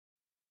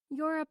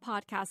You're a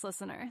podcast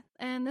listener,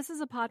 and this is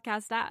a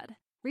podcast ad.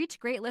 Reach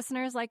great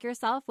listeners like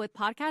yourself with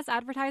podcast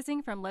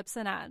advertising from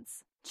Libsyn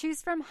Ads.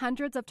 Choose from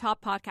hundreds of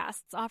top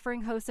podcasts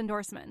offering host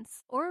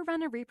endorsements, or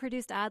run a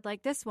reproduced ad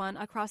like this one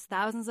across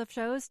thousands of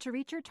shows to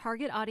reach your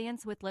target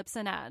audience with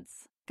Libsyn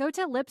Ads. Go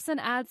to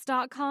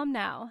libsynads.com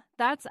now.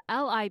 That's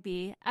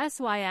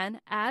LIBSYN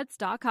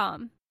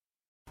ads.com.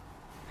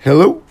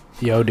 Hello.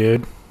 Yo,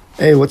 dude.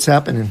 Hey, what's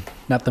happening?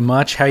 Nothing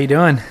much. How you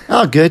doing?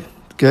 Oh, good.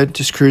 Good.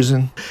 Just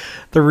cruising.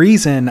 The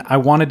reason I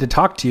wanted to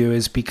talk to you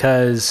is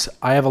because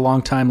I have a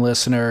longtime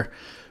listener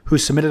who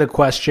submitted a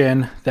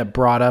question that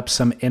brought up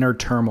some inner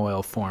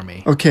turmoil for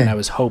me. Okay. And I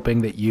was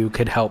hoping that you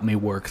could help me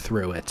work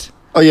through it.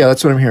 Oh, yeah,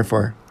 that's what I'm here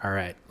for. All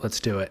right, let's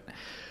do it.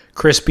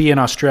 Chris B in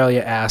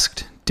Australia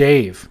asked,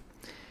 Dave,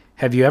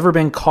 have you ever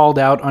been called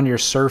out on your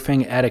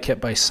surfing etiquette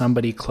by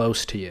somebody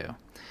close to you?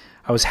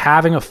 I was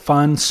having a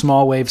fun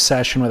small wave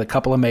session with a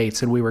couple of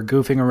mates, and we were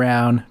goofing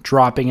around,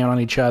 dropping in on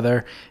each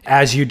other,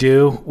 as you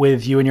do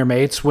with you and your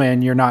mates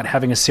when you're not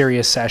having a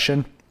serious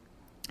session.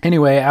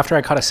 Anyway, after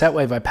I caught a set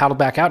wave, I paddled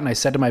back out and I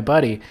said to my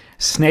buddy,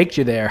 "Snaked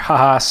you there,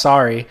 haha,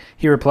 sorry."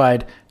 He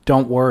replied,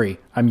 "Don't worry,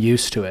 I'm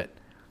used to it."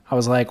 I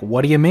was like,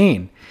 "What do you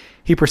mean?"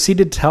 He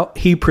proceeded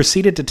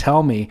to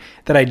tell me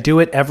that I do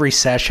it every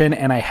session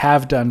and I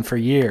have done for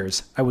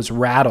years. I was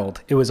rattled.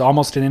 It was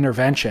almost an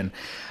intervention.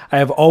 I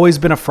have always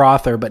been a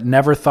frother, but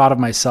never thought of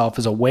myself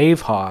as a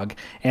wave hog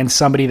and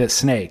somebody that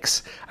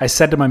snakes. I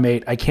said to my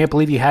mate, "I can't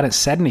believe you hadn't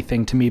said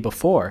anything to me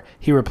before."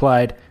 He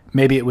replied,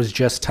 "Maybe it was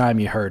just time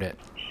you heard it."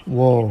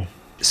 Whoa.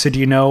 So do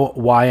you know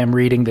why I'm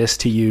reading this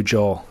to you,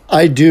 Joel?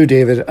 I do,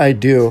 David. I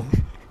do.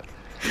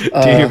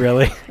 Do you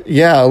really?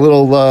 Yeah, a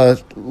little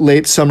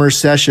late summer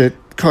sesh at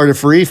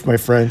Cardiff Reef, my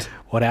friend.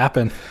 What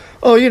happened?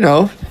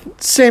 Oh,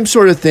 same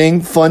sort of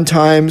thing. Fun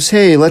times.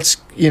 Hey, let's,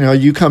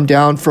 you come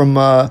down from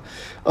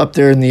up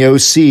there in the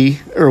OC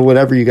or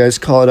whatever you guys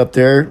call it up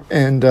there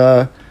and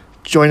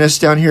join us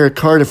down here at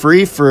Cardiff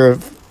Reef for,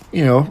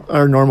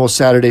 our normal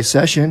Saturday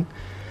session.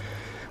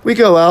 We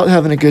go out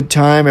having a good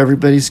time.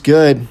 Everybody's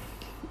good.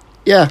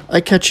 Yeah, I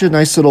catch a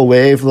nice little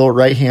wave, little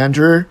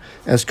right-hander,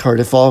 as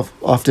Cardiff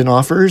often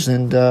offers.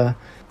 And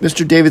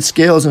Mr. David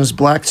Scales on his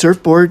black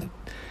surfboard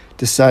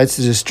decides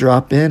to just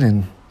drop in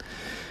and,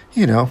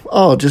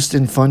 just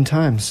in fun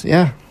times.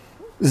 Yeah.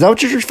 Is that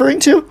what you're referring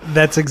to?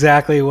 That's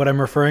exactly what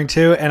I'm referring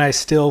to, and I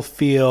still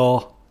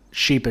feel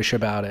sheepish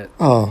about it.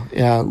 Oh,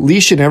 yeah.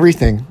 Leash and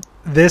everything.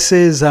 This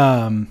is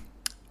my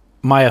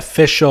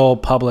official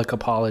public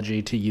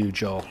apology to you,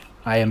 Joel.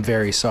 I am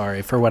very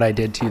sorry for what I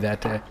did to you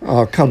that day.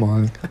 Oh, come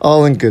on.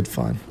 All in good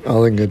fun.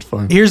 All in good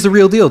fun. Here's the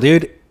real deal,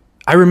 dude.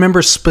 I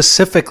remember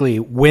specifically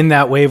when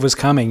that wave was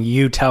coming,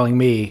 you telling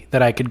me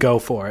that I could go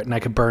for it and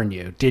I could burn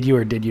you. Did you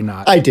or did you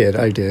not? I did,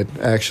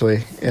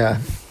 actually. Yeah.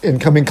 In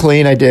coming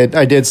clean, I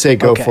did say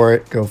go for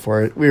it. Go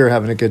for it. We were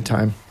having a good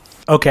time.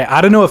 Okay.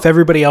 I don't know if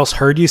everybody else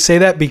heard you say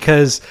that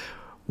because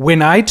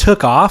when I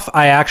took off,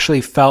 I actually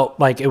felt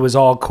like it was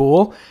all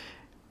cool.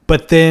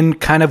 But then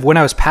kind of when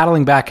I was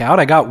paddling back out,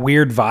 I got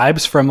weird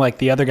vibes from like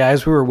the other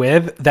guys we were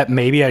with that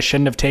maybe I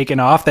shouldn't have taken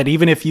off, that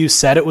even if you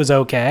said it was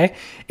okay,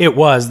 it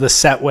was the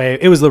set wave.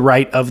 It was the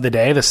right of the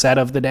day, the set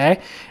of the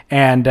day.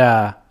 And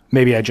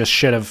maybe I just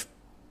should have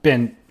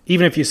been,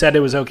 even if you said it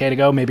was okay to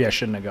go, maybe I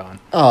shouldn't have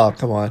gone. Oh,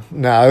 come on.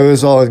 No, it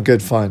was all in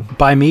good fun.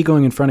 By me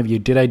going in front of you,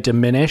 did I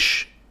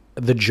diminish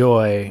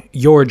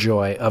your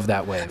joy of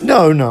that wave?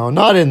 No,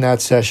 not in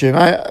that session.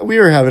 We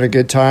were having a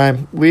good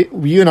time.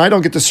 You and I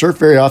don't get to surf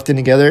very often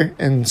together,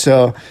 and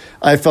so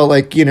I felt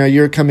like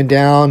you're coming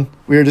down.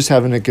 We were just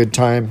having a good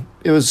time.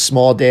 It was a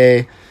small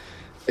day.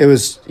 It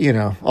was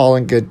all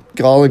in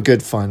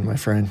good fun, my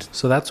friend.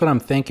 So that's what I'm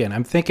thinking.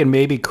 I'm thinking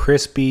maybe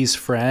Chris B's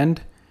friend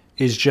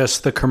is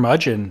just the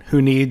curmudgeon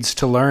who needs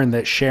to learn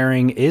that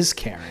sharing is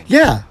caring.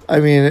 Yeah. I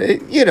mean,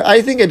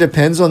 I think it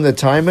depends on the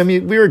time. I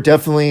mean, we were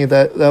definitely,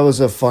 that was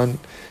a fun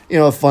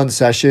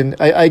session.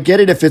 I get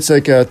it if it's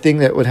like a thing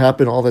that would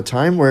happen all the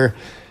time where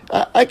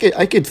I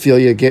could feel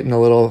you getting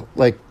a little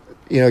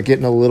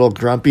getting a little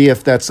grumpy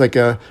if that's like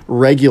a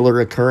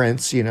regular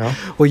occurrence,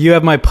 Well, you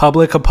have my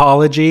public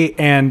apology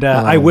and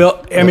I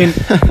will,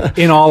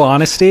 in all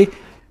honesty,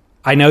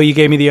 I know you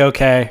gave me the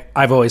okay.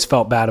 I've always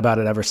felt bad about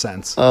it ever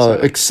since. Oh,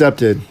 so.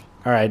 Accepted.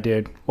 All right,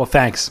 dude. Well,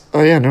 thanks.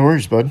 Oh, yeah, no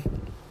worries, bud.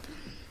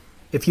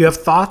 If you have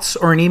thoughts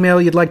or an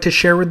email you'd like to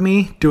share with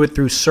me, do it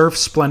through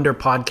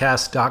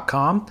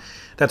surfsplendorpodcast.com.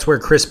 That's where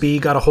Chris B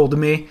got a hold of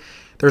me.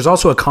 There's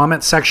also a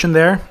comment section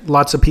there.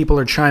 Lots of people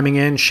are chiming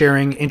in,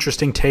 sharing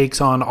interesting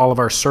takes on all of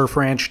our Surf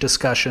Ranch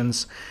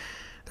discussions.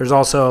 There's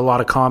also a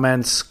lot of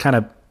comments, kind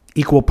of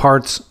equal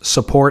parts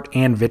support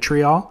and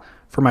vitriol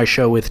for my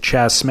show with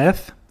Chaz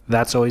Smith.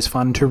 That's always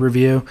fun to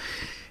review.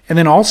 And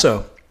then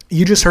also,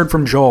 you just heard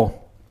from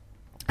Joel.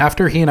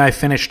 After he and I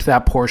finished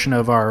that portion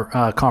of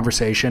our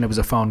conversation, it was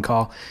a phone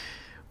call,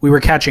 we were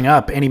catching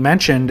up, and he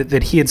mentioned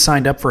that he had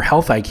signed up for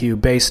Health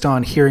IQ based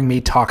on hearing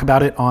me talk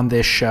about it on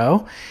this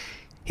show.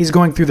 He's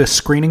going through the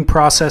screening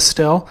process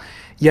still,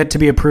 yet to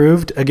be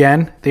approved.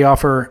 Again, they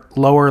offer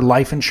lower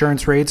life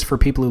insurance rates for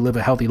people who live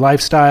a healthy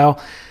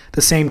lifestyle.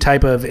 the same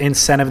type of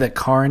incentive that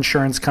car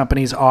insurance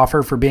companies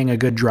offer for being a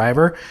good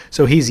driver.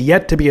 So he's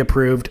yet to be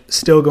approved,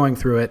 still going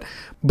through it.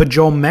 But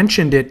Joel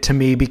mentioned it to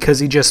me because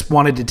he just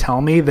wanted to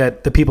tell me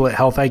that the people at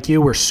Health IQ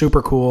were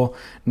super cool,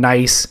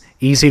 nice,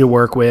 easy to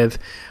work with.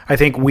 I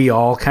think we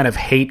all kind of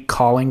hate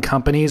calling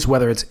companies,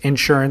 whether it's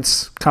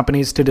insurance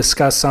companies to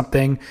discuss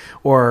something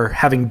or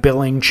having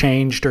billing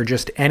changed or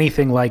just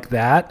anything like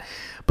that.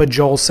 But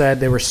Joel said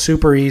they were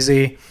super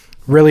easy,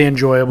 really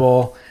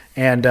enjoyable,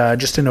 and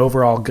just an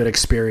overall good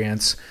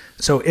experience.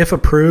 So if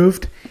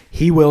approved,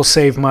 he will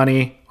save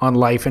money on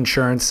life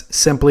insurance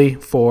simply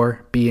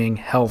for being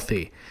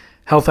healthy.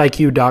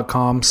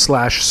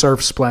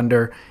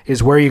 healthiq.com/surfsplendor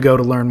is where you go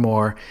to learn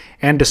more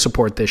and to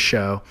support this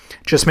show.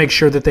 Just make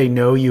sure that they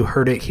know you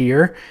heard it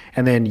here,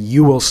 and then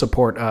you will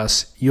support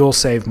us. You'll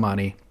save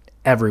money.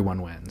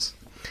 Everyone wins.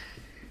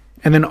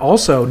 And then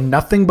also,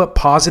 nothing but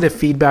positive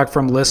feedback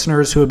from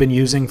listeners who have been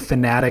using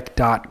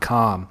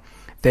Fanatic.com.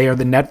 They are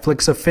the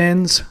Netflix of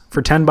fins.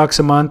 For $10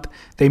 a month,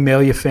 they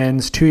mail you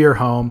fins to your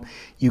home.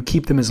 You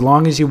keep them as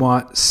long as you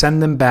want.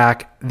 Send them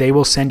back. They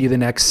will send you the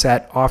next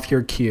set off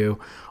your queue.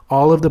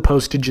 All of the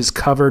postage is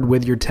covered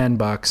with your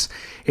 $10.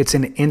 It's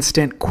an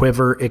instant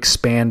quiver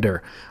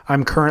expander.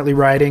 I'm currently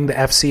riding the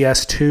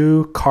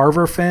FCS2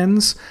 Carver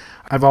fins.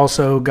 I've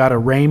also got a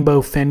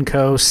Rainbow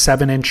Finco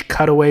 7-inch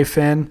cutaway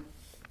fin.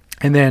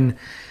 And then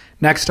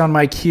next on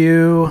my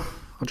queue,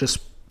 I'll just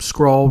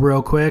scroll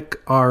real quick,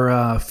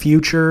 are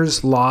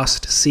Futures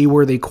Lost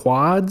Seaworthy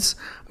quads.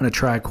 I'm going to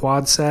try a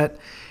quad set.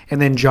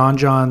 And then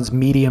John's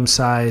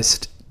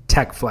medium-sized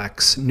Tech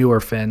Flex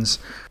newer fins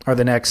are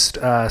the next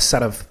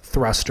set of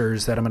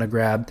thrusters that I'm going to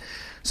grab.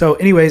 So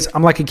anyways,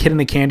 I'm like a kid in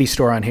the candy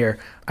store on here.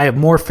 I have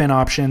more fin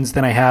options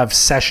than I have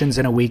sessions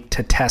in a week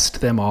to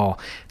test them all.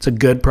 It's a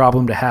good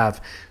problem to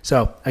have.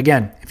 So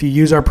again, if you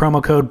use our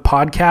promo code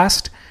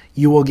podcast,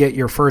 you will get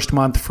your first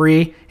month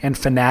free, and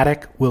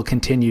Fanatic will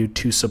continue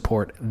to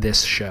support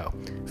this show.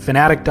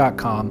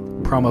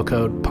 Fanatic.com, promo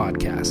code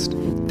podcast.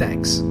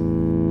 Thanks.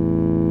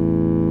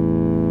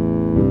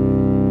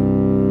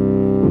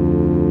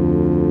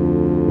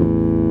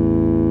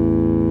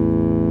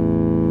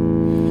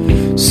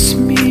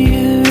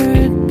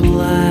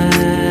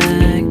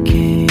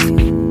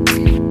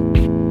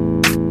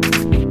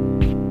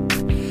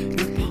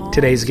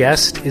 Today's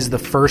guest is the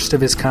first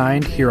of his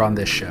kind here on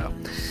this show.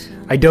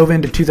 I dove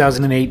into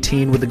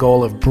 2018 with the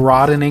goal of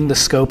broadening the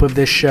scope of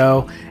this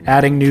show,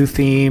 adding new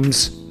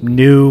themes,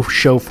 new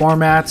show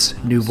formats,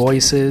 new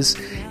voices,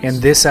 and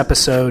this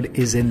episode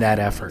is in that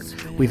effort.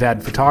 We've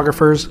had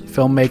photographers,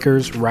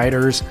 filmmakers,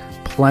 writers,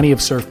 plenty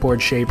of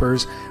surfboard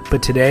shapers,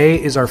 but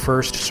today is our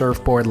first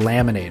surfboard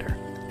laminator,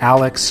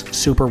 Alex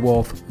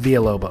Superwolf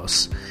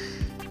Villalobos.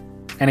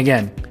 And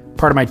again,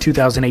 part of my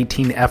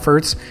 2018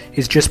 efforts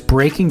is just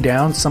breaking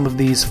down some of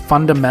these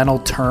fundamental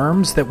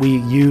terms that we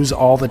use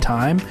all the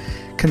time.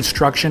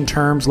 Construction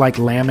terms like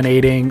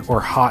laminating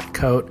or hot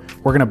coat,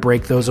 we're going to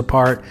break those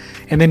apart.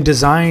 And then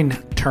design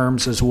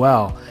terms as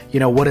well. You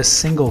know, what does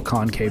single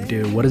concave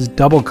do? What does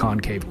double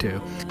concave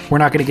do? We're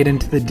not going to get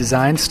into the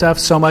design stuff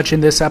so much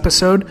in this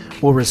episode.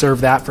 We'll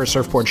reserve that for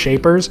surfboard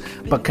shapers.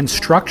 But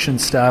construction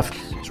stuff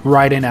is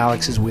right in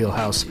Alex's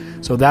wheelhouse.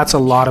 So that's a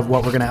lot of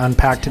what we're going to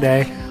unpack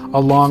today,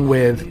 along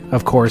with,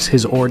 of course,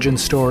 his origin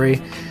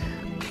story.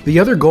 The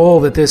other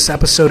goal that this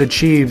episode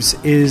achieves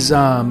is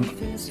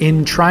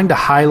in trying to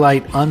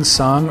highlight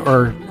unsung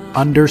or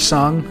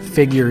undersung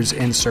figures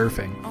in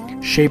surfing.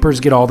 Shapers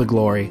get all the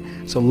glory,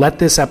 so let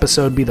this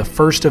episode be the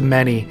first of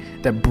many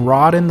that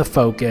broaden the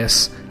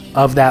focus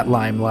of that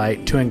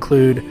limelight to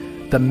include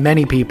the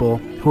many people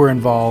who are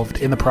involved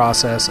in the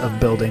process of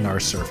building our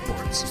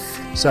surfboards.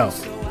 So,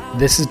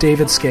 this is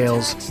David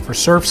Scales for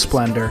Surf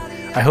Splendor.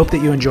 I hope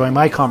that you enjoy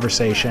my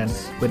conversation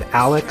with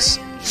Alex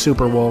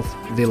Superwolf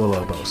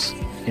Villalobos.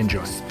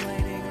 Enjoy.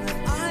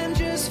 I'm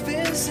just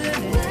visiting.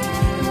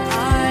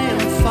 I am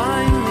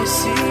finally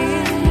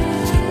seeing.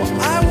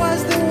 Well, I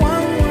was the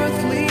one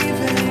worth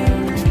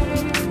leaving.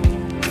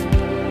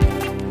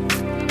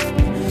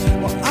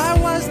 Well, I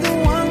was the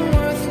one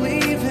worth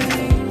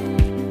leaving.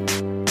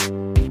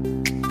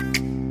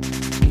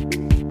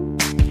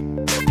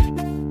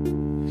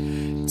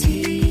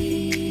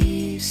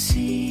 Deep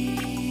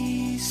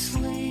sea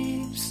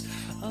sleeps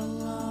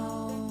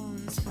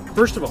alone.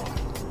 First of all,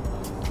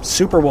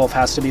 Superwolf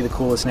has to be the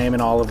coolest name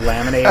in all of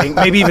laminating,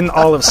 maybe even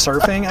all of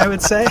surfing, I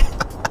would say.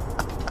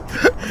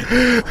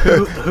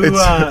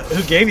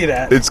 Who gave you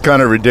that? It's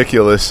kind of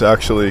ridiculous,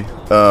 actually.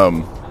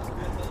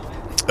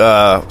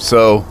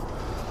 So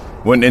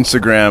when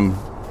Instagram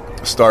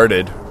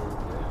started,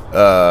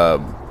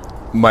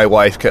 my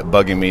wife kept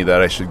bugging me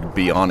that I should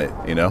be on it,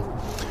 you know?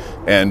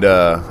 And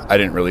I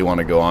didn't really want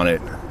to go on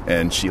it.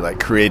 And she, like,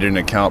 created an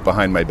account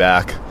behind my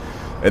back.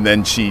 And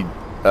then she...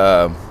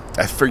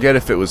 I forget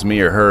if it was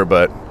me or her,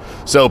 but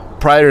so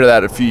prior to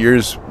that, a few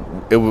years,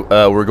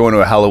 we're going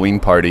to a Halloween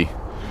party,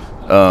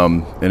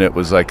 and it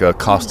was like a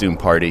costume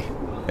party,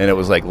 and it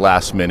was like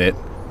last minute.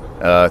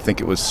 I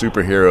think it was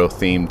superhero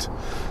themed,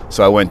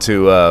 so I went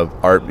to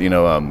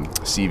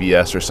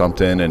CVS or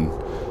something,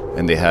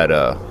 and they had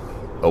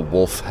a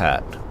wolf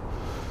hat.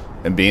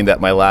 And being that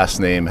my last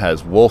name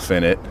has wolf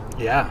in it,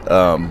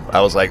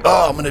 I was like,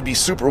 oh, I'm going to be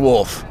Super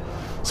Wolf.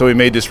 So we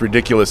made this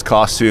ridiculous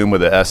costume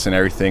with an S and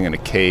everything and a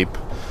cape.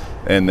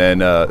 And then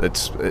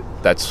that's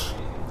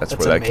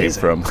where that came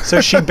from. So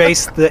she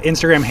based the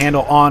Instagram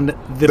handle on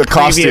the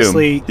costume.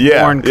 previously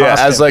worn costume. Yeah,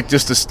 as like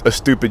just a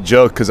stupid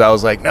joke, because I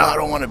was like, no, I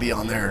don't want to be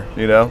on there.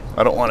 You know,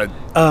 I don't want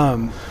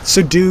to.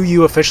 So do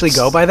you officially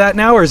go by that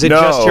now, or is it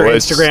just your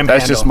Instagram handle?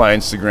 That's just my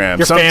Instagram.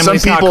 Your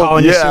family's not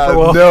calling you Super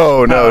Wolf?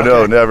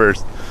 No, never.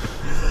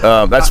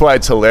 That's why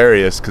it's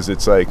hilarious, because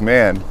it's like,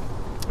 man,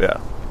 yeah.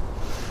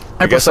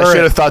 I guess I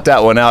should have thought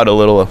that one out a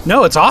little.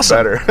 No, it's awesome.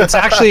 Better. It's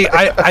actually,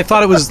 I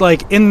thought it was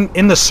like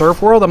in the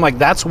surf world. I'm like,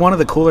 that's one of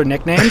the cooler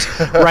nicknames,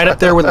 right up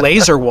there with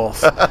Laser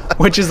Wolf,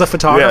 which is the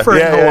photographer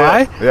in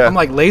Hawaii. Yeah. I'm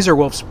like, Laser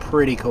Wolf's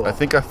pretty cool. I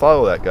think I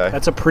follow that guy.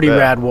 That's a pretty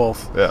rad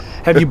wolf. Yeah.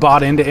 Have you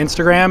bought into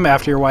Instagram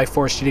after your wife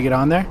forced you to get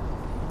on there?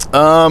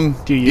 Do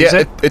you use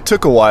it? It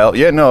took a while.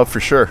 Yeah, no, for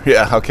sure.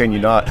 Yeah, how can you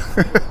not?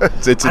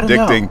 it's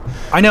addicting.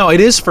 I know it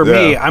is for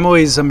me. I'm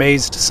always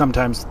amazed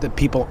sometimes that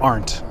people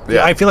aren't.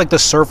 Yeah. I feel like the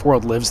surf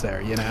world lives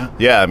there, you know?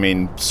 Yeah, I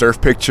mean, surf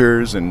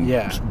pictures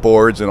and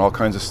boards and all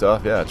kinds of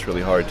stuff. Yeah, it's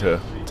really hard to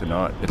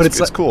not. But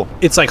it's cool.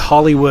 It's like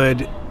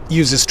Hollywood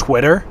uses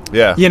Twitter.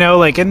 Yeah. You know,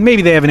 like, and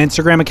maybe they have an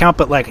Instagram account,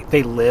 but like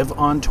they live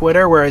on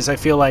Twitter, whereas I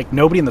feel like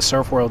nobody in the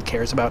surf world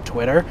cares about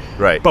Twitter.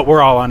 Right. But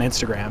we're all on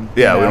Instagram.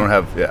 Yeah, you know? we don't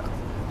have,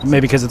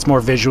 Maybe because it's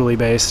more visually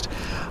based.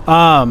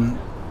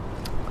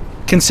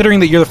 Considering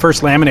that you're the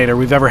first laminator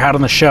we've ever had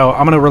on the show,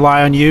 I'm going to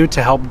rely on you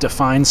to help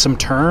define some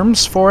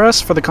terms for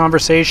us for the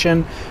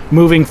conversation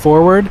moving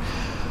forward.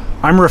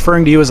 I'm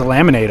referring to you as a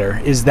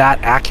laminator. Is that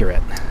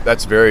accurate?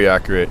 That's very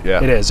accurate,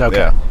 yeah. It is,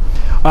 okay.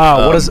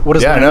 Yeah. What is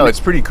yeah, laminator? No,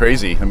 it's pretty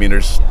crazy. I mean,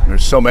 there's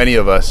so many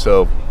of us,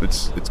 so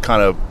it's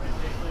kind of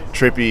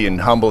trippy and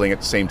humbling at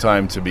the same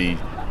time to be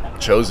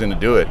chosen to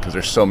do it, because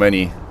there's so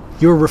many.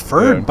 You were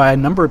referred by a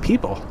number of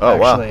people, Oh,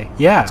 actually. wow.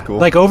 Yeah. That's cool.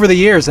 Like over the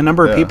years, a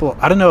number of people,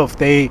 I don't know if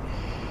they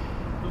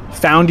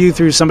found you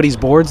through somebody's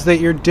boards that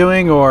you're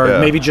doing, or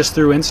maybe just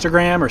through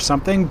Instagram or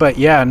something, but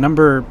yeah, a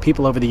number of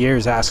people over the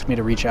years asked me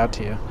to reach out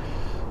to you.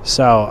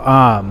 So,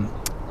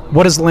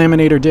 what does the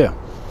laminator do?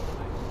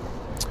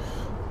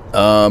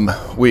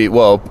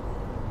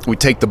 We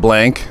take the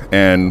blank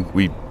and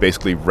we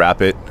basically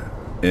wrap it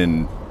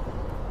in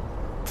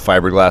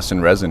fiberglass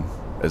and resin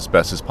as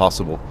best as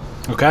possible.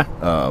 Okay.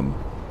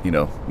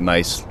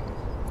 Nice,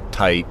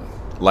 tight,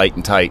 light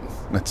and tight.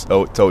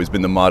 It's always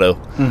been the motto.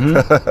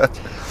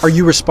 Mm-hmm. Are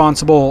you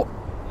responsible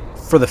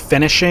for the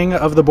finishing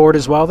of the board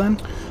as well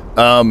then?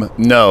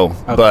 No,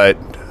 Okay. but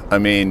I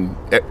mean,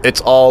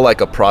 it's all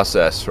like a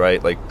process,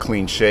 right? Like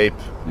clean shape,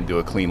 you do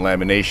a clean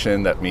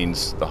lamination. That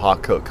means the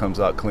hot coat comes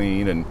out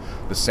clean and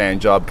the sand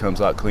job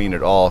comes out clean.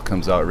 It all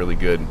comes out really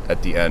good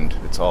at the end.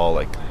 It's all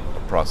like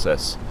a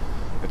process.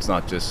 It's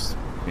not just,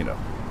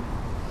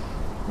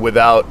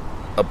 without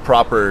a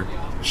proper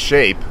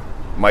shape,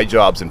 my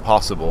job's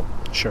impossible.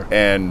 Sure.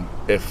 And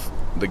if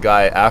the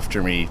guy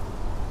after me,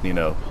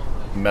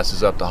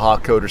 messes up the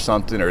hot coat or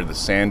something, or the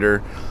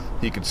sander,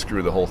 he could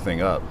screw the whole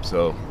thing up.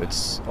 So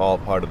it's all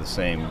part of the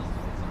same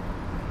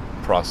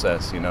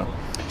process,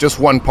 Just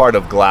one part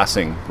of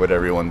glassing, what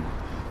everyone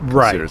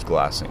considers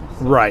glassing.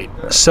 Right.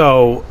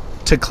 So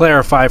to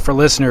clarify for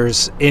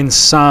listeners, in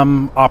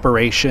some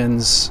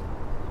operations,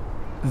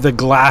 the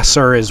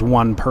glasser is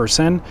one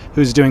person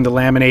who's doing the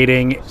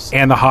laminating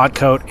and the hot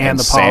coat and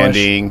the polish.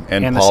 Sanding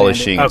and the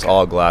polishing. sanding. It's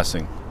all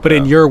glassing. But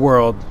in your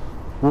world,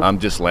 I'm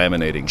just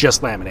laminating.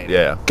 just laminating.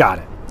 Yeah. Got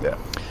it. Yeah.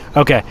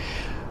 Okay.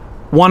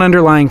 One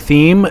underlying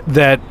theme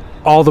that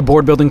all the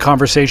board building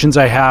conversations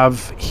I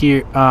have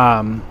here,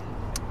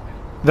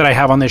 that I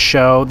have on this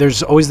show,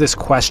 there's always this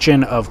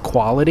question of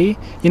quality.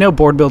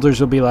 Board builders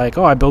will be like,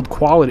 oh, I build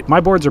quality. My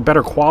boards are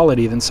better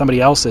quality than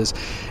somebody else's.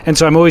 And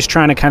so I'm always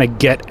trying to kind of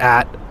get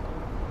at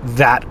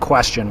that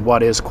question,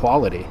 what is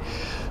quality?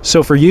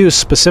 So for you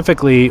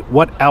specifically,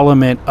 what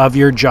element of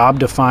your job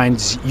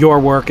defines your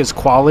work as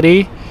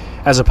quality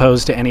as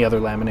opposed to any other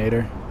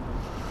laminator?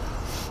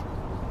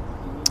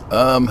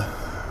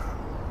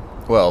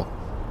 Well,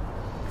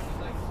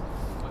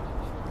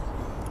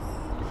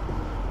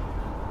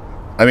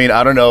 I mean,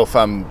 I don't know if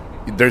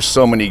there's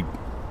so many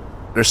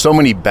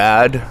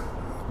bad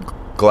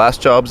glass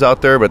jobs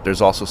out there, but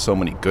there's also so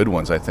many good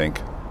ones, I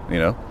think,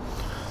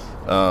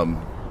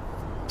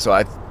 so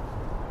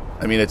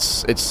I mean,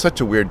 it's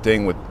such a weird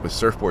thing with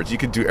surfboards. You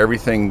could do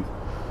everything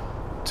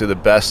to the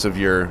best of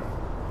your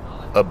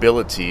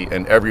ability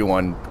and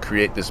everyone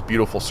create this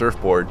beautiful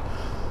surfboard,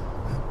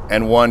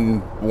 and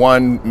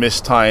one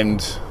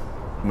mistimed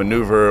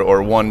maneuver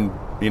or one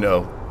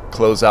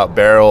close out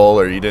barrel,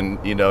 or you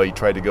didn't you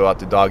tried to go out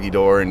the doggy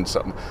door and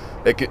something,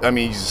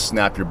 you just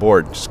snap your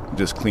board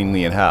just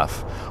cleanly in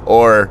half,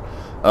 or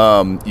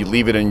you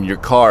leave it in your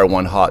car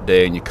one hot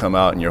day and you come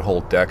out and your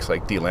whole deck's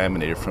like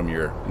delaminated from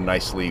your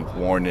nicely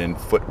worn in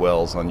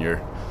footwells on your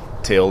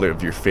tail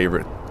of your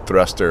favorite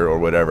thruster or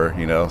whatever,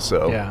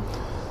 so Yeah.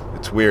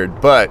 It's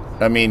weird. But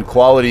I mean,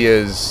 quality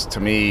is, to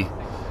me,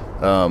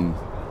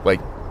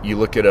 like you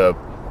look at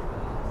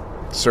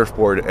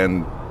surfboard,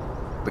 and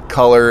the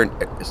color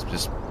is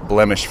just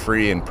blemish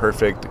free and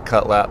perfect. The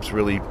cut lap's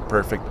really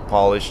perfect. The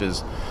polish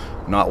is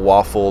not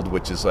waffled,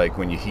 which is like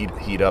when you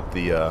heat up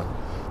the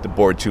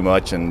board too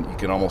much, and you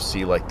can almost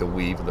see like the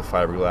weave of the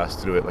fiberglass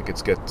through it. Like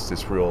it gets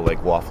this real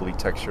like waffly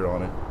texture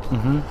on it.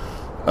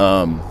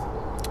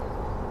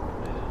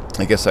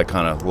 I guess I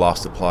kind of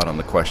lost the plot on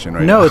the question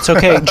right now. No, it's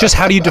okay. Just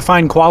how do you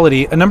define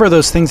quality? A number of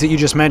those things that you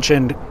just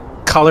mentioned,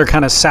 color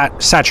kind of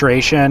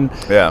saturation,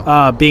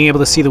 being able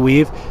to see the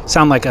weave,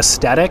 sound like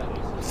aesthetic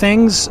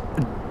things.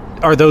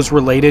 Are those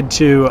related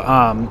to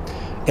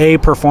A,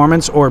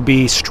 performance, or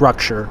B,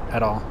 structure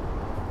at all?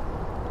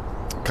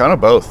 Kind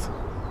of both.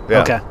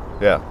 Yeah. Okay.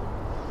 Yeah.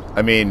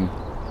 I mean,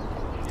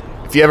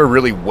 if you have a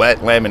really wet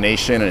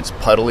lamination and it's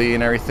puddly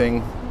and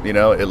everything, you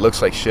know, it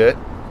looks like shit,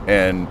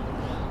 and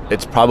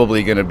it's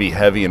probably going to be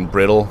heavy and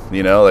brittle,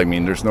 you know? I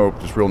mean, there's no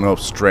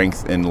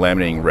strength in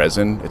laminating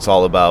resin. It's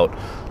all about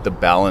the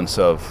balance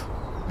of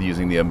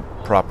using the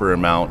proper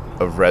amount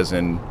of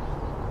resin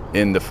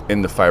in the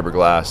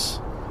fiberglass,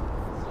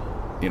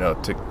 you know,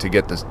 to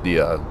get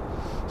the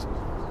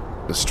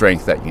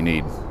strength that you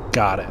need.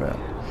 Got it. Yeah.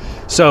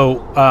 So,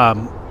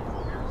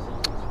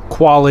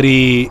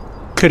 quality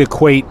could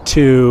equate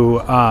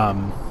to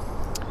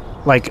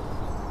like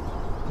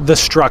the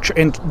structure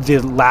and the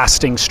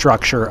lasting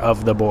structure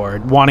of the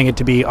board, wanting it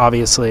to be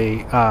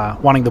obviously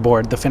wanting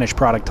the finished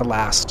product to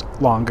last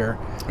longer.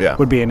 Yeah.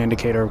 Would be an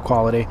indicator of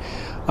quality.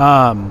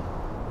 And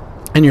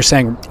you're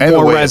saying And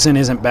more resin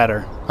isn't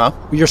better. Huh?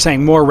 You're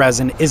saying more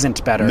resin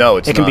isn't better. No,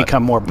 it's it can not.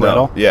 become more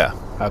brittle. No. Yeah.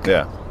 Okay.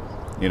 Yeah.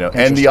 You know, and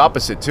Interesting. the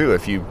opposite too.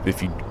 If you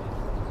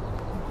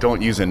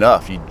don't use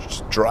enough, you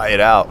just dry it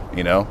out.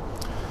 You know,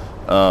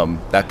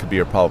 that could be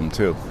a problem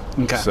too.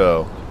 Okay.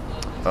 So,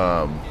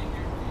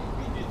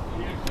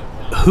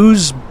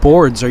 whose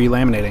boards are you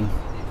laminating?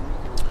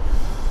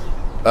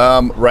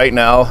 right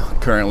now,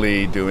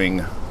 currently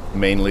doing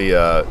mainly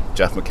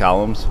Jeff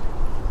McCallum's,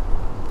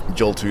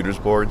 Joel Tudor's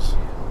boards,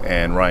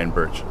 and Ryan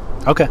Birch.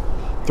 Okay.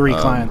 3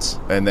 clients.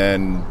 And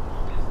then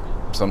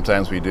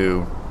sometimes we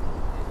do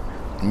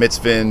Mitz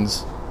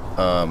Vin's.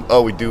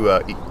 We do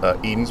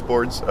Eden's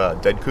boards,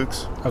 Dead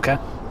Kooks. Okay.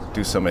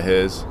 Do some of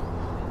his.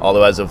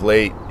 Although as of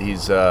late,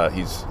 he's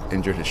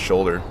injured his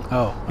shoulder.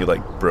 Oh. He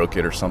broke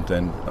it or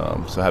something.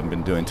 So I haven't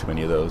been doing too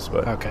many of those.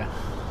 But Okay.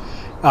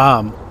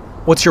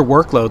 What's your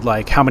workload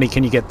like? How many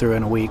can you get through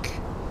in a week?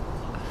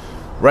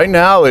 right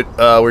now,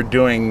 we're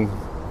doing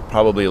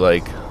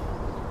probably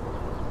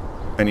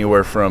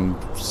anywhere from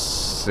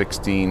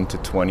 16 to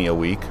 20 a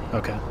week.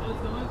 Okay.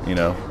 You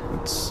know,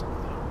 it's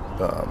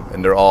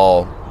and they're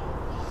all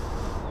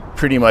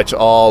pretty much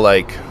all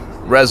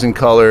resin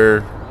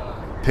color,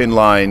 pin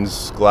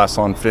lines, glass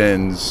on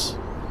fins,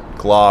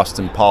 glossed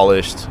and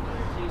polished.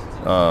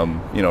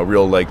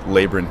 Real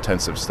labor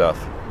intensive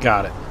stuff.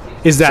 Got it.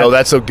 Is that So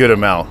that's a good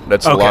amount.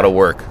 That's a Okay. lot of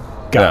work.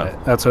 Got it.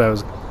 That's what I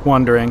was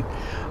wondering.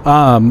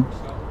 How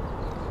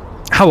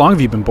long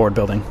have you been board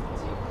building?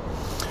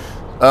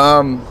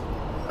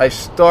 I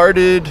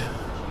started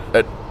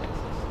at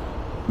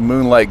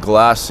Moonlight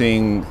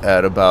Glassing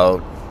at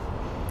about,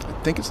 I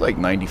think it's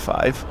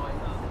 95.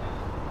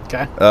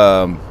 Okay.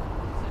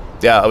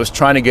 I was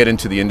trying to get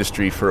into the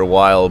industry for a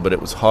while, but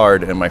it was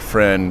hard. And my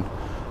friend,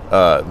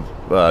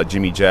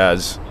 Jimmy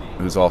Jazz,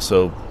 who's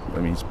also,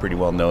 he's pretty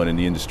well known in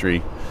the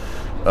industry.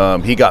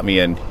 He got me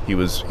in. He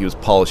was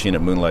polishing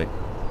at Moonlight.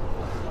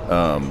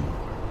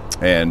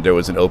 And there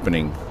was an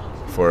opening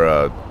for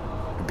a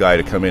guy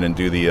to come in and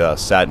do the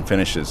satin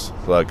finishes,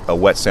 like a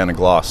wet Santa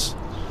gloss.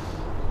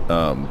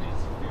 And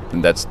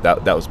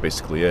that was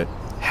basically it.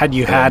 Had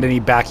you had any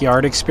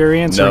backyard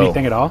experience or No.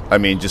 anything at all?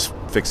 Just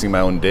fixing my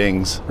own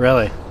dings.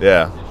 Really?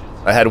 Yeah.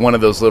 I had one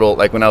of those little,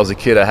 when I was a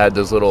kid, I had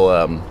those little,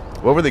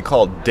 what were they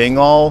called?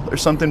 Dingall or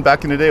something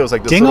back in the day? It was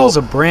like this Dingall's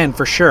little, a brand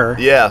for sure.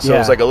 yeah, so it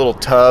was like a little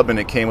tub, and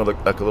it came with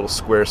a little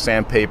square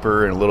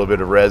sandpaper and a little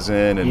bit of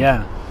resin and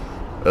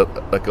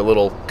a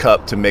little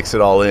cup to mix it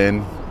all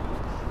in.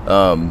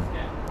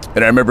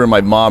 And I remember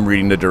my mom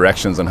reading the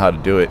directions on how to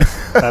do it.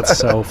 That's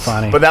so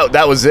funny. But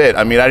that was it.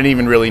 I didn't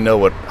even really know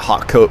what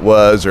hot coat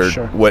was or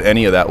Sure. what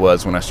any of that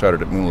was when I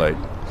started at Moonlight.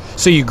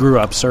 So you grew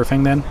up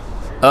surfing then?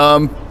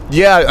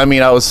 Yeah,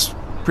 I was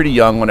pretty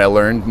young when I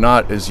learned.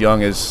 Not as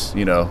young as,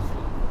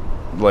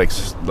 like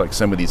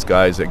some of these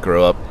guys that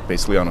grow up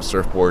basically on a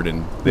surfboard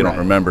and they Right. don't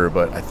remember.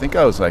 But I think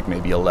I was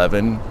maybe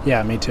 11.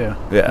 Yeah, me too.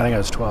 Yeah. I think I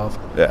was 12.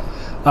 Yeah.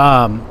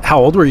 How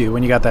old were you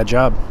when you got that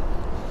job?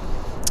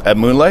 At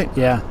Moonlight?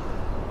 Yeah.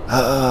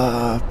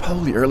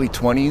 Probably early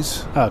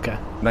 20s. Oh, okay.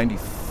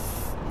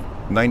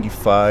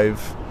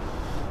 95.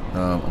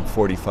 I'm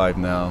 45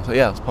 now. So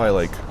yeah, it's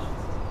probably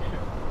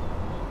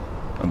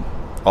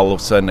all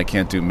of a sudden I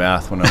can't do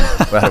math when I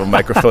have a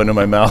microphone in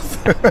my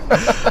mouth.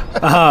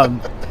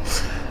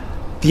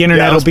 The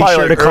internet will be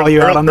sure to call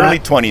you out on early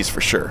that. 20s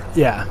for sure.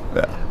 Yeah.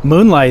 Yeah.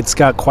 Moonlight's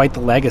got quite the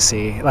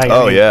legacy.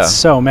 Yeah.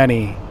 So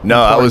many.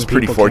 No, I was important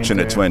pretty people came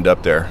fortunate to through. end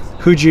up there.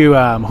 Who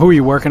were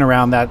you working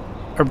around at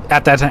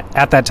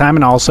that time,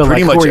 and also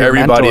Pretty who much were your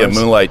everybody at mentors?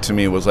 Moonlight to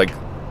me was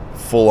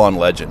full-on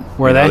legend.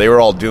 Were You know, they? They were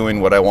all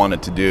doing what I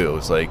wanted to do. It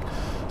was like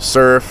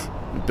surf,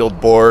 build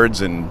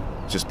boards, and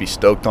just be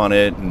stoked on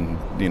it, and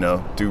you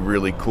know, do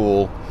really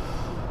cool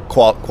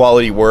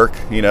quality work.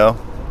 You know,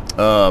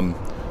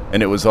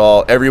 and it was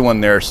all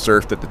everyone there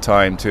surfed at the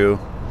time too.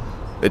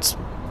 It's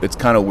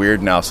kind of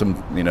weird now.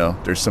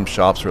 There's some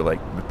shops where like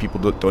people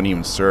don't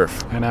even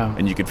surf. I know.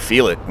 And you could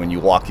feel it when you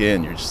walk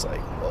in. You're just like,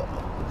 whoa.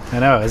 I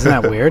know. Isn't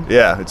that weird?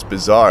 Yeah, it's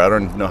bizarre. I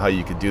don't know how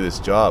you could do this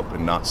job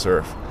and not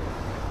surf.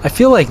 I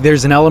feel like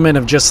there's an element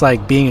of just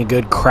like being a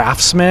good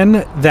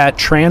craftsman that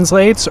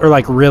translates, or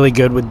like really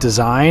good with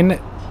design,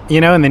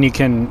 you know, and then you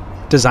can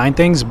design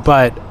things.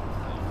 But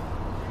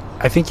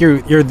I think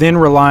you're then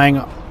relying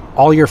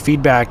all your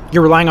feedback.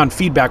 You're relying on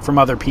feedback from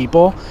other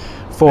people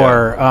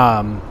for,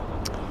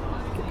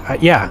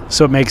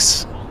 So it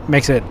makes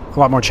it a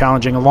lot more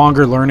challenging, a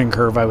longer learning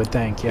curve, I would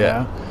think.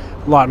 Yeah.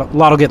 A lot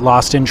will get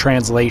lost in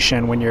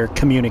translation when you're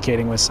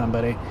communicating with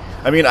somebody.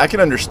 I mean, I can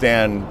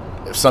understand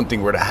if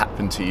something were to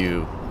happen to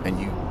you and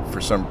you,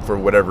 for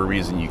whatever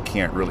reason, you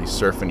can't really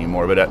surf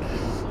anymore. But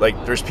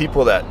there's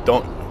people that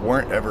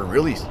weren't ever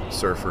really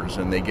surfers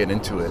and they get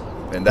into it,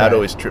 and that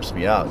always trips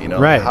me out. You know,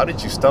 Right. How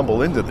did you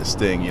stumble into this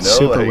thing? You know,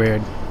 Super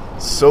weird.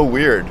 So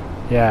weird.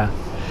 Yeah.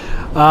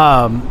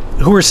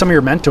 Who were some of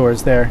your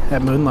mentors there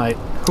at Moonlight?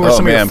 Who were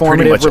some of your pretty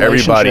formative much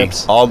everybody.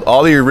 relationships?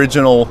 All the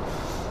original,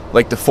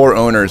 like the 4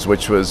 owners,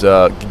 which was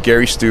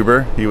Gary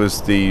Stuber. He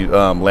was the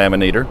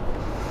laminator.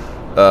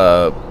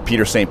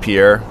 Peter St.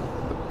 Pierre,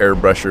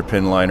 airbrusher,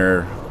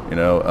 pinliner. You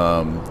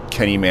know,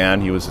 Kenny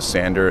Mann, he was a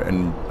sander,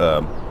 and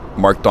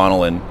Mark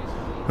Donnellan,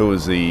 who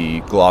was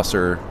the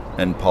glosser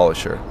and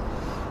polisher.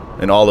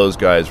 And all those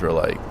guys were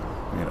like,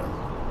 you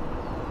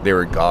know, they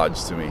were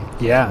gods to me.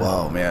 Yeah.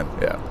 Wow, man,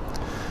 yeah.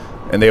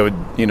 And they would,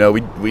 you know,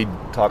 we'd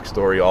talk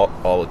story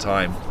all the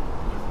time.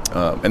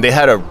 And they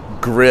had a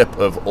grip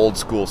of old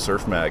school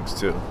surf mags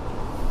too,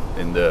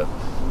 in the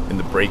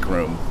break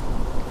room.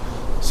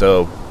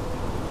 So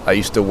I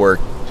used to work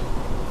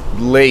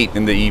late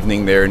in the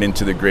evening there and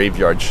into the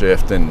graveyard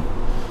shift, and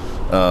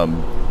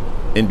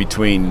in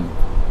between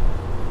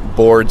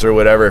boards or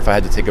whatever, if I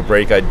had to take a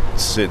break, I'd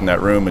sit in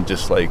that room and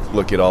just like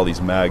look at all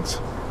these mags.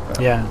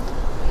 Yeah.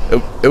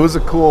 It was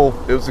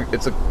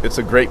it's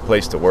a great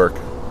place to work.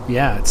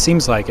 Yeah, it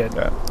seems like it.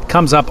 Yeah.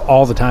 Comes up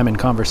all the time in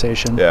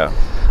conversation. Yeah.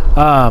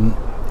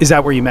 Is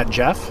that where you met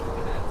Jeff?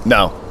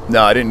 No,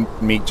 I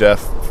didn't meet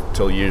Jeff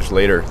till years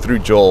later through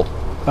Joel.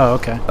 Oh,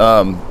 okay.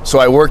 So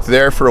I worked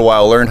there for a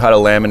while, learned how to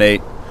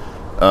laminate.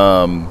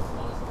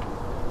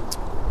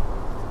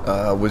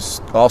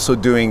 Was also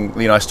doing,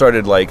 you know, I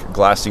started like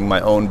glassing my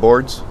own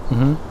boards.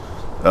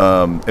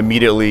 Mm-hmm.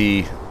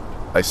 Immediately,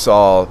 I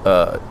saw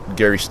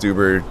Gary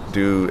Stuber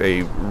do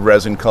a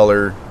resin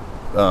color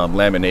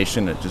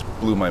lamination. It just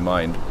blew my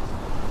mind.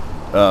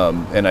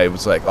 And I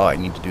was like, oh, I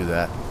need to do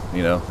that.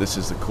 You know, this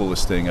is the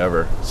coolest thing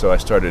ever. So I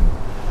started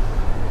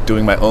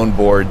doing my own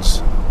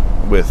boards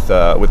with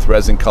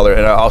resin color,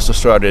 and I also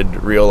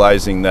started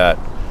realizing that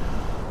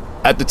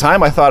at the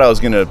time I thought I was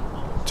gonna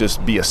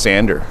just be a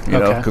sander, you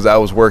know, because I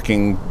was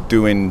working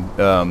doing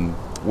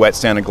wet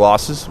sand and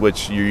glosses,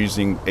 which you're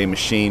using a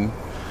machine,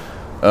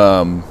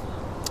 and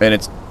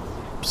it's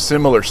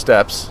similar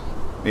steps,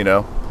 you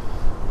know,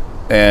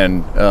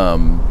 and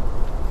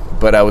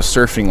but I was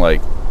surfing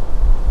like,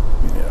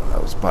 you know, I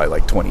was probably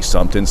like 20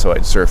 something, so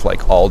I'd surf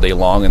like all day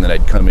long, and then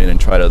I'd come in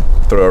and try to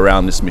throw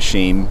around this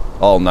machine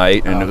all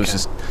night, and it was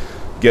just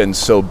getting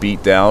so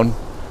beat down.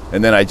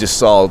 And then I just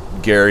saw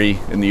Gary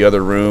in the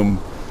other room,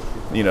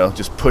 you know,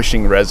 just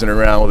pushing resin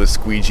around with a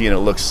squeegee, and it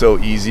looks so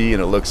easy,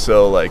 and it looks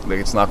so like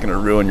it's not going to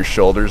ruin your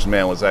shoulders.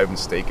 Man, was I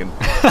mistaken.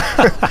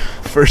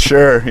 For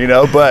sure, you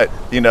know, but,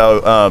 you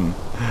know,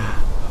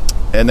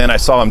 and then I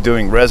saw him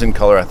doing resin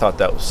color. I thought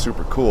that was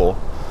super cool.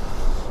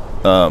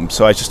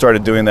 So I just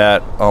started doing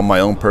that on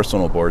my own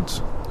personal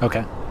boards.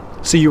 Okay.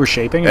 So you were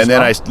shaping as and then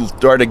well? I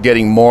started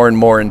getting more and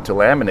more into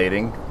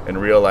laminating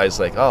and realized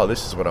like, oh,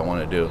 this is what I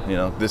want to do. You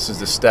know, this is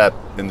the step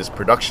in this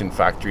production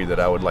factory that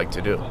I would like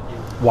to do.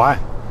 Why?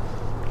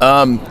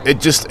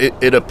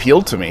 It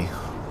appealed to me.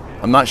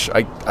 I'm not sure.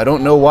 I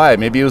don't know why.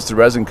 Maybe it was the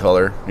resin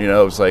color. You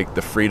know, it was like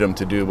the freedom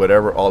to do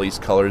whatever, all these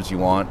colors you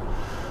want.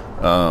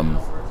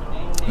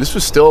 This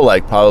was still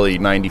like probably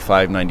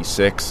 95,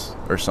 96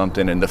 or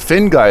something. And the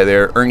Finn guy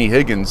there, Ernie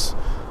Higgins,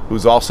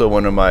 who's also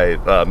one of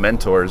my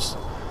mentors,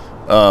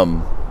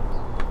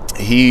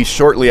 he,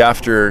 shortly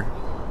after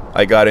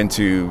I got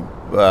into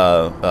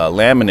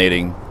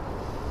laminating,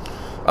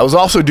 I was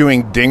also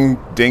doing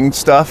ding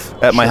stuff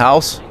at my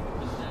house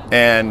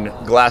and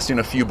glassing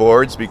a few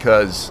boards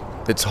because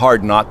it's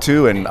hard not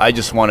to, and I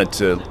just wanted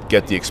to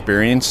get the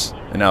experience,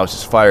 and I was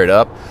just fired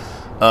up.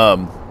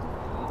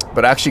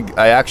 But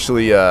I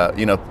actually,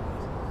 you know,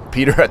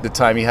 Peter at the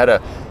time, he had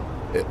a,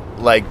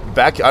 like,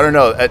 I don't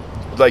know,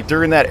 like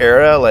during that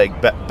era,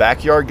 like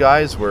backyard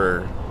guys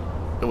were,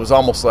 it was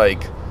almost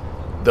like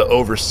the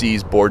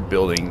overseas board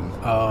building,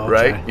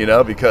 right? You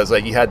know, because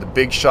like you had the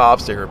big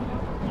shops, they were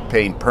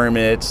paying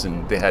permits,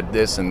 and they had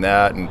this and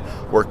that and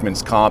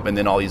workman's comp, and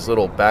then all these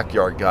little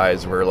backyard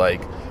guys were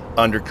like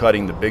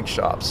undercutting the big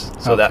shops.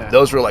 So Okay. that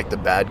those were like the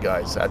bad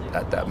guys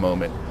at that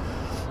moment.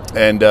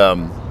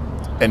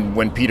 And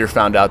when Peter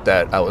found out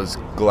that I was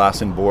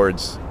glassing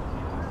boards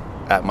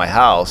at my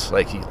house,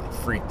 like he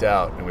freaked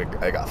out and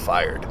I got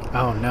fired.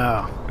 Oh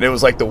no. And it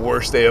was like the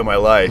worst day of my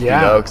life, Yeah.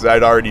 you know, because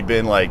I'd already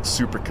been like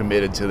super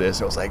committed to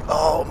this. I was like,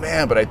 oh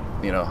man, but I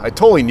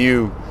totally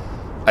knew,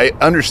 I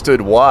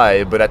understood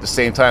why, but at the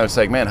same time, it's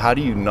like, man, how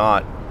do you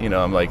not,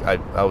 I'm like,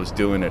 I was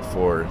doing it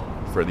for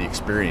the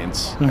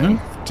experience and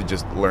to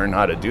just learn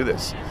how to do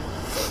this.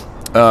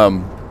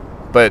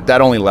 But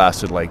that only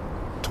lasted like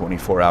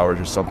 24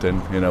 hours or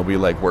something. We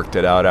like worked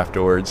it out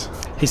afterwards.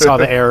 He saw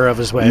the error of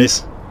his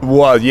ways.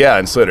 Well, yeah,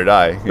 and so did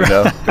I,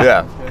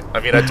 Yeah.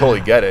 I mean, I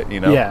totally get it,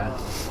 Yeah.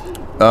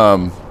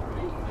 I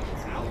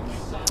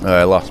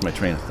lost my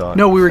train of thought.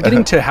 No, we were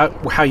getting to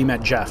how you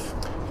met Jeff.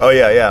 Oh,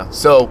 yeah.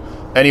 So,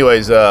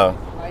 anyways, I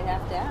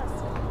have to ask.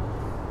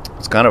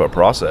 it's kind of a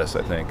process,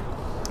 I think.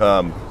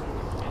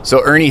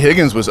 So Ernie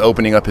Higgins was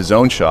opening up his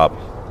own shop,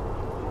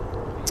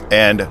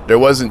 and there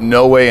wasn't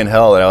no way in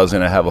hell that I was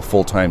going to have a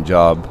full-time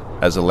job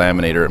as a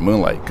laminator at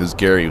Moonlight, because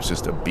Gary was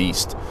just a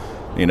beast.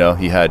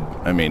 He had,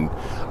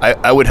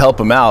 I would help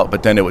him out,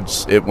 but then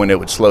when it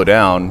would slow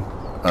down,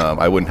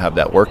 I wouldn't have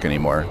that work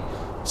anymore.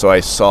 So I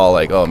saw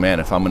like, oh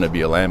man, if I'm going to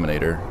be a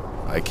laminator,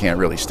 I can't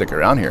really stick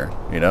around here,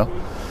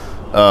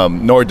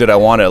 nor did I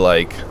want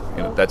to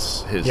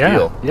that's his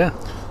deal. Yeah.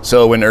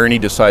 So when Ernie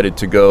decided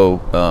to go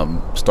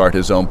start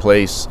his own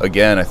place,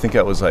 again, I think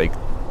that was like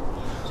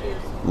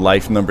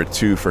life number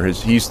 2 for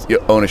he used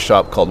to own a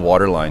shop called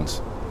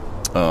Waterlines.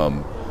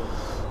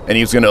 And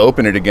he was going to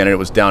open it again, and it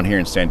was down here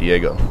in San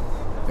Diego,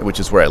 which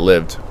is where I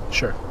lived.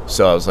 Sure.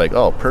 So I was like,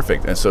 oh,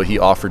 perfect. And so he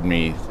offered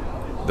me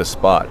the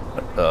spot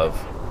of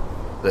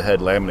the head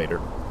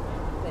laminator,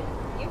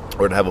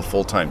 or to have a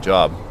full-time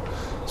job.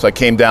 So I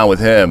came down with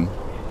him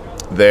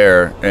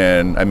there,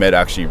 and I met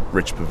actually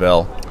Rich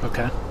Pavel.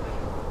 Okay.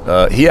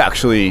 He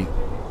actually,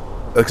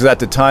 because at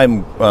the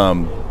time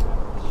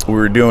we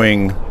were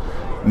doing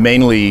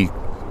mainly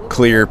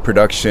clear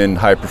production,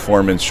 high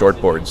performance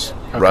shortboards,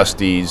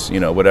 Rusties,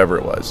 whatever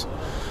it was.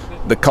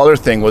 The color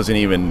thing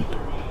wasn't,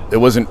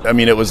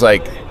 it was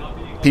like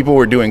people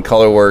were doing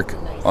color work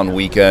on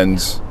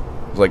weekends. It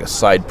was like a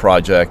side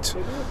project.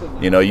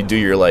 You do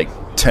your like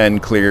 10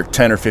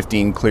 or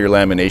 15 clear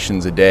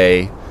laminations a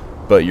day,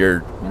 but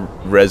your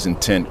resin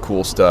tint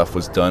cool stuff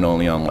was done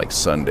only on like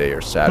Sunday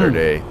or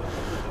Saturday.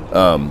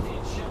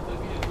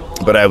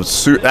 But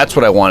that's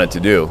what I wanted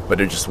to do, but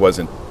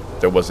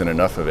there wasn't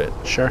enough of it.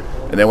 Sure.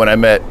 And then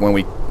when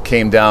we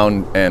came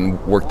down and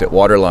worked at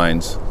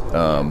Waterlines,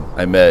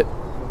 I met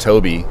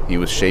Toby. He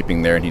was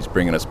shaping there, and he's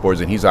bringing us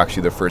boards, and he's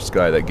actually the first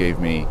guy that gave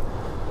me,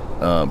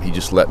 he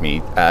just let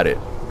me at it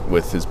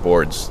with his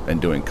boards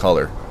and doing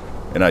color.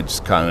 And I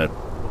just kind of,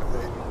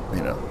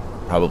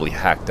 probably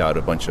hacked out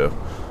a bunch of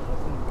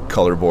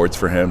color boards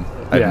for him.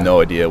 I have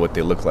no idea what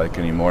they look like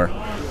anymore.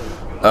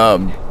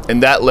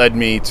 And that led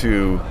me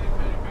to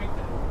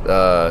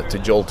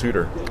Joel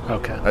Tudor.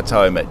 Okay. That's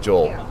how I met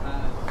Joel.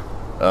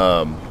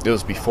 It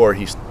was before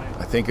I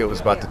think it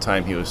was about the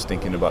time he was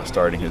thinking about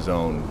starting his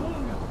own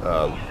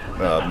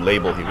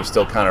label. He was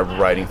still kind of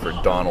writing for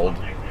Donald.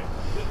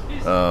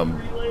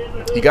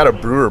 He got a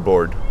brewer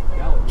board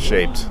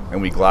shaped,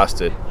 and we glassed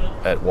it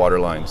at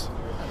Waterlines.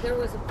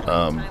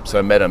 So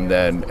I met him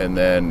then, and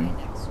then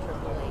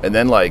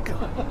like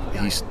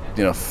he's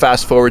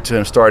fast forward to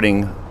him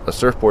starting a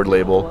surfboard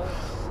label,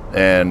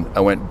 and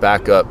I went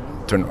back up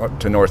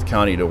to North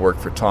County to work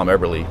for Tom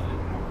Eberly.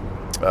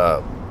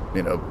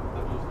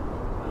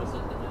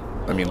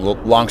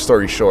 Long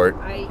story short,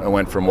 I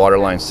went from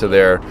Waterlines to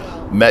there,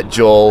 met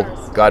Joel,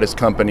 got his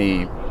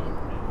company.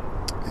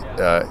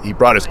 He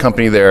brought his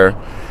company there,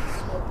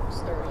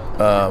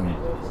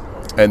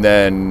 and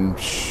then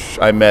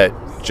I met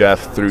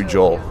Jeff through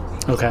Joel.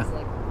 Okay.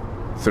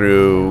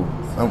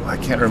 I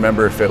can't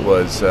remember if it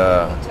was.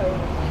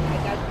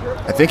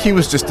 I think he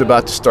was just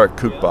about to start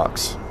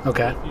Kookbox.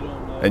 Okay.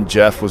 And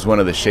Jeff was one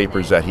of the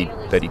shapers that he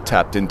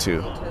tapped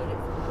into.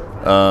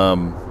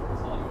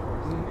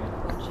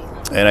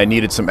 And I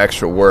needed some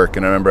extra work,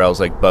 and I remember I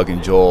was like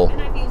bugging Joel.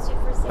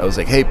 I was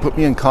like, hey, put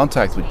me in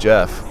contact with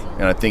Jeff.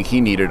 And I think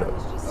he needed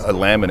a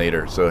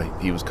laminator, so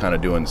he was kind of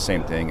doing the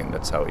same thing, and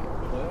that's how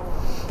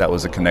that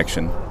was a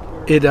connection.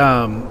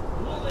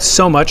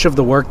 So much of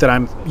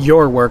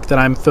your work that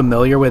I'm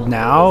familiar with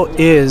now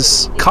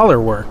is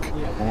color work.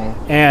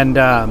 And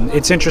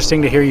it's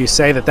interesting to hear you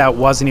say that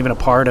wasn't even a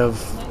part of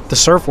the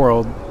surf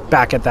world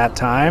back at that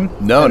time.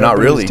 No, not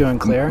really. Doing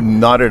clear?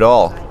 Not at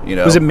all.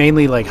 Was it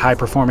mainly like high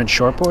performance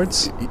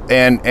shortboards?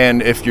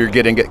 And if you're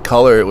getting it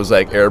color, it was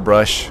like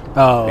airbrush.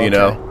 Oh,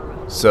 okay.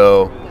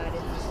 So,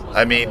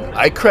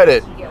 I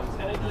credit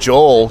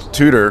Joel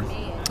Tudor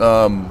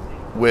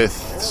with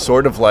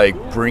sort of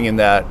like bringing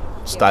that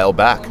style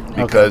back,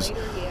 because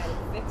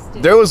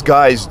there was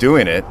guys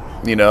doing it,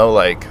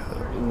 like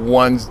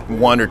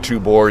one or two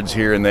boards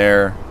here and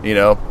there,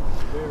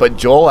 but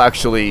Joel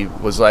actually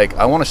was like,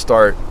 I want to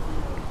start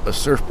a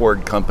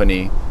surfboard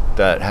company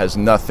that has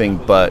nothing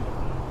but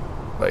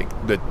Like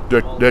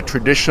the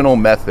traditional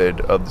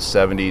method of the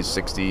 70s,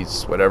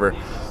 60s, whatever,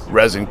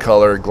 resin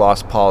color,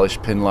 gloss polish,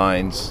 pin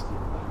lines,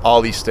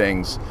 all these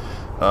things.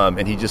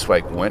 And he just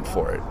like went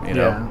for it, you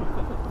know?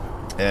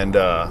 And,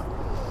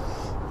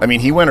 I mean,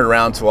 he went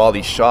around to all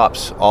these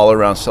shops all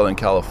around Southern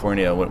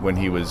California when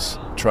he was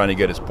trying to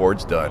get his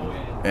boards done,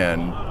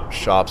 and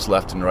shops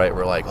left and right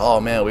were like, "Oh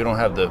man, we don't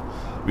have the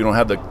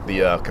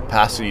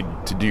capacity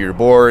to do your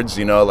boards,"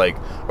 you know, like,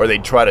 or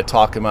they'd try to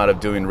talk him out of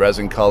doing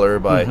resin color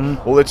by,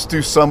 well, let's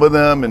do some of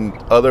them, and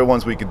other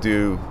ones we could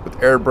do with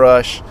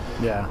airbrush.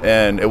 Yeah.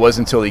 And it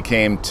wasn't until he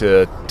came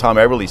to Tom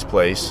Eberle's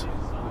place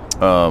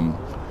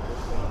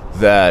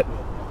that,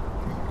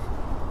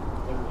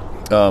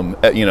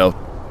 you know,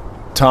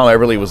 Tom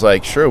Eberle was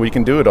like, "Sure, we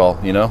can do it all,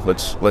 you know,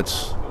 let's."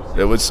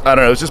 It was, I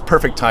don't know, it was just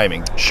perfect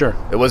timing. Sure.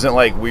 It wasn't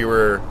like we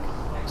were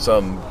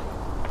some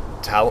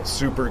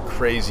super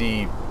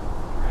crazy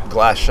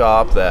glass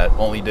shop that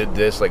only did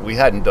this. Like, we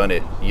hadn't done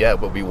it yet,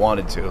 but we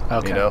wanted to.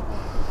 Okay. You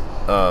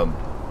know.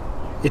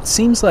 It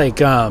seems like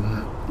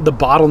the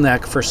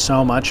bottleneck for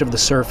so much of the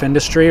surf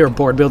industry or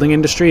board building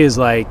industry is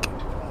like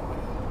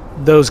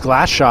those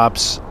glass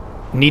shops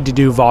need to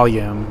do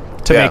volume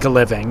to make a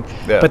living.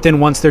 Yeah. But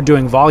then once they're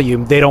doing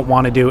volume, they don't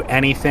want to do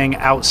anything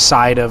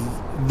outside of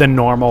the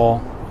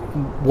normal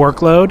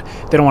workload.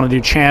 They don't want to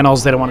do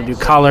channels. They don't want to do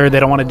color.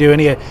 They don't want to do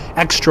any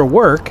extra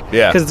work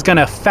because it's going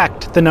to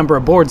affect the number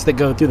of boards that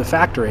go through the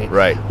factory.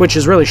 Right. Which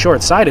is really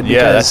short-sighted.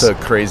 Yeah, because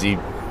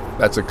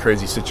that's a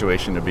crazy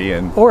situation to be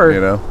in. Or,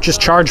 you know,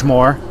 just charge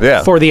more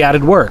for the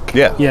added work.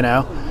 Yeah. You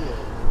know,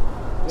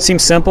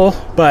 seems simple,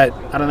 but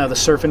I don't know. The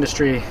surf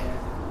industry,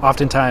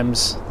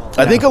 oftentimes,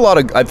 I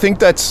think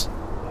that's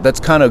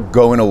kind of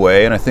going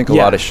away, and I think a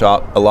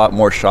lot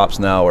more shops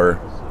now are.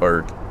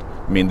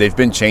 I mean, they've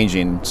been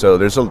changing, so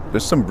there's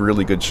some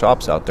really good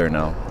shops out there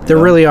now. There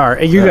really are.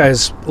 And you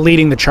guys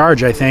leading the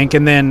charge, I think.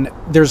 And then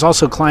there's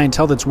also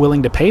clientele that's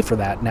willing to pay for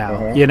that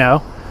now, you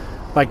know?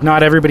 Like,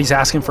 not everybody's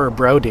asking for a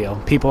bro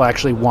deal. People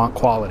actually want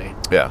quality.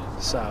 Yeah.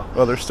 So.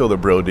 Well, there's still the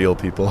bro deal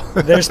people.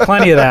 There's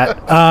plenty of that.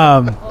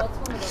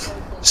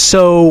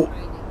 So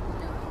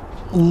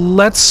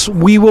let's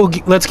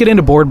get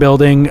into board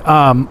building.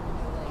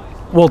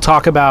 We'll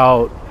talk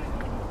about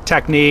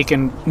technique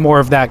and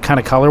more of that kind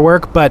of color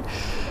work, but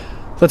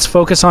let's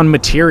focus on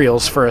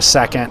materials for a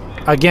second.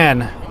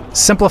 Again,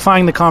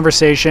 simplifying the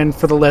conversation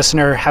for the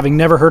listener, having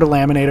never heard a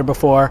laminator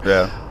before.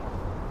 Yeah.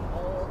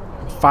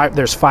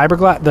 There's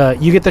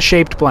fiberglass. You get the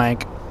shaped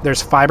blank.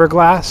 There's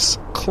fiberglass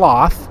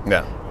cloth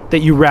that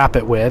you wrap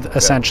it with,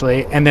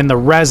 essentially, and then the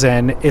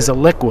resin is a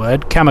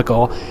liquid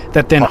chemical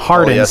that then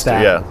hardens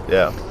that.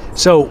 Yeah.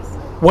 So,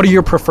 what are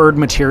your preferred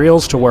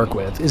materials to work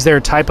with? Is there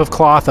a type of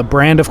cloth, a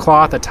brand of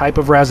cloth, a type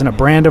of resin, a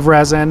brand of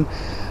resin?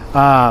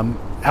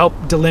 Help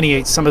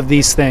delineate some of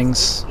these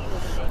things.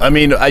 I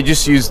mean, I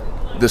just use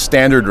the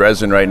standard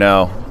resin right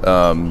now,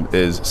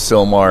 is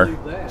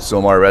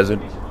Silmar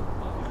resin.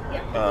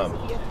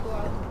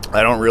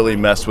 I don't really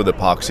mess with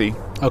epoxy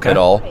at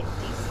all.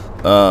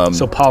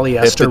 So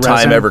polyester if the time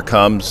resin. ever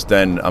comes,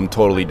 then I'm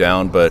totally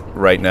down. But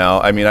right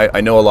now, I mean,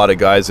 I know a lot of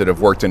guys that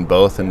have worked in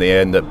both, and they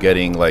end up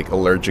getting like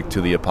allergic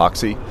to the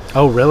epoxy.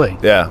 Oh, really?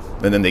 Yeah,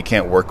 and then they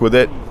can't work with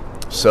it.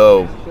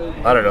 So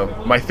I don't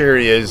know. My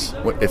theory is,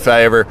 if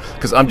I ever,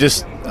 because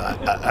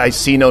I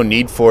see no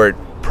need for it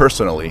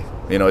personally.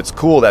 You know, it's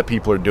cool that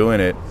people are doing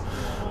it,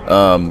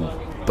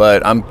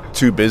 but I'm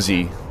too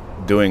busy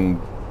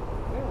doing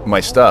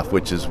my stuff,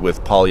 which is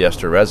with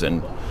polyester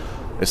resin.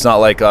 It's not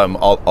like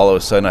all of a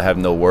sudden I have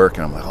no work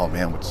and I'm like, oh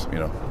man,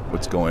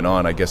 what's going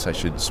on? I guess I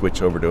should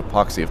switch over to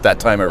epoxy. If that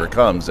time ever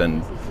comes,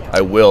 then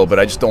I will, but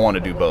I just don't want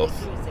to do both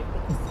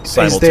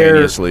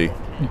simultaneously.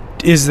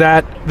 Is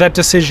that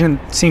decision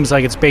seems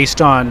like it's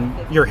based on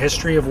your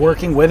history of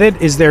working with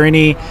it? Is there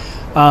any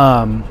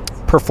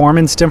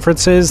performance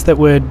differences that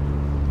would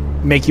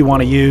make you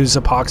want to use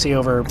epoxy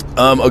over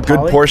a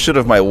good portion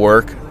of my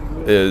work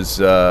is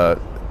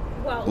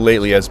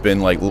lately has been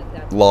like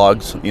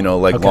logs,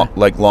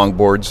 like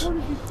longboards,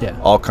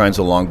 all kinds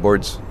of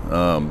longboards,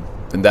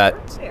 and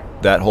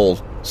that whole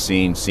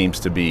scene seems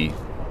to be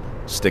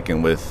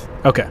sticking with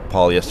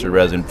polyester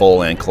resin,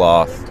 Volan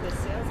cloth,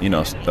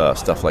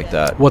 stuff like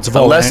that. What's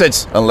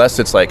Volan? Unless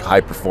it's like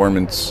high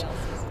performance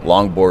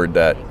longboard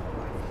that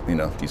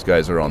these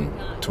guys are on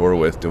tour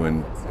with,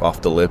 doing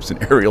off the lips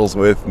and aerials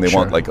with, and they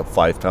want like a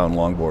 5-pound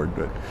longboard,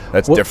 but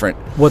that's different.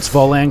 What's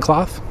Volan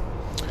cloth?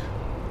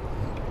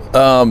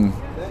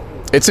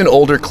 It's an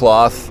older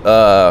cloth.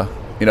 I've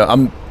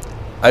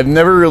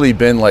never really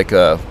been like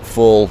a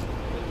full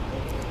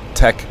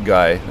tech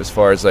guy as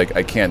far as like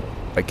I can't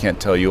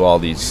tell you all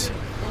the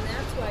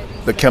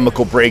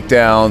chemical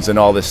breakdowns and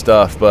all this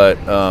stuff, but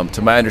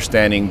to my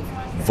understanding,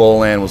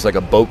 Volan was like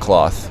a boat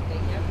cloth.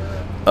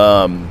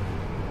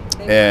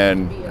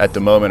 And at the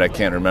moment, I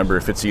can't remember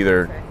if it's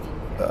either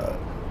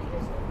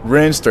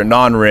rinsed or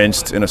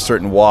non-rinsed in a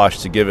certain wash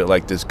to give it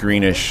like this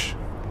greenish,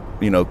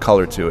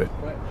 color to it.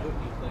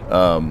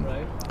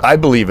 I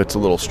believe it's a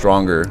little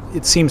stronger.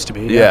 It seems to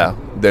be. Yeah,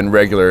 than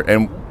regular.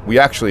 And we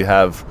actually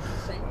have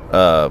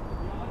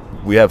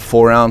we have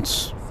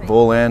 4-ounce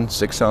Volan,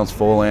 6-ounce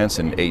Volants,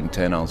 and 8 and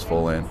 10-ounce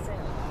Volan.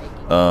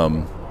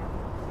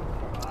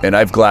 And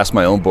I've glassed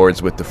my own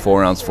boards with the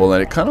 4-ounce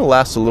Volan. It kind of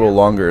lasts a little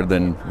longer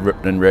than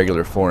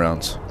regular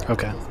 4-ounce.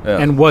 Okay. Yeah.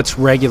 And what's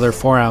regular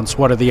 4-ounce?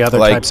 What are the other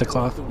types of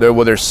cloth?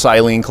 There's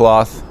silene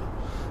cloth,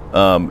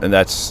 and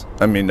that's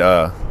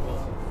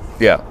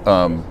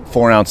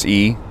 4-ounce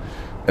E,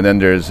 and then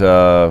there's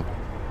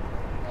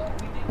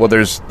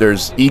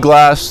there's E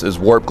glass, there's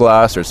warp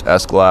glass, there's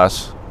S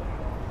glass,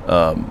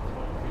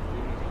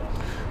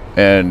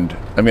 and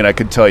I mean I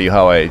could tell you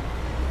how I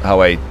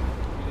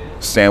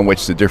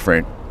sandwich the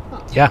different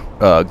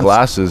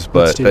glasses,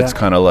 but it's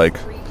kind of like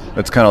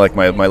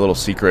my little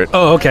secret.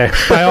 Oh, okay.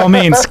 By all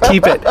means,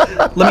 keep it.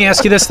 Let me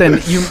ask you this then.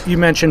 You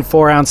mentioned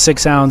 4-ounce,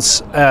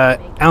 6-ounce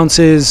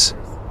ounces.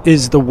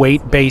 Is the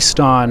weight based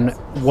on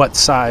what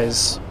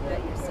size?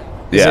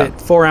 Is it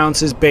 4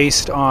 ounces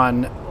based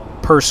on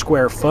per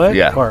square foot?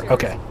 Yeah.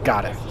 Okay,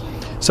 got it.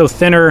 So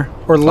thinner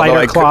or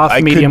lighter cloth,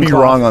 medium cloth? I could be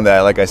wrong on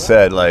that. Like I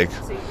said, I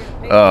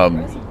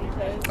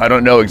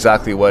don't know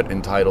exactly what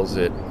entitles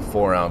it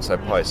 4-ounce. I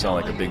probably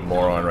sound like a big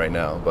moron right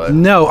now, but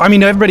no, I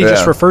mean everybody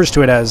just refers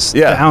to it as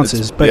the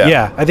ounces, but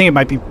I think it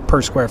might be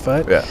per square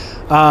foot.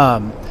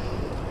 Yeah.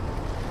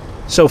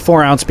 So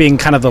 4-ounce being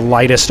kind of the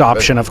lightest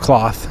option of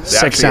cloth. They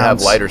 6 actually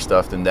ounce have lighter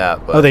stuff than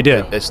that. But they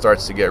do. It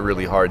starts to get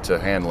really hard to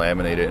hand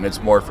laminate it, and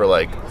it's more for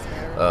like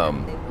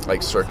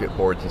circuit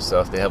boards and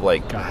stuff. They have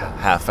like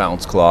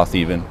 1/2-ounce cloth,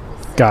 even.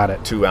 Got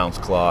it. 2-ounce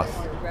cloth.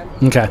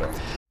 Okay.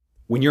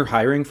 When you're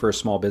hiring for a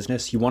small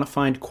business, you want to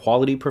find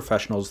quality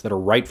professionals that are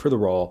right for the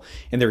role,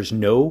 and there's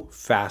no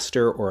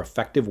faster or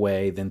effective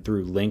way than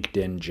through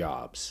LinkedIn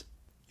Jobs.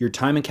 Your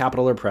time and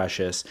capital are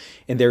precious,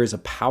 and there is a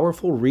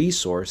powerful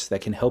resource that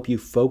can help you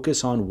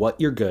focus on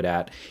what you're good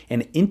at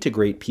and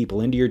integrate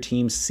people into your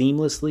team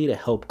seamlessly to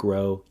help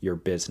grow your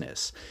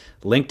business.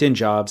 LinkedIn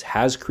Jobs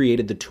has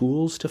created the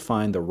tools to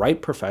find the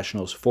right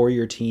professionals for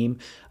your team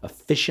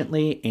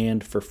efficiently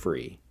and for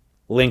free.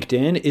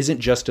 LinkedIn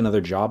isn't just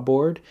another job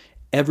board.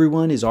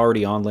 Everyone is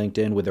already on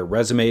LinkedIn with their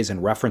resumes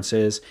and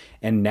references,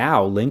 and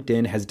now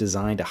LinkedIn has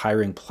designed a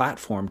hiring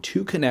platform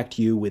to connect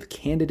you with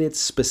candidates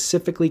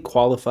specifically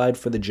qualified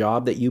for the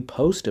job that you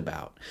post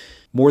about.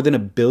 More than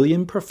 1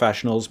 billion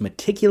professionals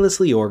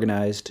meticulously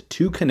organized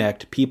to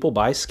connect people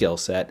by skill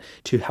set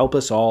to help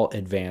us all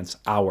advance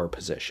our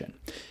position.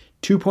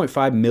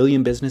 2.5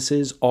 million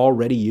businesses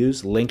already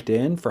use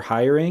LinkedIn for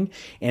hiring,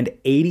 and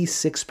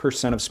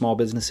 86% of small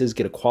businesses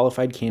get a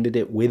qualified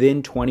candidate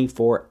within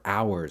 24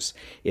 hours.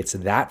 It's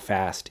that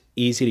fast,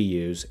 easy to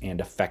use,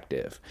 and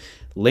effective.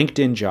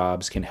 LinkedIn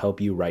Jobs can help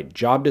you write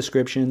job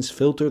descriptions,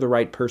 filter the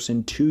right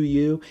person to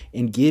you,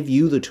 and give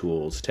you the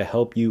tools to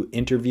help you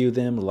interview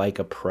them like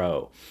a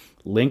pro.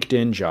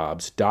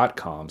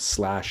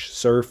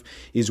 LinkedInjobs.com/surf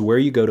is where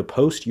you go to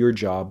post your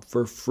job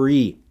for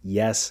free.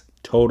 Yes,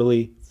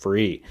 totally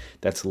free.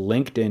 That's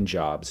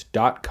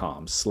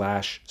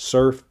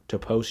LinkedInjobs.com/surf to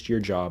post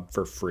your job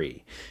for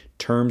free.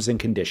 Terms and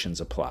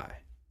conditions apply.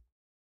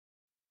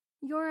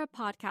 You're a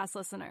podcast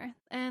listener,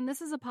 and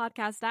this is a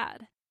podcast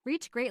ad.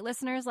 Reach great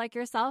listeners like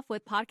yourself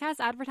with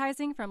podcast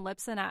advertising from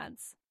Libsyn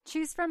Ads.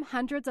 Choose from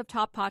hundreds of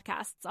top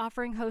podcasts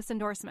offering host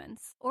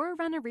endorsements, or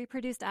run a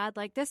reproduced ad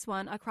like this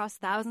one across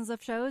thousands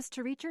of shows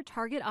to reach your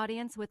target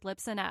audience with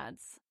Libsyn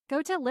Ads.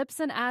 Go to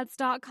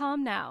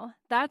libsynads.com now.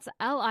 That's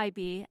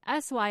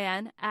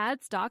LIBSYN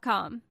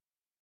ads.com.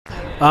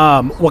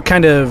 What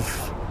kind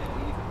of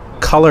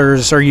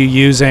colors are you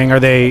using? Are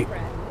they,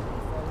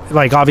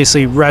 like,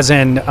 obviously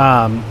resin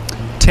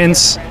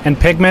tints and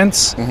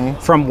pigments? Mm-hmm.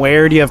 From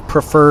where? Do you have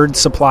preferred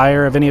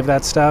supplier of any of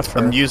that stuff? Or?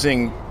 I'm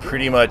using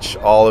pretty much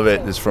all of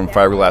it is from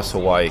Fiberglass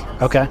Hawaii.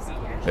 Okay.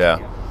 Yeah.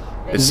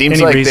 It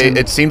seems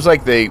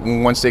like they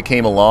once they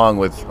came along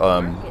with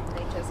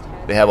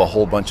they have a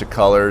whole bunch of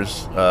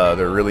colors.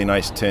 They're really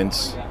nice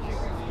tints.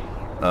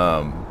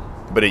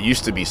 But it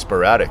used to be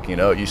sporadic, you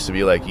know. It used to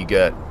be like you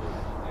get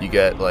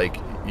like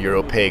your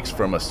opaques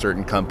from a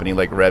certain company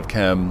like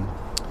RevChem.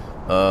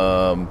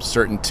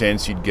 Certain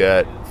tints you'd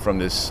get from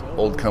this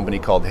old company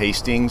called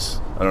Hastings.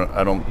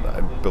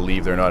 I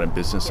believe they're not in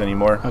business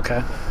anymore.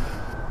 Okay.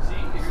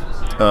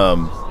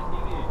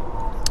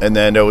 And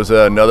then there was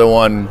another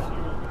one.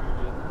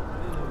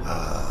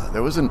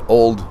 There was an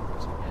old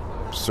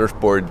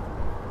surfboard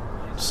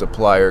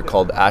supplier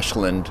called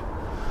Ashland,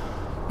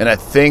 and I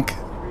think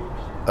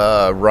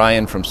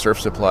Ryan from Surf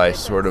Supply I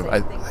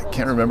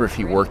can't remember if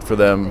he worked for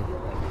them,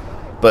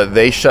 but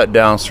they shut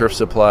down. Surf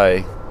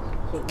Supply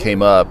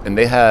came up, and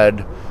they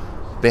had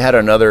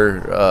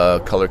another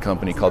color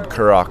company called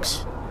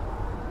Kurox,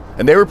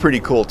 and they were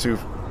pretty cool too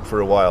for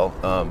a while,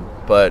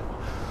 but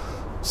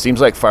seems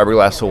like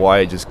Fiberglass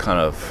Hawaii just kind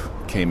of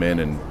came in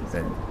and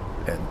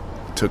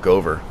took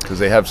over, because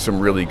they have some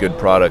really good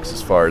products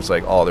as far as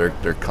like all their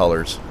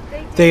colors.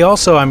 They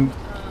also,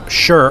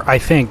 I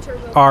think,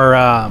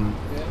 are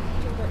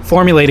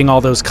formulating all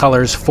those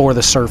colors for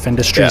the surf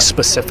industry Yeah.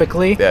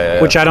 specifically,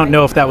 Yeah. which I don't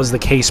know if that was the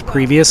case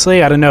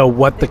previously. I don't know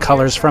what the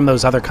colors from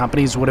those other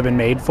companies would have been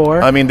made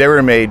for. I mean, they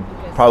were made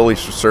probably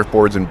for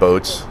surfboards and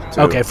boats.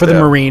 Too. Okay, for the Yeah,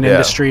 marine yeah.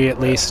 industry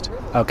at least.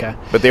 Okay.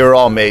 But they were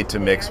all made to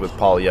mix with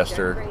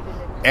polyester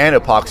and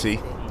epoxy.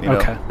 You know?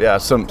 Okay. Yeah,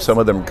 some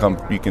of them come.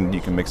 You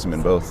can mix them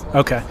in both.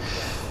 Okay.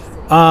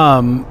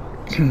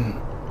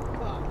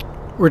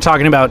 We're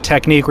talking about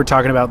technique. We're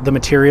talking about the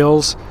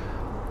materials.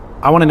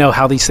 I want to know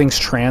how these things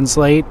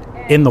translate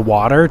in the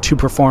water to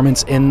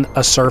performance in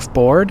a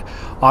surfboard.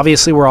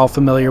 Obviously, we're all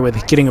familiar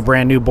with getting a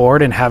brand new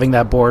board and having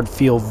that board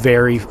feel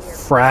very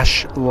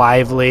fresh,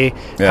 lively,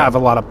 Yeah. have a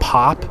lot of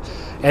pop.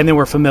 And then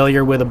we're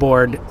familiar with a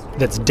board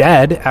that's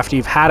dead after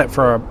you've had it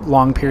for a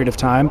long period of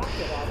time.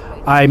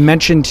 I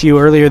mentioned to you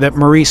earlier that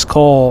Maurice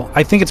Cole,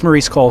 I think it's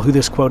Maurice Cole who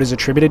this quote is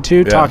attributed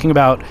to, talking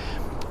about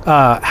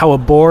how a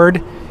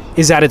board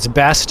is at its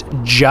best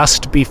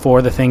just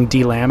before the thing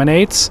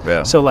delaminates.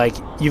 Yeah. So like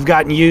you've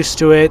gotten used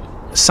to it.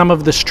 Some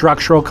of the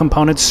structural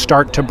components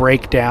start to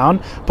break down,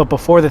 but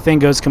before the thing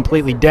goes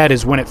completely dead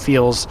is when it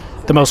feels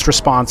the most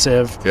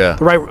responsive, Yeah.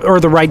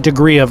 the right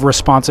degree of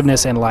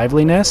responsiveness and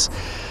liveliness.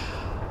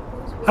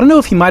 I don't know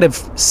if he might have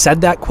said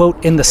that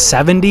quote in the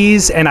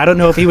 70s, and I don't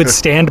know if he would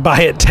stand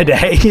by it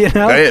today, you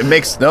know?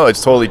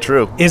 It's totally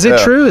true. Is it Yeah.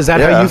 true? Is that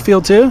how Yeah. you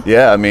feel too?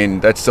 Yeah, I mean,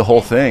 that's the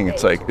whole thing.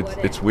 It's like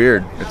it's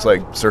weird. It's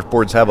like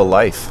surfboards have a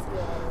life,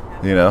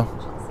 you know.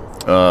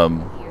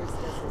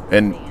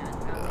 And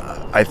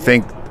I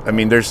think, I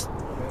mean, that's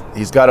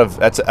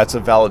a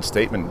valid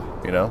statement,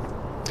 you know,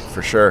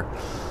 for sure.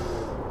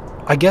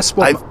 I guess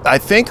what I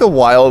think a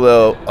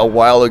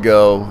while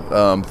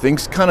ago,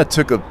 things kind of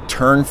took a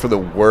turn for the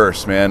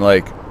worse, man.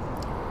 Like,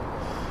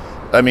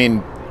 I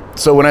mean,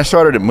 so when I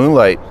started at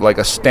Moonlight, like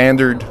a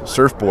standard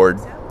surfboard,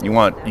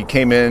 you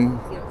came in,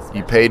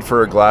 you paid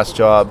for a glass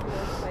job,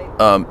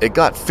 it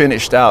got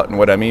finished out, and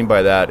what I mean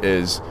by that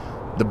is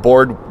the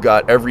board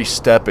got every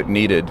step it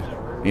needed.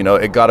 You know,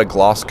 it got a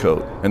gloss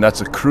coat, and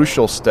that's a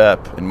crucial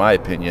step, in my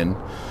opinion.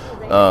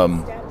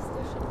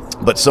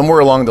 But somewhere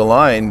along the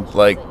line,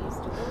 like,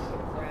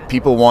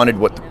 people wanted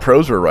what the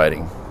pros were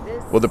riding.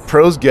 Well, the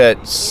pros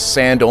get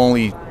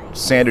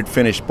sanded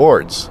finished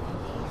boards,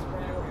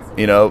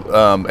 you know,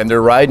 and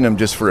they're riding them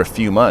just for a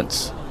few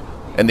months,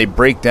 and they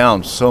break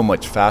down so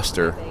much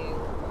faster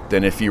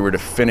than if you were to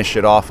finish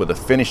it off with a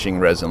finishing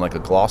resin like a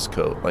gloss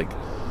coat.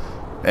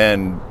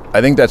 And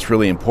I think that's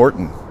really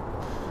important.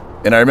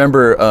 And I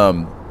remember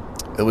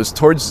it was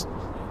towards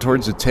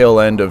the tail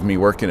end of me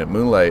working at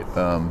Moonlight,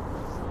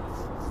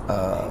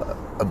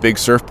 a big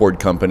surfboard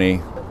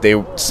company, they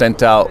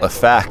sent out a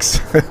fax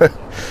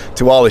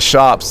to all the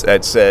shops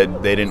that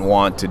said they didn't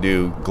want to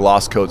do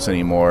gloss coats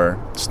anymore.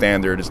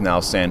 Standard is now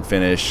sand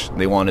finish.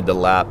 They wanted the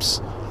laps,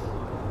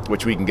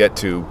 which we can get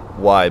to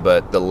why,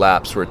 but the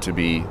laps were to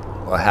be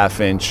a half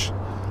inch.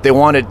 They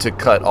wanted to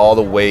cut all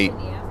the weight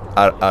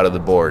out of the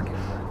board.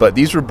 But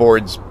these were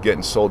boards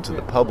getting sold to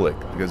the public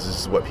because this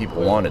is what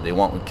people wanted. They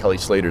want what Kelly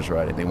Slater's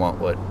riding. They want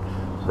what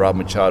Rob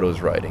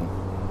Machado's riding,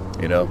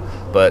 you know.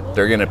 But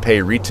they're going to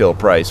pay retail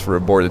price for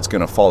a board that's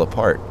going to fall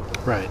apart.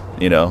 right.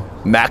 You know,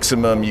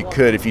 maximum you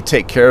could, if you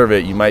take care of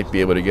it, you might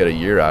be able to get a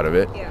year out of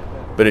it.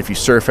 But if you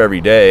surf every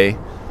day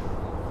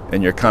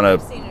and you're kind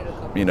of,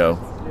 you know,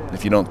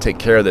 if you don't take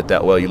care of it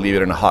that well, you leave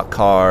it in a hot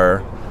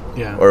car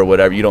Yeah. or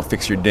whatever, you don't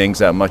fix your dings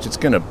that much, it's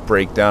going to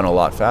break down a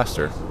lot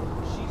faster.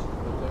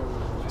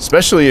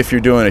 Especially if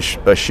you're doing a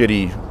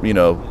shitty, you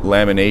know,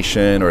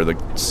 lamination or the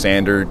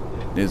sander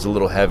is a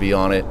little heavy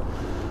on it.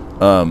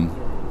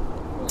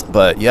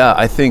 But yeah,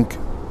 I think,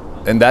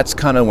 and that's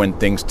kind of when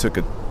things took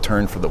a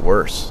turn for the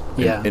worse.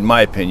 Yeah. In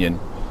my opinion,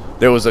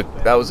 that was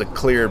a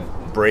clear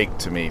break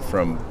to me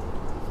from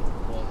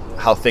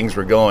how things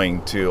were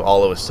going to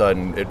all of a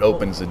sudden it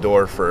opens the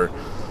door for,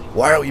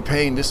 why are we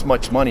paying this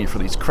much money for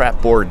these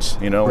crap boards?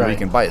 You know, when we Right.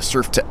 can buy a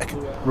Surf Tech.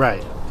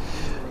 Right.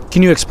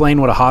 Can you explain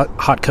what a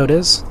hot coat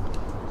is?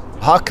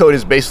 Hot coat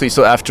is basically,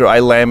 so after I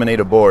laminate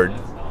a board,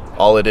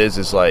 all it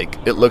is like,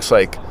 it looks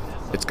like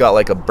it's got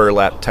like a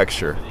burlap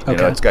texture. You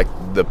know, Okay.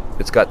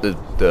 it's got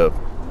the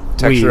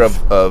texture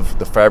Weave. of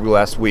the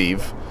fiberglass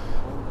weave,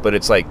 but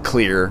it's like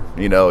clear,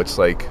 you know, it's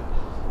like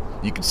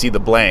you can see the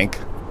blank,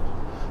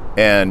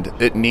 and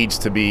it needs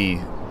to be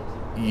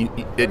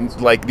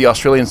like the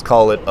Australians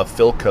call it a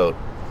fill coat.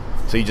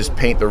 So you just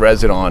paint the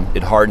resin on,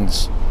 it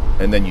hardens,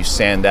 and then you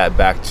sand that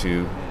back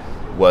to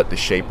what the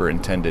shaper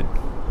intended.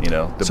 You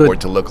know, the So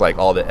board to look like,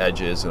 all the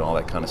edges and all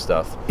that kind of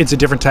stuff. It's a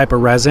different type of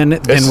resin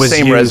than the was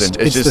same used. resin.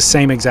 It's It's the just-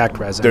 same exact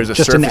resin. There's a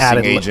just an surfacing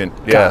added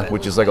agent, Got it.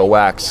 which is like a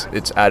wax.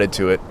 It's added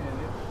to it.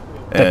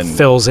 that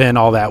fills in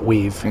all that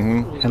weave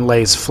and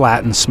lays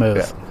flat and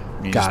smooth.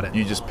 Yeah, Got it.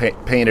 You just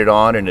paint it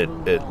on, and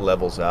it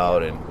levels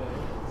out, and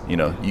you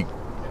know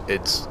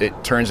it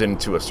turns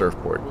into a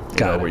surfboard. You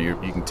Got know, it. where you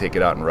can take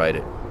it out and ride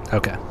it.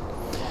 Okay.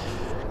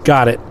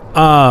 Got it.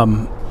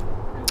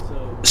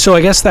 So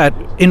I guess that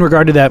in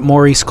regard to that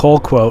Maurice Cole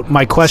quote,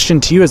 my question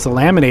to you as the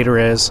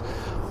laminator is,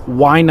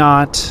 why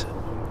not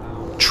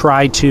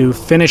try to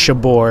finish a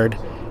board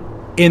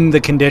in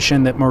the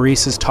condition that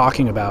Maurice is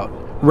talking about,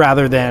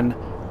 rather than,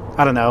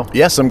 I don't know.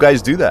 Yeah, some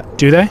guys do that.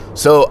 Do they?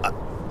 So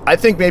I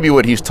think maybe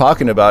what he's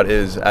talking about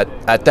is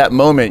at that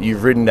moment,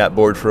 you've ridden that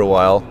board for a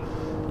while,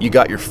 you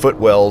got your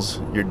footwells,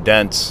 your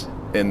dents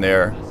in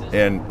there,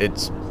 and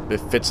it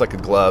fits like a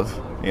glove,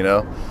 you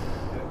know?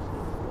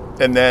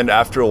 And then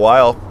after a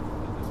while,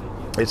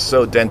 it's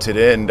so dented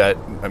in that,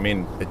 I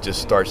mean, it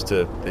just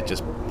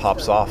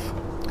pops off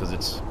because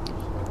it's,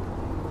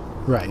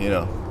 right. you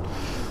know.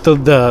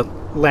 The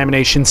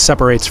lamination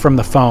separates from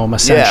the foam,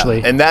 essentially.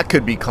 Yeah, and that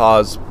could be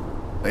caused,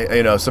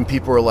 you know, some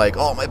people are like,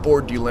 oh, my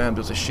board delammed, it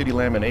was a shitty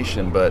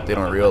lamination, but they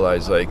don't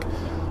realize, like,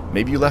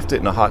 maybe you left it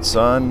in the hot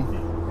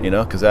sun, you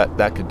know, because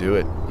that could do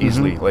it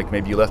easily. Mm-hmm. Like,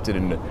 maybe you left it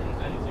in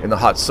the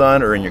hot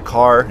sun or in your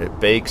car, it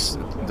bakes,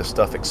 the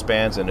stuff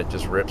expands, and it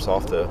just rips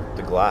off the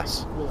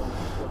glass.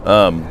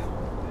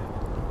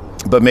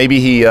 But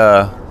maybe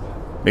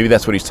maybe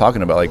that's what he's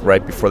talking about, like,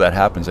 right before that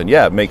happens. And,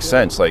 yeah, it makes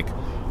sense. Like,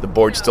 the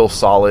board's still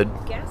solid.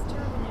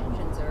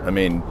 I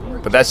mean,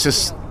 but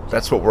that's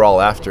what we're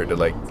all after, to,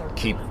 like,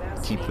 keep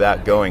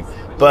that going.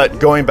 But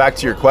going back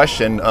to your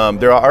question,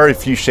 there are a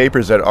few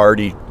shapers that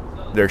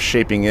they're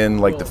shaping in,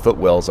 like, the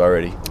footwells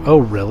already. Oh,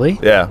 really?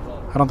 Yeah.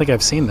 I don't think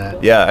I've seen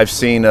that. Yeah, I've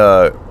seen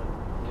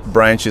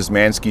Brian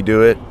Szymanski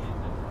do it.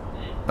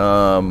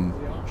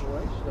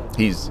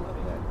 He's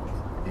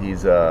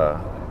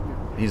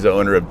the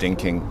owner of Ding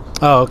King.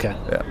 Oh, okay.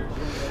 Yeah.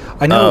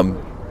 I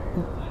know.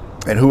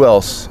 And who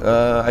else?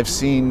 I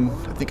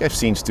think I've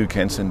seen Stu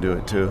Kenson do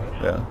it too.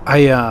 Yeah.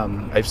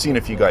 I've seen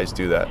a few guys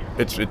do that.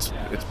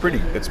 It's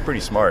pretty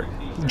smart.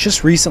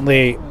 Just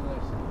recently,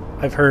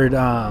 I've heard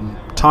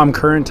Tom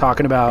Curran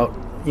talking about,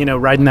 you know,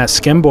 riding that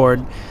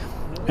skimboard,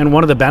 and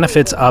one of the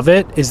benefits of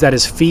it is that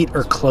his feet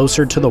are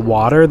closer to the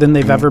water than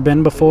they've ever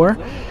been before.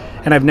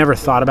 And I've never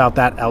thought about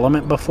that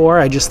element before.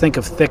 I just think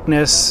of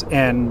thickness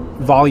and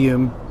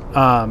volume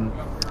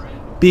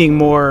being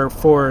more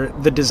for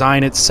the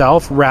design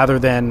itself rather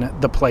than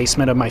the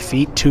placement of my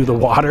feet to the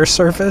water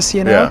surface,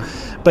 you know?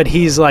 Yeah. But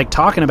he's like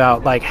talking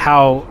about like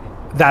how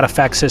that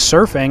affects his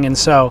surfing. And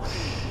so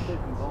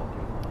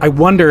I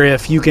wonder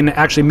if you can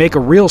actually make a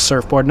real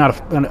surfboard, not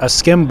a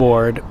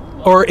skimboard,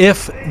 or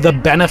if the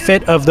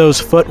benefit of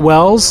those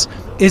footwells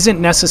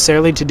isn't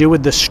necessarily to do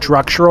with the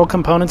structural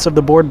components of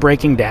the board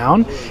breaking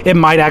down. It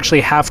might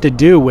actually have to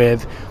do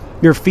with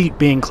your feet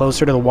being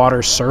closer to the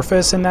water's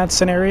surface in that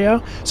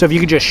scenario. So if you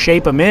could just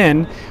shape them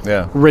in,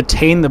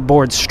 retain the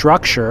board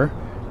structure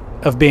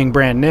of being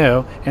brand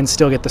new, and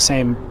still get the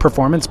same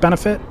performance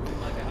benefit.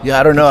 Yeah,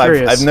 I don't know.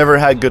 I've never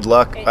had good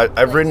luck.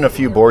 I've ridden a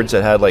few boards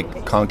that had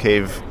like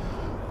concave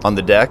on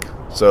the deck,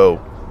 so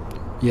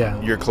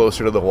yeah, you're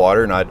closer to the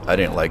water, and I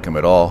didn't like them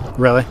at all.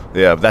 Really?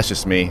 Yeah, that's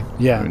just me.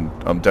 Yeah. I mean,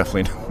 I'm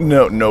definitely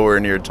nowhere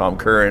near Tom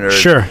Curran or,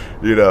 sure,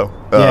 you know.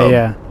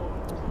 Yeah.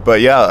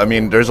 But yeah, I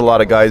mean, there's a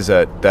lot of guys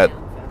that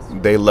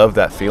they love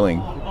that feeling.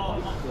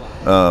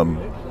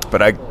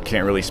 But I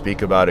can't really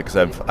speak about it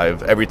because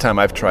I've every time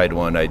I've tried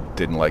one, I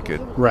didn't like it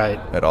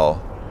at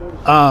all.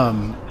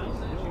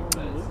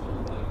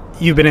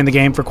 You've been in the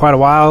game for quite a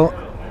while,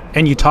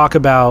 and you talk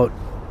about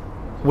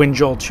when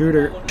Joel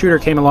Tudor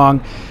came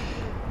along,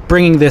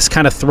 bringing this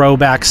kind of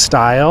throwback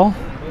style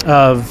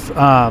of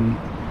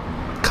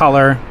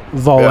color,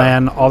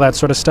 volan, all that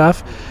sort of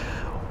stuff.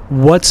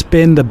 What's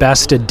been the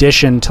best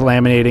addition to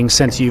laminating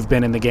since you've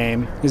been in the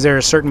game? Is there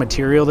a certain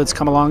material that's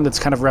come along that's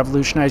kind of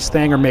revolutionized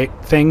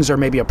things, or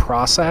maybe a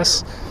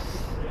process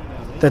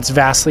that's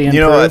vastly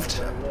improved?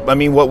 You know, I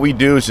mean, what we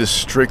do is just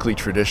strictly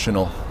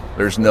traditional.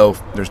 There's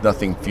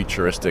nothing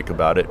futuristic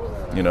about it,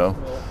 you know.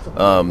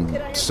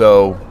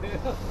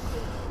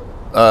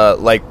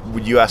 Like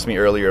you asked me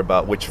earlier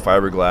about which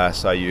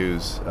fiberglass I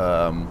use.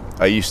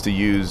 I used to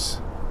use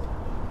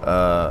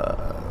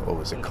what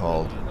was it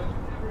called?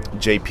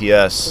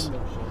 JPS,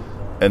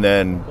 and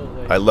then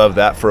I loved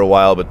that for a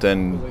while, but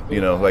then, you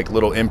know, like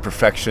little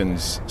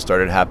imperfections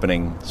started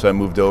happening, so I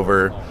moved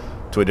over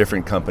to a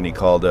different company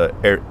called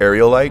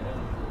Aerialite,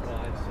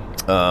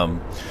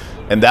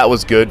 and that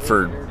was good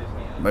for,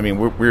 I mean,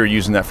 we were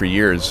using that for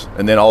years,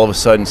 and then all of a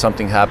sudden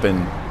something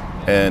happened,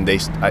 and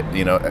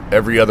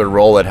every other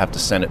roll I'd have to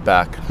send it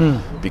back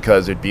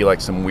because it'd be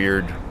like some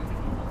weird,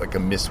 like a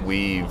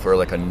misweave or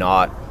like a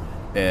knot,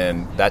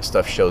 and that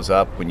stuff shows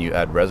up when you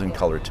add resin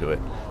color to it.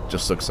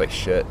 Just looks like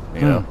shit,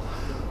 you know.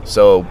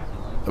 So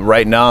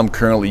right now I'm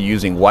currently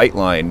using white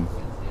line,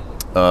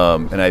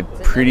 and I'm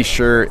pretty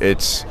sure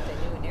it's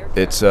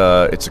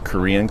a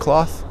Korean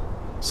cloth.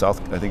 I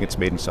think it's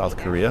made in South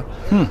Korea.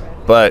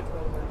 But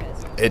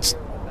it's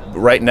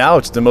right now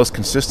it's the most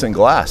consistent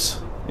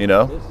glass, you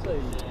know.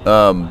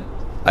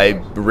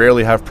 I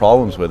rarely have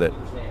problems with it.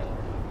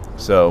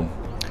 So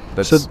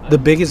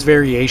the biggest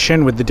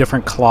variation with the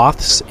different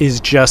cloths is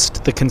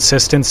just the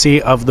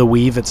consistency of the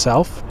weave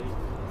itself?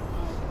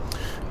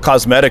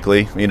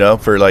 Cosmetically, you know,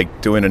 for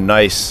like doing a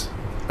nice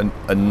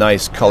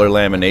color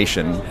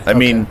lamination. I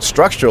mean,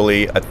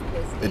 structurally,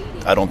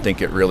 I don't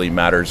think it really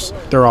matters.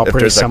 They're all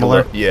pretty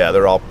similar? Yeah,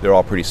 they're all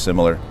pretty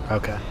similar.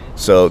 Okay.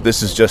 So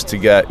this is just to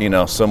get, you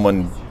know,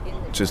 someone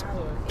just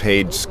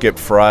paid Skip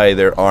Fry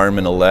their arm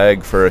and a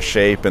leg for a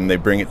shape, and they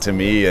bring it to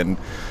me, and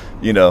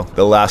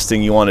the last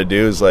thing you want to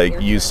do is like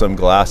use some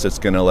glass that's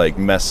gonna like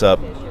mess up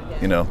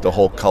the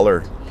whole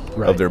color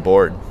of their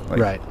board.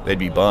 Like, they'd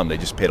be bummed. They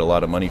just paid a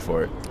lot of money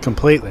for it.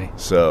 Completely.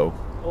 So,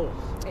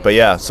 but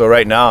yeah, so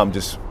right now I'm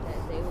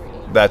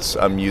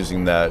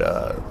using that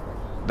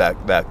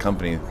that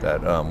company,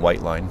 that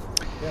White Line.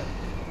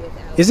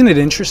 Isn't it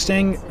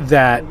interesting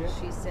that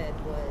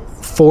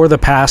for the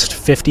past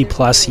 50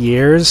 plus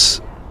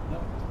years,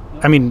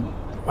 I mean,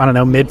 I don't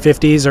know, mid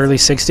 50s, early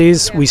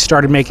 60s, we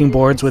started making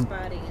boards with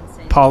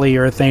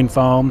polyurethane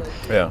foam,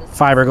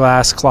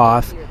 fiberglass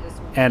cloth,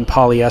 and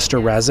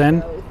polyester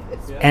resin.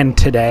 And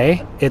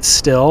today, it's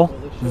still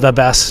the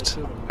best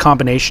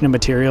combination of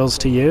materials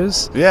to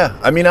use. Yeah,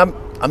 I mean,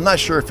 I'm not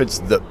sure if it's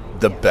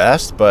the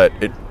best, but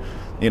it,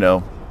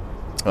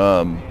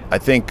 I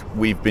think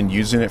we've been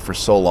using it for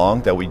so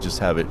long that we just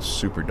have it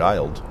super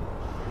dialed.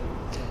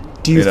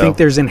 Do you think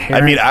there's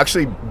inherent? I mean,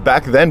 actually,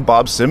 back then,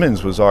 Bob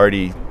Simmons was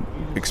already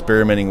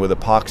experimenting with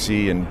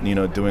epoxy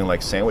and doing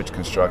like sandwich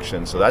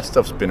construction. So that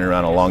stuff's been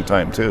around a long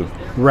time too.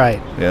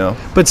 Right.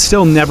 But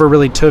still, never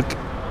really took.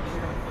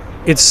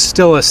 It's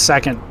still a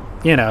second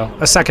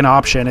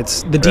option.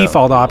 It's the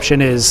default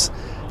option is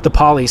the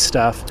poly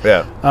stuff.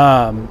 Yeah.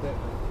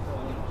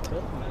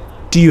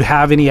 Do you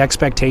have any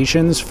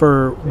expectations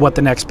for what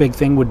the next big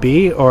thing would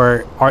be,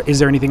 or is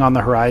there anything on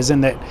the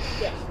horizon that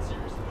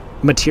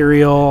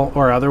material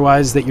or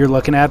otherwise that you're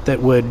looking at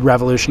that would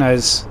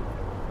revolutionize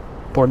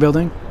board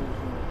building?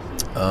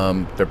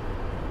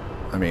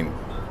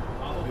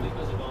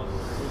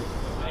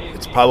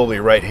 It's probably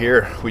right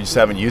here. We just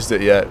haven't used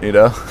it yet,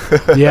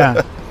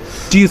 Yeah.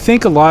 Do you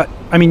think a lot?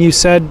 I mean, you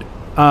said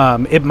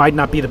it might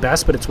not be the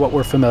best, but it's what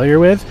we're familiar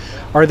with.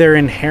 Are there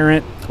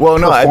inherent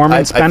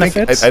performance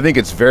benefits? I think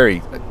it's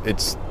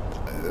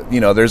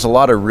there's a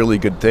lot of really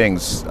good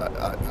things.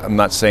 I'm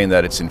not saying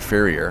that it's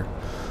inferior,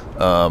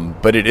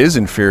 but it is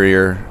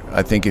inferior.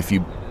 I think if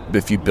you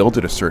build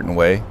it a certain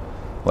way,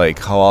 like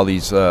how all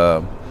these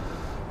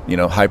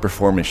high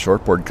performance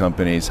shortboard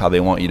companies, how they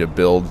want you to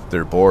build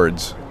their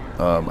boards.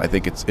 I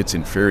think it's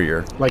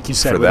inferior. Like you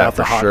said, without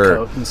the hot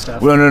coat and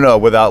stuff. Well, no,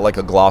 without like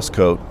a gloss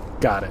coat.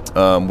 Got it.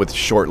 With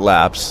short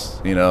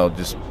laps,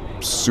 just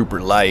super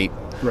light.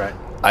 Right.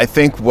 I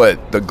think what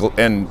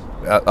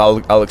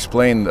I'll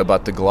explain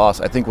about the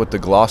gloss. I think what the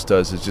gloss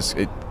does is just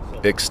it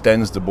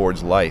extends the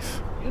board's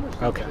life.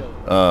 Okay.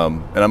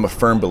 And I'm a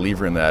firm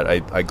believer in that.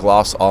 I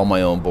gloss all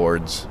my own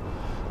boards,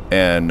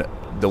 and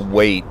the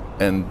weight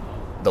and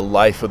the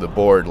life of the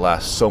board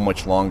lasts so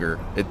much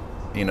longer.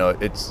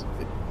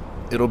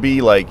 It'll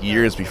be like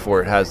years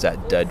before it has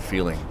that dead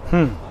feeling.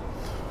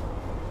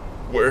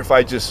 Where if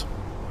I just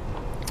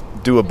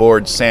do a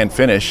board sand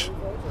finish,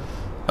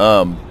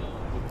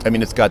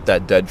 it's got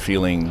that dead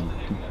feeling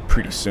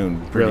pretty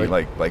soon. Really?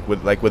 Like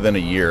within a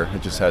year,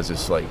 it just has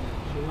this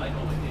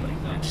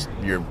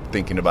you're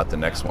thinking about the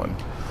next one.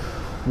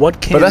 But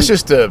that's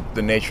just the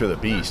nature of the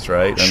beast,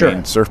 right? Sure. I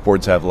mean,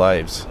 surfboards have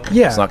lives.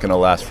 Yeah. It's not going to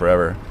last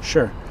forever.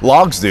 Sure.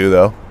 Logs do,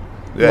 though.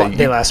 Yeah,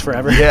 they last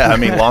forever. Yeah, I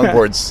mean,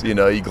 longboards, you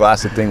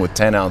glass a thing with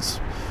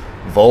 10-ounce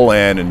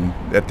Volan, and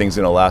that thing's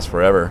going to last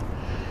forever.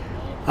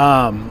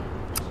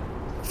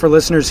 For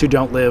listeners who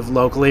don't live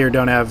locally or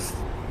don't have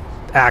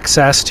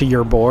access to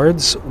your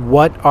boards,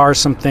 what are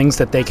some things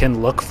that they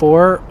can look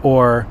for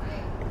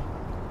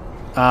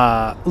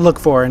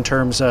in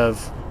terms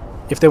of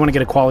if they want to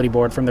get a quality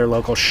board from their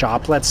local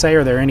shop, let's say?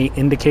 Are there any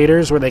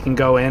indicators where they can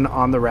go in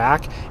on the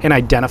rack and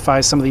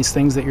identify some of these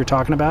things that you're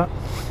talking about?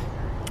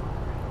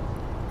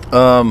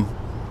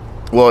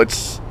 Well,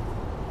 it's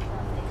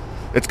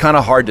kind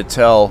of hard to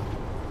tell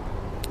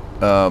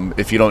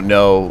if you don't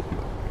know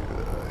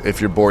if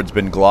your board's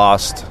been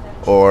glossed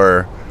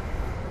or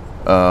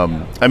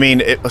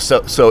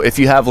so if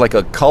you have like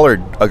a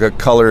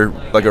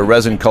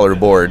resin color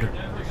board,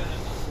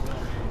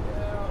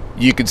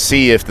 you could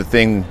see if the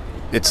thing,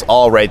 it's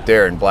all right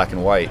there in black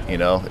and white.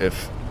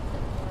 If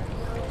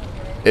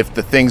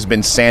the thing's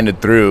been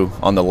sanded through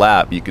on the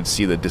lap, you could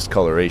see the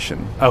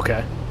discoloration.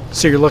 Okay.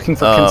 So you're looking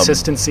for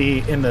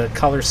consistency in the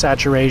color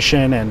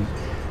saturation and...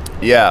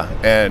 Yeah,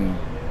 and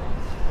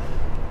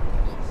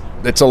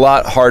it's a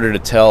lot harder to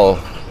tell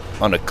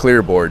on a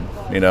clear board,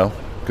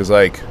 because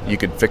you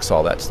could fix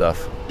all that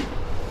stuff.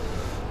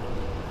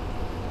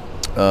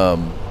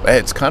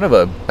 It's kind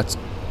of it's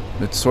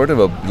sort of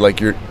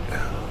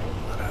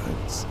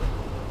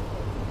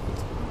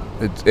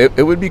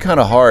it would be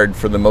kind of hard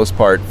for the most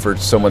part for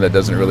someone that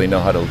doesn't really know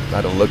how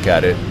to look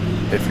at it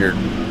if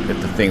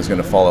the thing's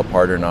going to fall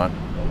apart or not.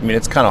 I mean,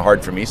 it's kind of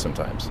hard for me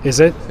sometimes. Is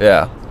it?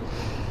 Yeah.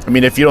 I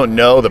mean, if you don't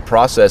know the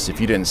process,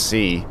 if you didn't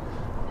see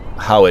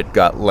how it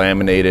got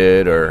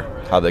laminated or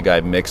how the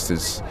guy mixed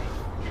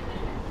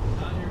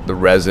the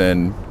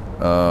resin,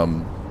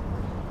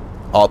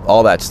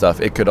 all that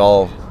stuff, it could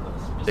all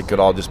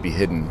just be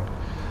hidden.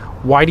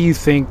 Why do you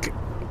think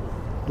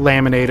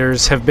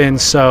laminators have been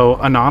so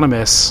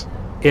anonymous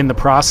in the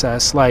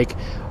process? Like,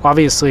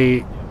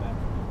 obviously,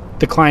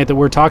 the client that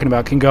we're talking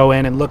about can go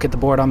in and look at the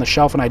board on the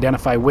shelf and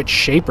identify which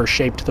shaper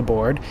shaped the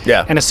board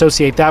and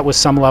associate that with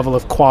some level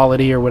of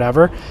quality or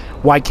whatever.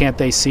 Why can't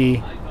they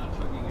see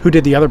who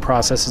did the other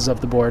processes of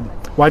the board?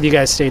 Why have you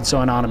guys stayed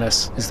so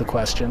anonymous is the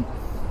question.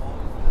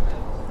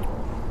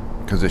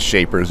 Because the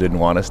shapers didn't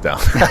want us down.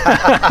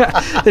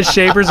 The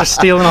shapers are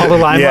stealing all the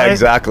limelight. Yeah,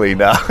 exactly.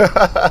 No.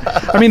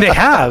 I mean, they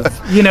have,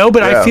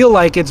 but I feel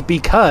like it's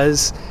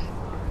because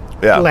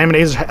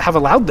laminators have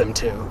allowed them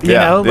to, you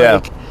know?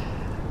 Like,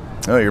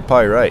 oh, you're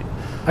probably right.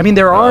 I mean,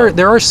 there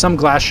are some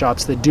glass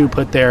shops that do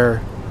put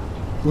their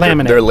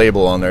laminate, their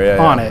label on there,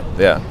 on it.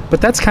 Yeah.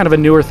 But that's kind of a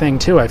newer thing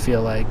too, I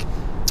feel like.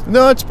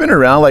 No, it's been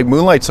around. Like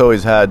Moonlight's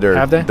always had their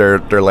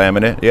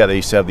laminate. Yeah, they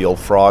used to have the old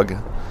frog,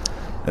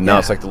 and now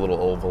it's like the little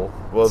oval.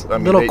 Well, I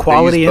mean, little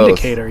quality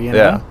indicator, you know.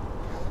 Yeah.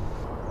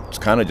 It's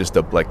kind of just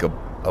a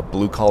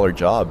blue collar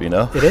job, you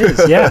know. It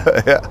is, yeah.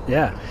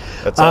 Yeah.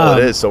 That's all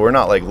it is. So we're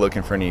not like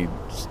looking for any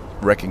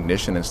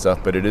recognition and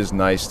stuff, but it is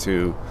nice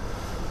to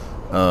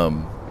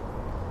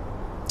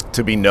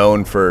be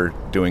known for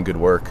doing good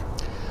work.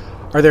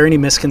 Are there any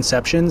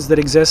misconceptions that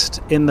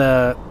exist in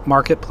the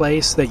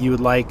marketplace that you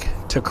would like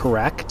to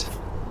correct?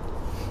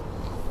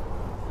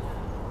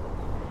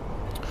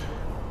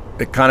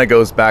 It kind of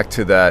goes back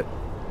to that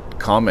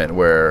comment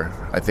where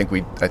I think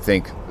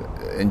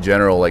in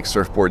general, like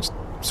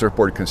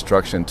surfboard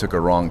construction took a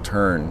wrong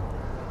turn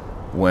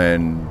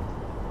when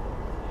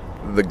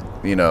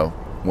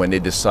when they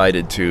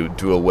decided to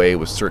do away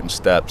with certain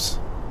steps,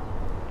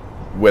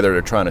 whether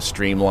they're trying to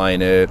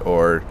streamline it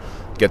or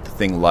get the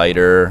thing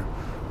lighter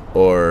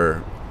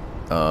or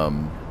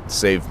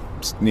save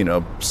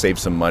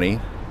some money.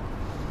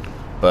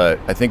 But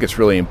I think it's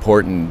really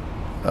important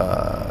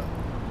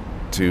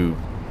to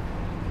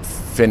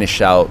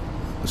finish out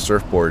the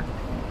surfboard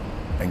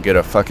and get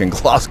a fucking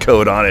gloss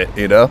coat on it,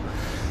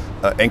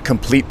 and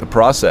complete the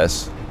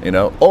process,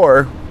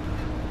 or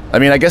I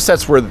mean, I guess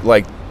that's where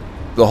like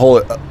the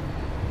whole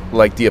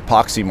like the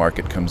epoxy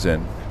market comes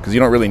in, because you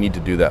don't really need to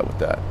do that with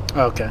that.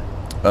 Okay.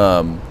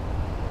 I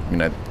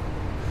mean,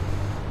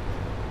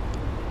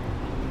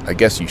 I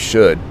guess you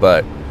should,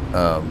 but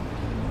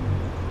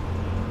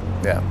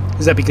yeah.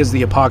 Is that because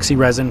the epoxy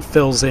resin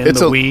fills in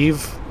the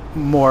weave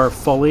more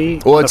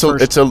fully? Well, it's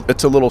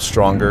a little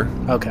stronger.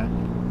 Okay.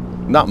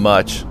 Not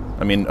much.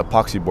 I mean,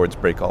 epoxy boards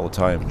break all the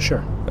time.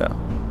 Sure. Yeah.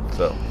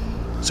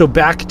 So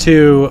back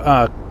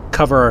to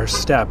cover our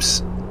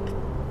steps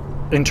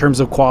in terms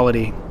of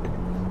quality.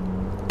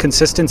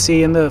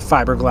 Consistency in the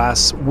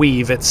fiberglass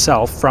weave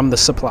itself from the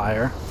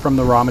supplier, from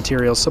the raw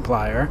material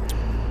supplier.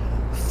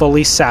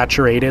 Fully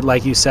saturated,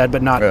 like you said,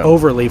 but not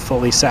overly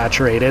fully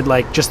saturated,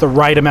 like just the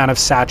right amount of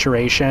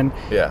saturation,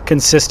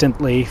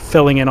 consistently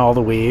filling in all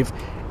the weave,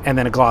 and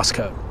then a gloss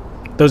coat.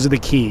 Those are the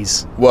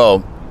keys.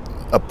 Well,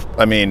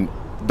 I mean,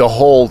 the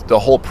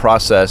whole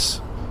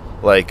process,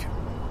 like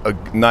a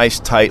nice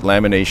tight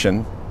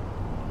lamination,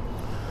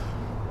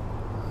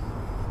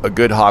 a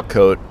good hop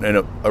coat,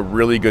 and a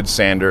really good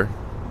sander,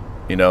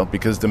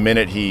 because the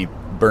minute he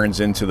burns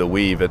into the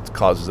weave, it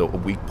causes a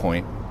weak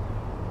point.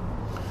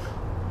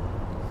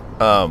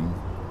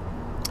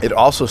 It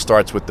also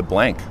starts with the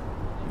blank,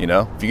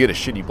 if you get a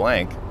shitty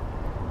blank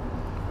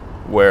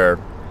where,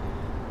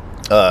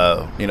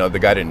 the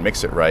guy didn't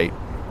mix it right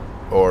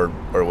or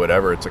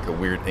whatever, it's like a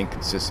weird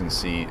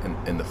inconsistency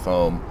in the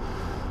foam.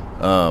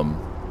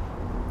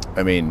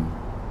 I mean,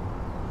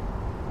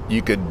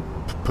 you could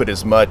put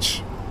as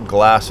much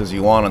glass as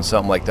you want on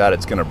something like that,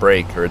 it's going to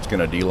break or it's going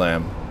to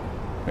delam,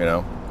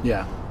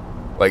 Yeah.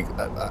 Like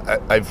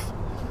I've,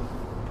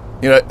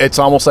 it's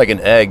almost like an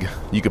egg.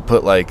 You could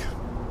put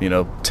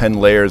 10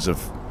 layers of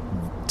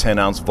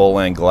 10-ounce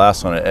Volan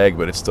glass on an egg,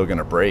 but it's still going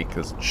to break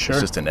because it's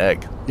just an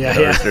egg. Yeah,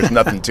 There's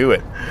nothing to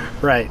it.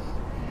 Right.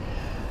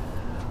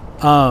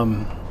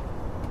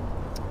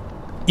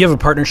 You have a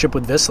partnership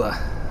with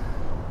Vissla.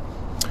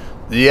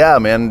 Yeah,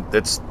 man,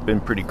 it's been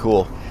pretty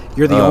cool.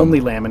 You're the only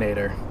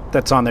laminator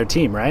that's on their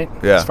team, right?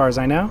 Yeah. As far as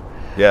I know.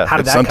 Yeah. How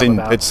did that come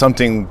about? It's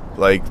something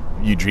like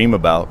you dream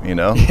about,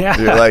 Yeah.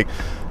 You're like,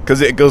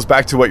 because it goes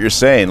back to what you're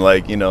saying,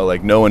 like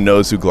no one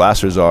knows who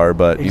glassers are,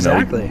 but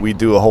exactly. we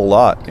do a whole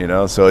lot,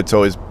 So it's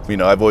always,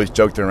 I've always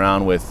joked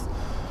around with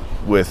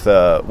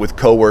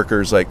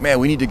coworkers, like, man,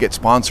 we need to get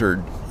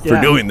sponsored for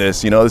doing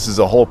this. This is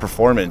a whole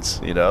performance.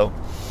 How did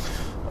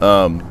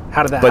that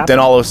happen? But then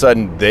all of a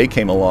sudden they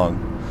came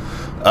along.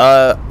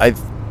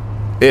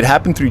 It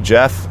happened through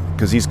Jeff,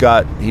 because he's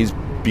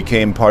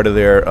became part of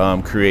their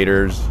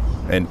creators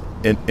and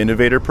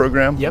innovator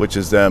program, which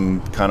is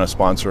them kind of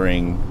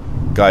sponsoring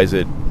guys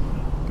that,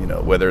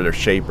 whether they're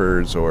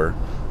shapers or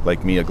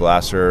like me, a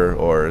glasser,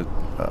 or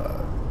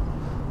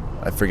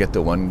I forget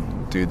the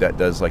one dude that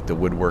does like the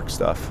woodwork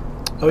stuff.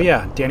 Oh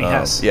yeah, Danny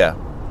Hess. Yeah.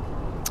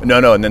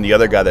 No, and then the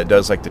other guy that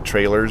does like the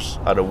trailers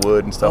out of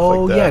wood and stuff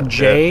like that. Oh yeah,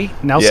 Jay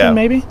Nelson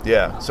maybe?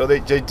 Yeah. So they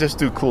just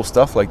do cool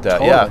stuff like that.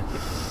 Totally.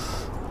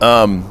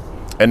 Yeah.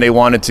 And they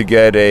wanted to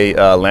get a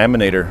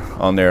laminator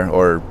on there,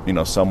 or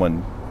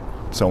someone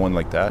someone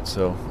like that.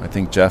 So I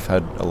think Jeff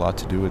had a lot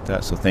to do with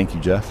that. So thank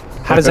you, Jeff.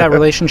 How does that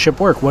relationship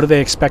work? What do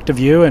they expect of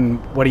you, and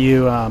what do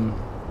you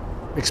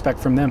expect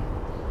from them?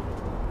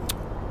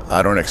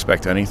 I don't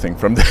expect anything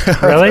from them.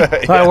 Really?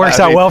 Well, it works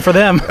out well for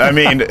them. I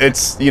mean,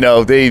 it's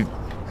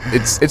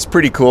it's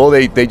pretty cool.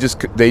 They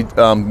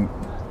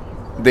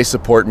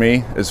support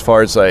me as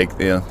far as like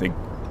they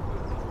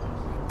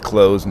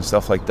clothes and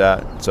stuff like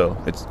that. So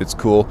it's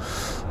cool.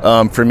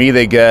 For me,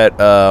 they get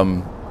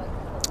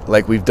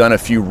like we've done a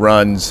few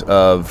runs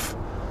of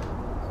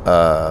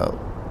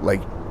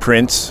like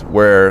prints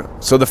where.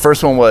 So the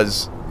first one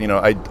was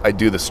I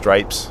do the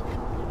stripes.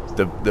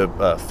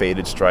 The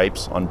faded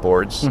stripes on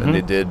boards, and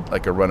they did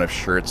like a run of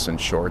shirts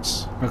and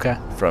shorts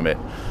from it.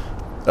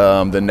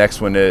 The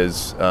next one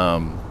is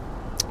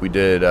we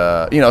did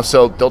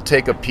so they'll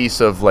take a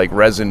piece of like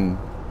resin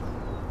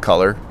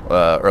color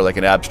or like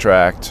an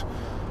abstract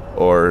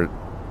or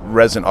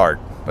resin art,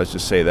 let's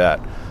just say that,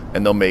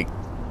 and they'll make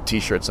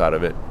t-shirts out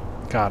of it.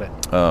 Got it.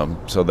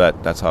 So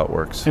that's how it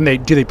works.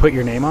 And do they put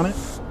your name on it?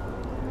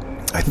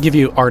 Give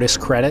you artist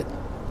credit?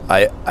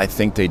 I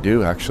think they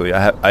do, actually.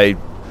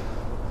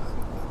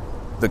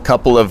 The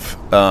couple of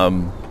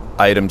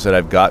items that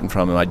I've gotten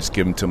from them, I just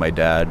give them to my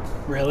dad.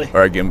 Really?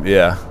 Or I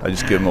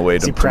just give them away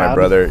to my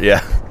brother.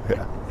 Yeah.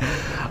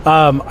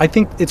 I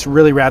think it's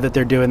really rad that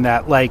they're doing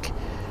that. Like,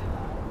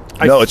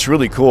 it's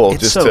really cool.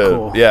 It's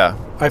cool. Yeah.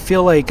 I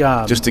feel like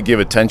just to give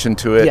attention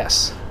to it.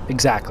 Yes,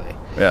 exactly.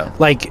 Yeah.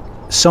 Like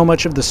so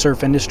much of the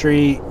surf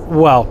industry,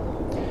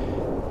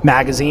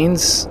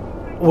 magazines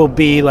will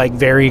be like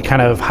very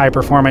kind of high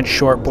performance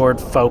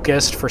shortboard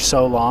focused for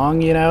so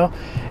long,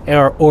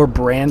 or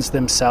brands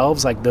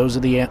themselves, like those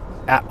are the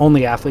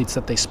only athletes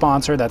that they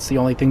sponsor. That's the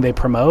only thing they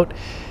promote.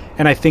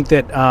 And I think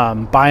that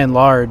by and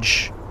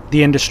large,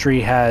 the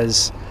industry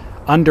has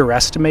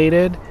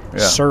underestimated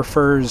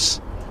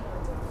surfers'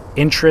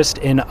 interest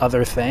in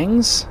other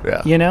things,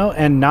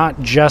 and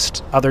not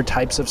just other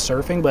types of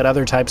surfing, but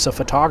other types of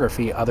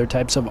photography, other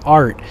types of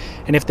art.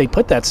 And if they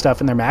put that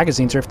stuff in their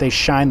magazines, or if they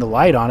shine the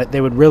light on it, they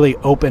would really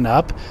open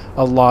up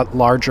a lot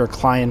larger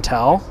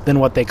clientele than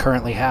what they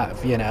currently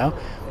have,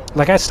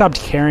 Like, I stopped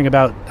caring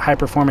about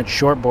high-performance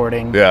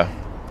shortboarding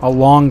a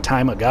long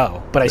time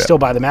ago, but I still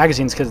buy the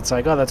magazines because it's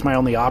like, oh, that's my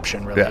only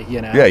option, really,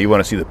 Yeah, you want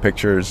to see the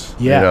pictures,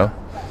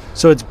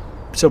 So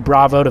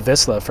bravo to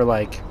Vissla for,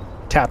 like,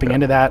 tapping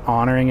into that,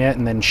 honoring it,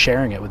 and then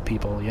sharing it with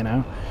people,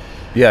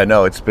 Yeah,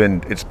 no, it's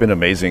been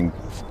amazing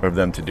of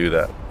them to do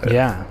that.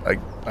 Yeah.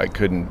 I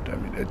couldn't, I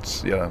mean,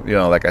 it's,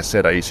 like I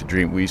said,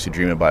 we used to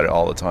dream about it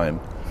all the time.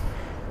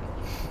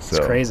 So,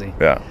 it's crazy.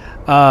 Yeah.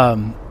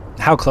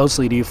 How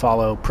closely do you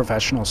follow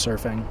professional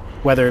surfing,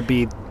 whether it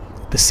be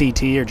the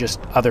CT or just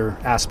other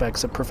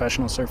aspects of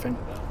professional surfing?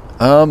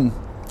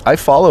 I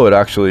follow it,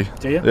 actually.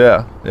 Do you?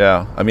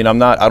 Yeah. I mean,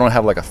 I don't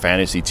have like a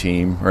fantasy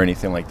team or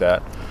anything like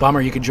that.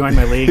 Bummer, you could join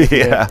my league.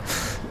 Yeah.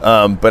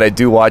 But I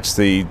do watch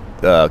the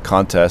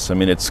contests. I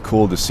mean, it's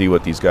cool to see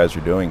what these guys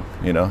are doing.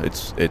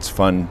 It's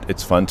fun.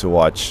 It's fun to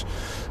watch.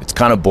 It's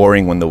kind of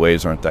boring when the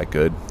waves aren't that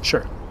good.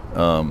 Sure.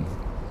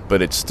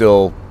 But it's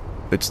still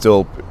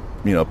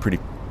pretty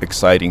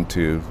exciting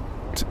to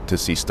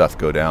see stuff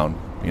go down.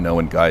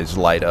 When guys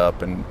light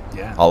up and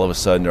all of a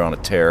sudden they're on a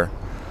tear.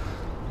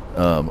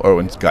 Or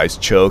when guys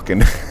choke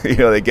and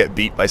they get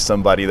beat by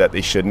somebody that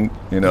they shouldn't.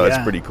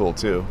 It's pretty cool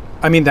too.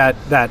 I mean, that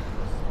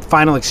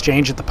final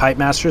exchange at the Pipe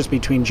Masters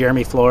between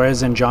Jeremy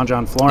Flores and John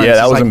Florence. Yeah,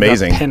 that was like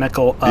amazing. The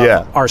pinnacle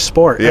of our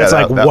sport. Yeah, it's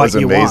like that what was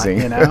you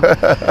amazing.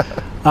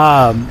 want.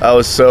 I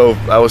was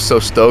so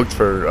stoked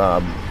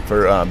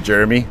for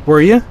Jeremy.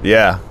 Were you?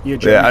 Yeah.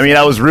 I mean,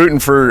 I was rooting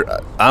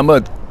for. I'm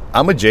a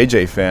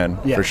JJ fan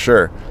for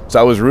sure. So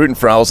I was rooting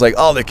for. I was like,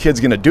 oh, the kid's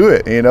gonna do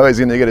it. He's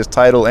gonna get his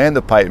title and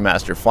the Pipe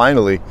Master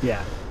finally.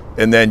 Yeah.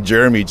 And then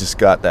Jeremy just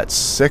got that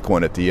sick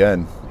one at the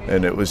end,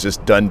 and it was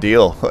just done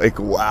deal. Like,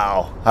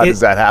 wow, how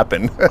does that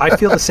happen? I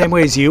feel the same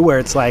way as you, where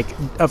it's like,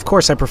 of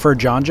course I prefer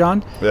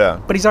John.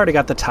 Yeah. But he's already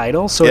got the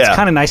title, so it's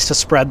kind of nice to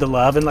spread the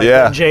love and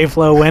let J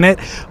Flow win it.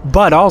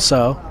 But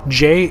also,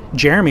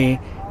 Jeremy.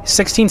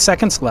 16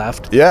 seconds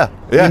left. Yeah.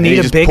 You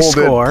need a big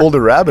score. Pulled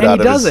a rabbit out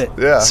of his. And he does it.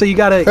 Yeah. So you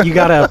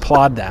gotta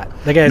applaud that.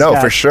 The guy's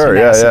got for sure.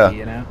 tenacity,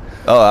 Yeah.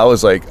 Oh, I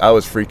was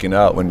freaking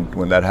out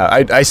when that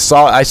happened. I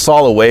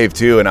saw the wave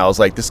too, and I was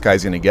like, this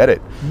guy's gonna get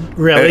it.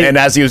 Really? And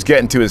as he was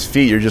getting to his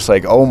feet, you're just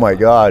like, oh my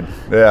god.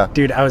 Yeah.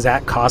 Dude, I was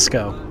at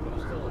Costco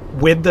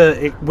with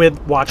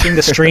watching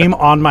the stream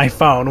on my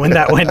phone when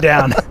that went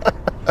down.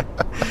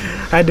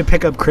 I had to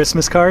pick up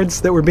Christmas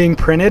cards that were being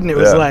printed, and it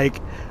was like,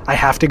 I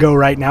have to go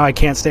right now. I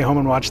can't stay home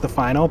and watch the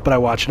final, but I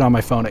watched it on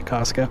my phone at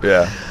Costco.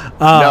 Yeah.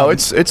 No,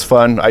 it's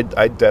fun. I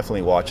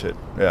definitely watch it.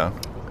 Yeah.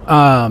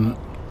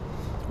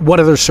 What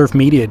other surf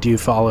media do you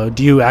follow?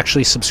 Do you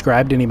actually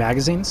subscribe to any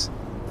magazines?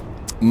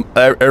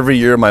 Every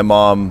year, my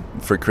mom,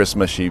 for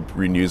Christmas, she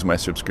renews my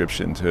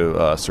subscription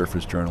to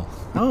Surfer's Journal.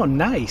 Oh,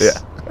 nice. Yeah.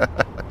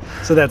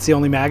 So that's the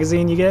only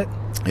magazine you get?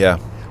 Yeah.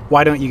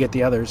 Why don't you get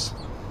the others?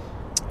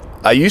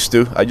 I used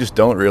to. I just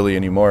don't really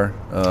anymore.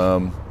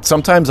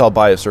 Sometimes I'll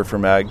buy a surfer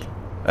mag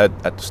at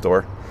the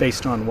store.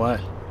 Based on what?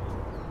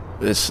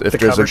 if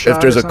cover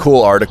shot there's or a something?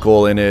 cool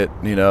article in it,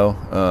 you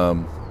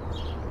know.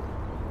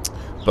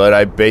 But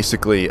I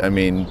basically, I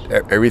mean,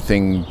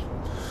 everything.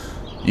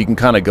 You can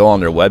kind of go on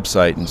their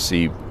website and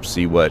see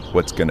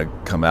what's going to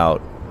come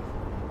out.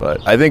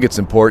 But I think it's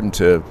important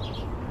to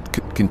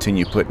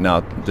continue putting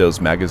out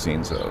those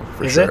magazines, though,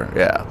 for Is sure. it?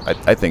 Yeah,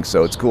 I think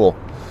so. It's cool.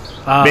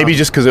 Maybe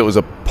just because it was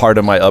a part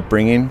of my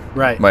upbringing,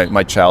 Right.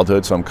 My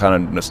childhood, so I'm kind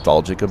of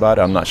nostalgic about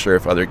it. I'm not sure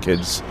if other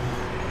kids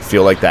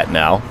feel like that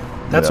now.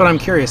 That's what I'm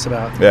curious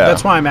about. Yeah.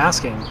 That's why I'm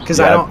asking, because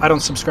Yeah. I don't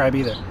subscribe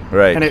either.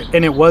 Right.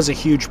 And it was a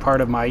huge part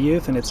of my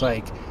youth, and it's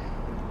like,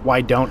 why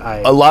don't I?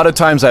 A lot of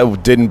times I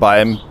didn't buy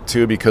them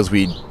too because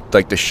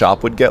the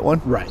shop would get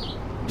one, Right.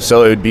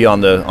 so it would be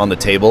on the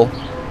table,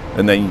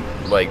 and then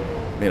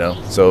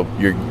so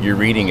you're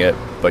reading it,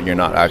 but you're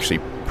not actually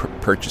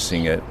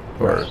purchasing it.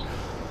 Or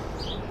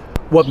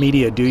What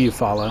media do you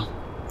follow?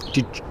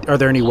 Are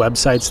there any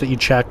websites that you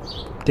check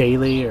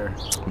daily, or?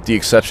 with the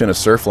exception of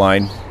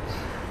Surfline,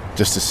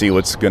 just to see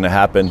what's going to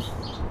happen.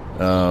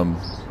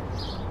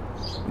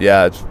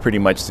 Yeah, it's pretty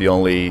much the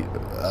only.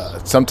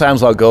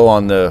 Sometimes I'll go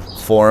on the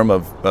forum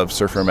of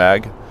Surfer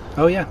Mag.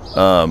 Oh yeah.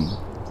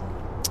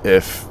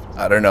 If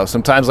I don't know,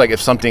 sometimes like if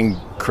something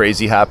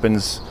crazy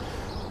happens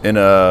in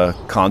a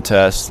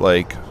contest,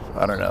 like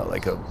I don't know,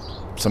 like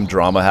some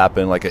drama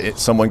happened, like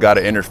someone got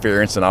an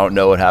interference and I don't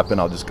know what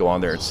happened, I'll just go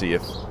on there and see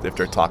if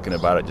they're talking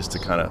about it, just to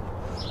kind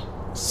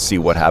of see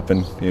what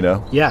happened, you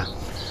know. Yeah.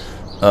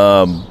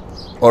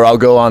 Or I'll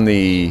go on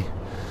the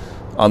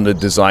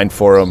design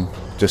forum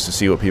just to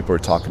see what people are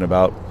talking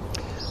about.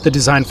 The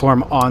design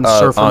forum on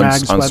Surfer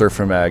Mag's on web?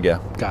 Surfer Mag, yeah.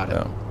 Got it.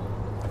 Yeah.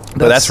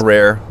 But that's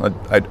rare.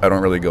 I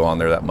don't really go on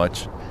there that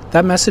much.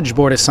 That message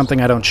board is something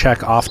I don't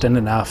check often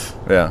enough.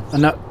 Yeah.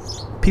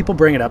 People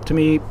bring it up to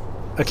me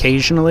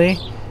occasionally,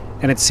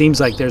 and it seems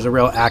like there's a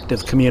real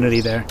active community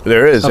there.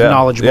 There is, of yeah.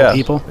 knowledgeable Yeah.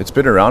 people. It's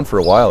been around for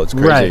a while. It's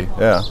crazy. Right.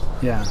 Yeah.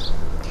 Yeah.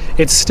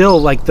 It's still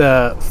like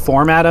the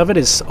format of it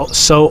is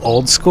so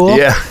old school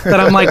Yeah. that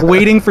I'm like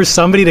waiting for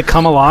somebody to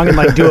come along and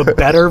like do a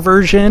better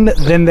version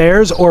than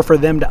theirs, or for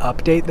them to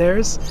update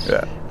theirs.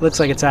 Yeah. Looks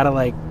like it's out of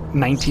like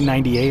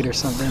 1998 or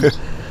something.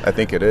 I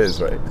think it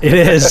is, right? It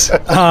is.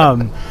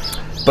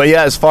 But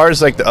yeah, as far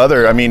as like the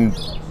other, I mean,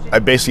 I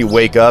basically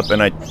wake up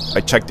and I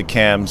check the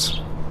cams,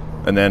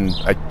 and then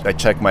I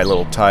check my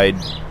little Tide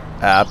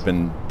app,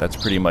 and that's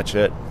pretty much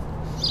it.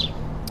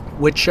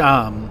 Which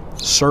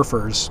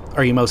surfers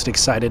are you most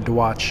excited to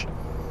watch?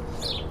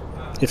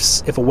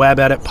 If a web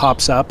edit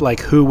pops up, like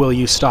who will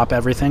you stop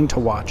everything to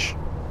watch?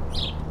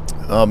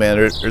 Oh man,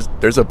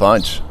 there's a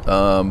bunch.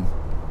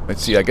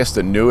 Let's see. I guess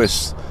the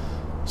newest,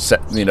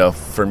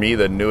 for me,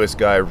 the newest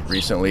guy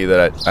recently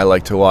that I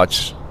like to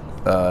watch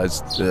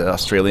is the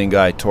Australian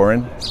guy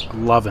Torin.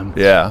 Love him.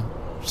 Yeah,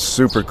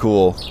 super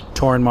cool.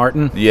 Torin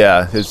Martin.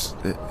 Yeah,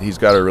 he's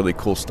got a really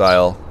cool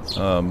style.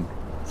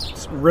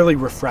 It's really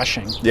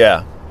refreshing.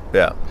 Yeah.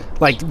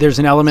 Like there's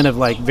an element of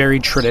like very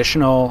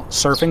traditional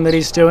surfing that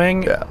he's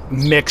doing, Yeah.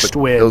 mixed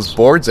with Those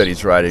boards that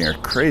he's riding are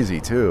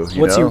crazy too.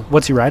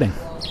 what's he riding?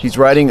 He's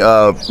riding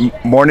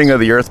Morning of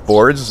the Earth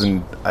boards,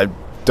 and I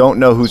don't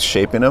know who's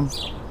shaping them,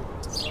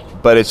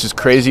 but it's just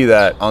crazy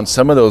that on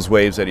some of those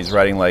waves that he's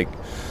riding, like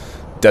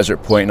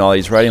Desert Point and all,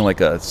 he's riding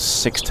like a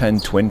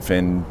 610 twin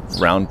fin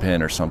round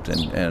pin or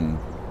something. And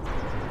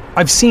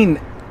I've seen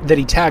that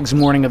he tags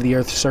Morning of the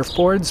Earth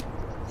surfboards.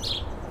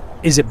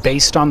 Is it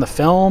based on the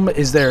film?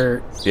 Is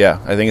there... yeah,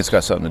 I think it's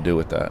got something to do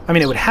with that. I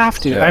mean, it would have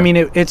to. Yeah. I mean,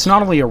 it's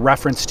not only a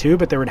reference to,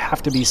 but there would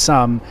have to be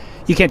some...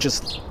 You can't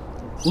just...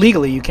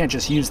 Legally, you can't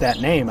just use that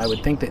name. I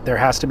would think that there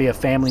has to be a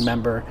family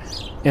member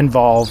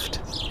involved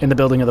in the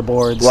building of the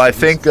boards. Well, I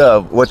think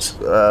what's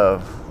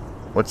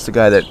the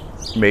guy that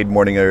made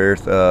Morning of the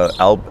Earth?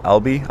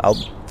 Albie?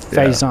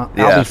 Faison.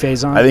 Yeah. Albie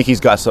Faison? I think he's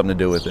got something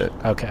to do with it.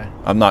 Okay.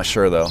 I'm not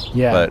sure though.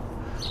 Yeah. But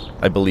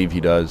I believe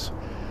he does.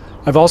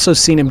 I've also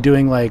seen him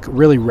doing like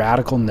really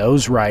radical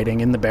nose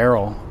riding in the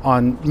barrel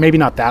on maybe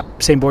not that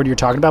same board you're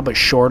talking about, but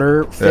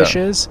shorter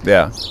fishes.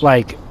 Yeah.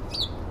 Like,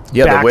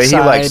 Yeah, the way he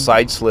like backside-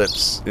 side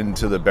slips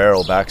into the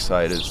barrel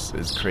backside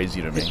is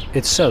crazy to me.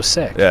 it's so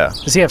sick. Yeah.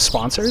 Does he have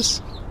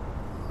sponsors?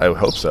 I would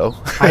hope so.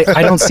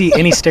 I don't see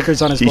any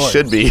stickers on his He board.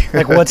 should be.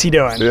 Like, what's he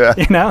doing? Yeah.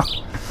 You know?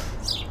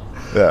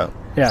 Yeah.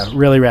 Yeah,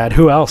 really rad.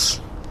 Who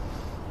else?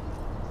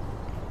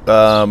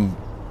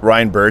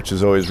 Ryan Birch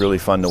is always really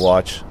fun to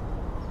watch.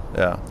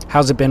 Yeah.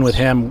 How's it been with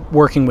him,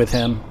 working with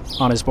him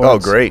on his boards? Oh,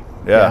 great.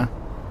 Yeah.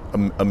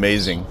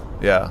 Amazing.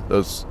 Yeah.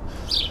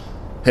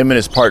 Him and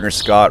his partner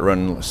Scott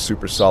run a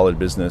super solid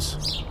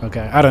business.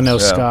 Okay. I don't know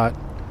Yeah. Scott.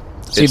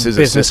 Is he It's his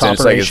business assistant.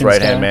 It's like his operations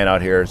right-hand guy? man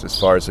out here as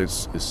far as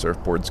his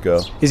surfboards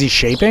go. Is he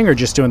shaping or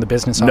just doing the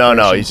business No,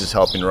 operations? he's just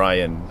helping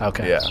Ryan.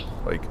 Okay. Yeah,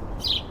 like,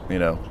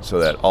 so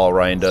that all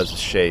Ryan does is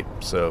shape.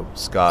 So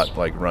Scott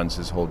like runs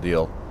his whole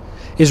deal.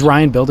 Is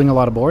Ryan building a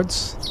lot of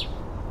boards?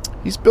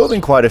 He's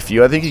building quite a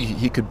few. I think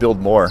he could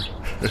build more.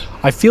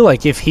 I feel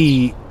like if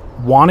he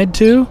wanted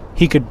to,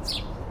 he could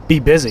be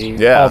busy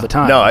Yeah. all the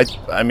time. No,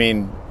 I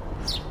mean,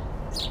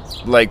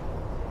 like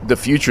the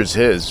future's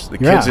his. The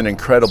Yeah. kid's an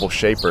incredible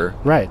shaper.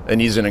 Right.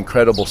 And he's an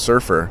incredible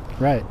surfer.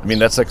 Right. I mean,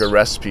 that's like a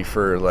recipe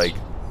for like,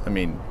 I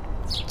mean,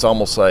 it's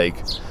almost like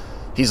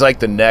he's like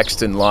the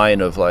next in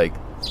line of like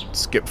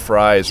Skip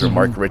Fries or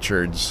Mark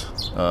Richards.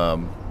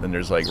 Then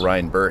there's like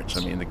Ryan Birch. I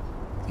mean,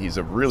 he's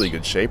a really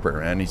good shaper,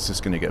 man. He's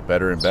just going to get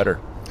better and better.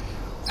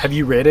 Have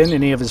you ridden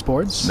any of his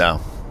boards? No.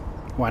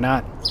 Why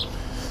not?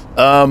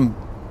 Well,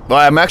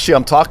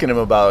 I'm talking to him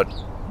about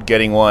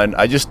getting one.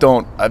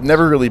 I've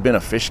never really been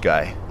a fish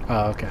guy.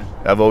 Oh, okay.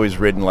 I've always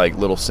ridden like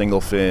little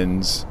single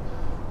fins,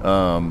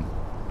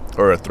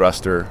 or a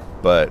thruster,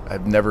 but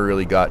I've never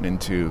really gotten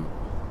into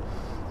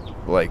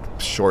like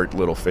short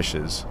little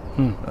fishes.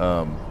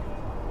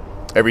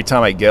 Every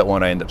time I get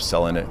one, I end up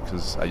selling it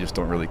because I just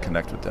don't really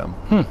connect with them.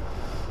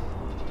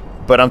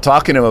 But I'm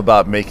talking to him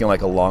about making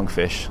like a long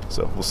fish,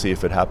 so we'll see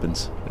if it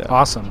happens. Yeah.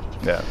 Awesome.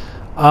 Yeah.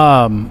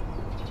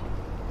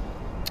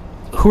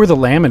 Who are the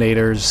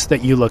laminators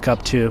that you look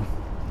up to,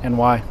 and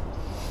why?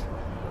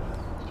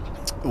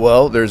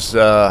 Well, there's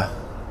a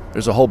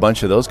whole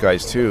bunch of those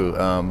guys too.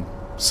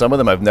 Some of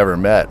them I've never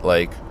met,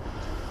 like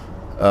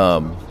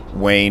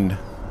Wayne,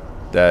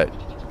 that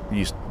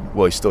he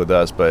still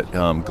does, but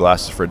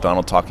glasses for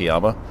Donald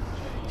Takayama.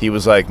 He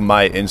was like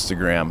my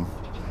Instagram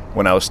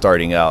when I was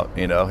starting out.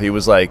 You know, he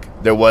was like,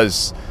 the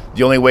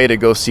only way to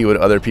go see what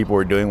other people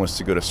were doing was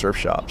to go to surf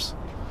shops.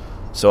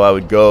 So I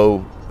would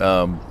go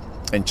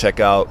and check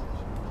out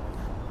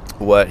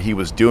what he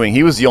was doing.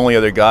 He was the only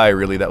other guy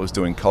really that was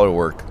doing color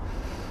work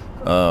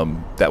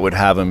that would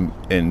have him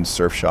in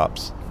surf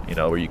shops, you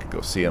know, where you could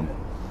go see him.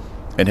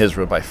 And his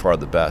were by far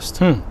the best.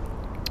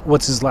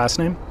 What's his last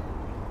name?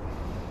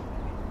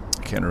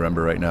 I can't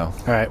remember right now.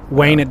 All right,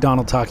 Wayne at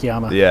Donald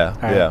Takayama. Yeah,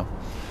 All right.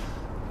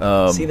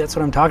 yeah. See, that's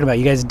what I'm talking about.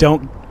 You guys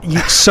don't. You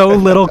get so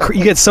little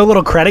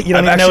credit. You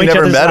don't I've even know actually each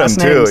never other's met him last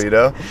names, too, you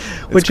know,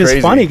 which It's is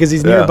crazy. funny because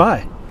he's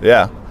nearby.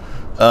 Yeah.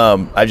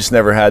 I just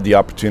never had the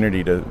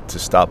opportunity to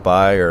stop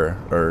by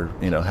or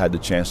you know, had the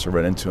chance to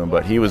run into him.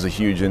 But he was a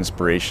huge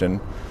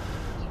inspiration.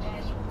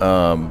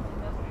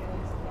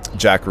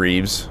 Jack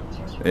Reeves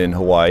in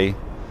Hawaii,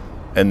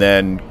 and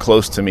then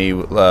close to me,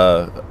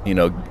 you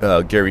know,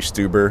 Gary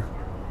Stuber,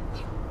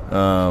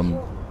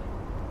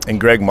 and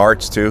Greg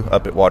Martz too,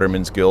 up at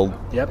Waterman's Guild.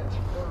 Yep.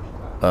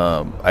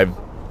 I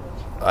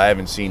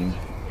haven't seen.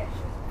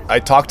 I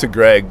talked to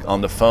Greg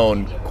on the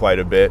phone quite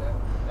a bit,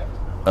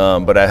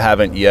 but I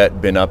haven't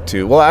yet been up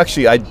to. Well,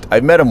 actually, I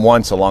met him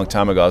once a long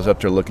time ago. I was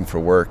up there looking for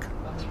work,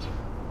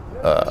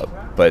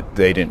 but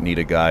they didn't need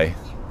a guy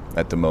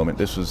at the moment.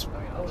 This was,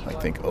 I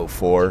think,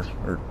 04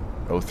 or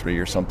 03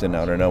 or something.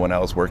 I don't know. When I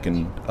was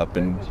working up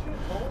in,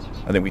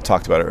 I think we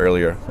talked about it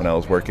earlier. When I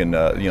was working,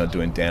 you know,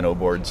 doing Dano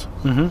boards.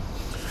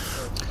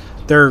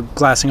 They're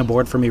glassing a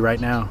board for me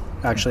right now.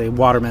 Actually,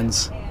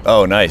 Waterman's.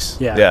 Oh,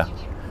 nice. Yeah. Yeah.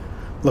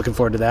 Looking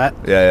forward to that.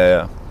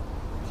 Yeah.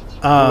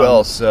 Who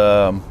else?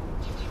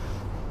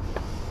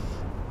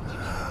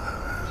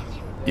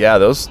 Yeah,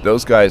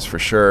 those guys for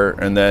sure.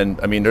 And then,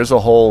 I mean, there's a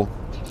whole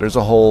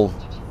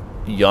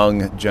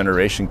young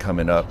generation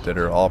coming up that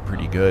are all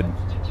pretty good.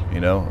 You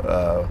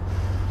know,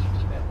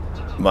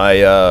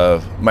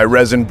 my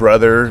resin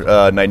brother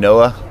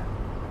Nainoa,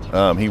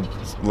 he's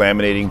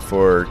laminating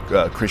for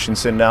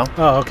Christensen now.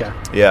 Oh, okay.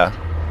 Yeah,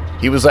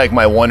 he was like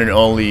my one and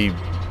only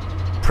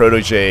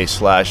protege /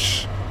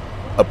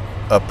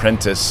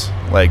 apprentice,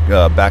 like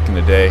back in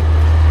the day.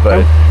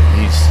 But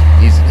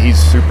he's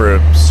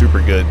super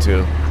good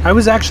too. I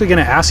was actually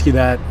going to ask you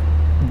that.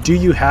 Do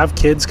you have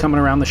kids coming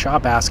around the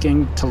shop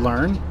asking to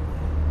learn?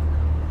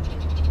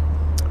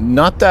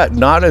 Not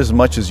as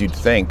much as you'd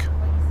think,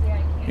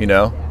 you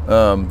know.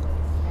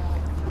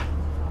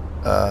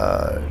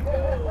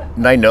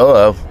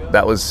 Nainoa,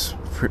 that was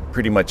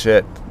pretty much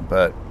it,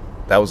 but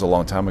that was a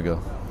long time ago.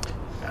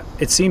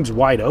 It seems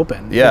wide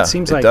open. Yeah, it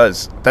seems it like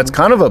does.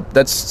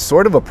 That's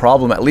sort of a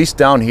problem, at least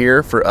down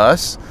here for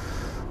us.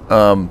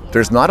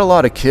 There's not a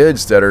lot of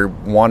kids that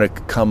want to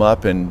come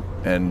up and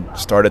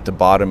start at the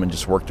bottom and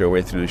just work their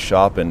way through the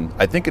shop. And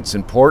I think it's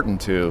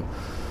important to,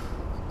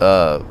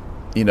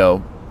 you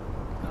know,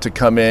 to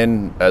come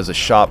in as a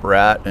shop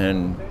rat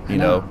and, you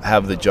know,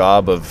 have the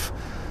job of,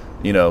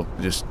 you know,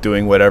 just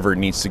doing whatever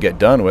needs to get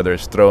done, whether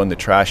it's throwing the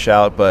trash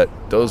out. But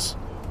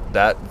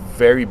that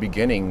very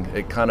beginning,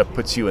 it kind of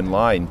puts you in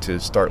line to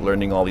start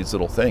learning all these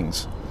little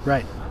things.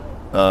 right.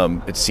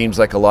 It seems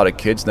like a lot of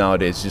kids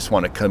nowadays just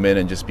want to come in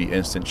and just be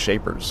instant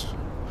shapers,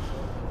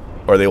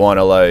 or they want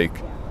to like,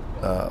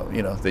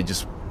 you know, they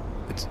just,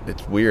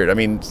 it's weird. I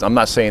mean, I'm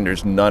not saying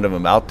there's none of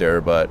them out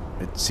there, but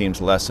it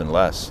seems less and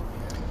less.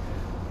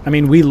 I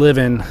mean, we live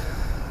in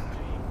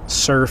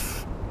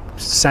surf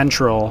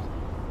central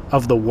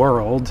of the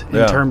world in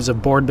Yeah. terms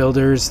of board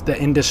builders, the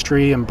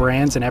industry and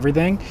brands and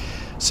everything.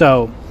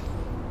 So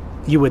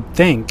you would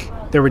think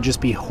there would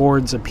just be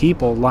hordes of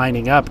people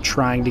lining up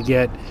trying to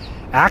get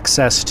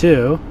access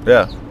to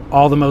Yeah.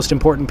 all the most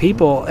important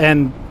people,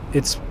 and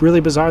it's really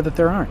bizarre that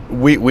there aren't.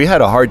 We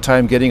had a hard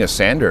time getting a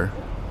sander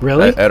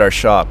Really? at our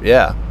shop.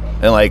 Yeah.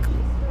 And like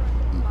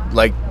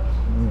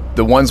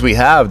the ones we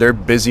have, they're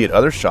busy at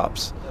other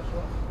shops.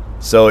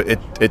 So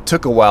it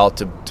took a while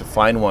to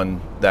find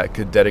one that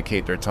could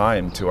dedicate their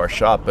time to our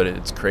shop, but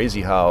it's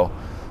crazy how,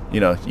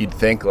 you'd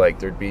think like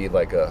there'd be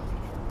like a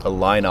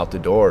line out the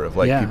door of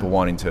like people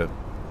wanting to,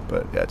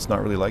 but yeah, it's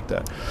not really like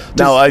that.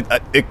 Now,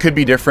 it could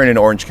be different in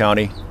Orange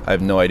County. I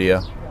have no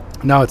idea.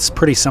 No, it's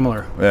pretty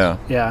similar. Yeah.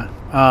 Yeah.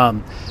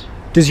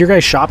 Does your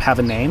guys' shop have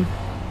a name?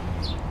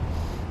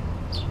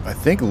 I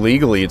think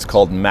legally it's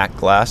called Mac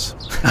Glass.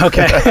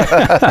 Okay.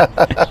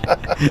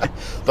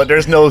 But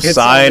there's no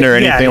sign or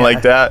anything yeah.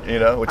 like that,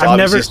 which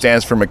obviously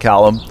stands for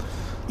McCallum.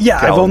 Yeah,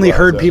 I've McCallum only Glass,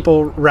 heard yeah.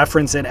 people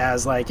reference it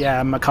as like,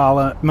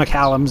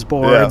 McCallum's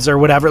boards or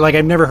whatever. Like,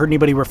 I've never heard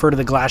anybody refer to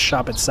the glass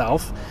shop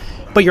itself.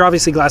 But you're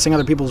obviously glassing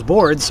other people's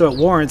boards, so it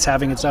warrants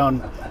having its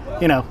own,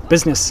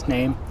 business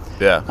name.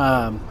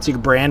 Yeah. So you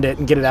can brand it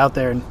and get it out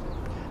there. And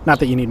not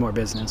that you need more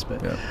business,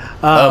 but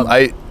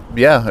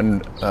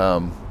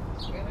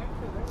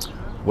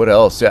what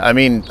else? Yeah, I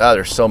mean,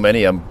 there's so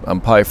many.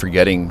 I'm probably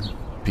forgetting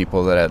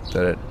people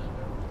that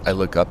I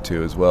look up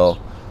to as well.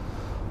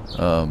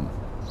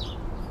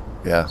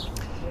 Yeah.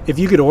 If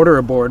you could order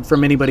a board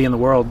from anybody in the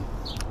world,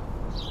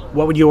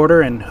 what would you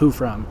order and who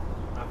from?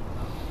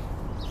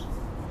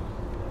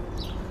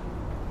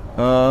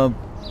 I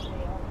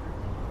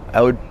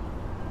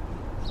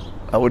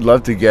would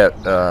love to get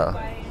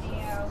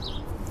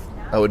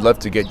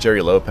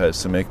Jerry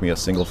Lopez to make me a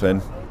single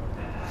fin.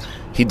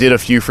 He did a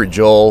few for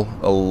Joel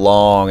a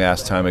long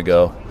ass time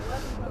ago,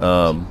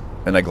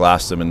 and I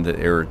glassed them, and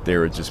they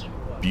were just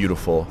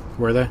beautiful.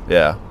 Were they?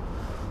 Yeah.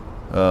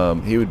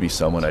 He would be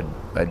someone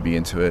I'd be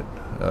into it.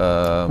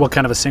 What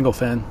kind of a single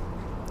fin?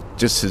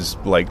 Just his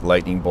like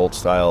lightning bolt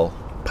style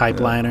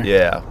Pipeliner.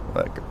 Yeah.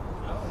 Like,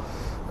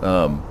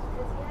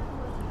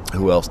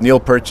 who else? Neil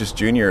Purchase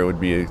Jr. would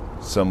be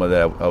someone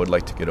that I would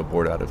like to get a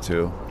board out of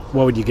too.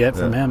 What would you get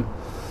from him?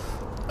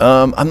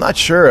 I'm not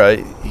sure.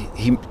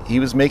 He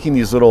was making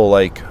these little,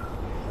 like,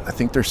 I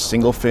think they're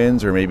single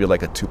fins or maybe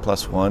like a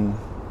 2+1.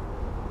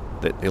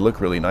 They look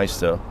really nice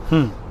though.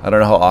 I don't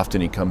know how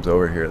often he comes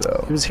over here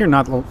though. He was here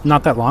not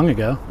that long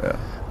ago. Yeah.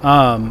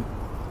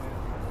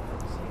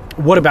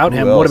 What about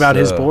him? else? What about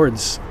his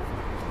boards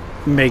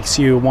makes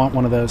you want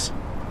one of those?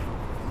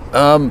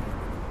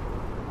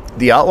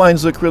 The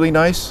outlines look really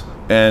nice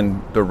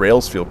and the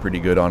rails feel pretty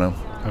good on them.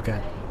 Okay.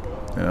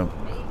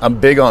 I'm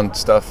big on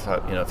stuff.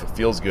 If it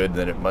feels good,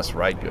 then it must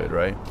ride good,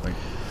 right?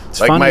 It's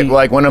funny.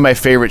 Like one of my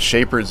favorite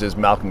shapers is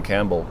Malcolm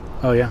Campbell.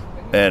 Oh yeah.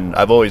 And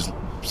I've always,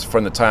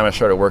 from the time I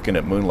started working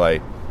at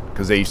Moonlight,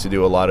 because they used to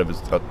do a lot of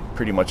his,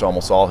 pretty much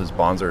almost all his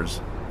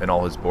Bonzers and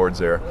all his boards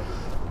there,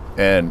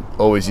 and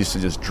always used to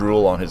just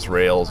drool on his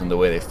rails and the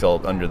way they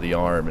felt under the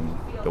arm and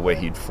the way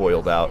he'd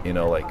foiled out,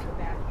 like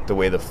the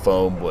way the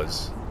foam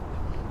was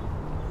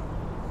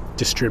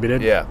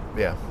distributed. Yeah,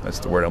 that's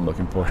the word I'm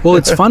looking for. Well,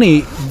 it's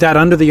funny that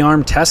under the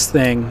arm test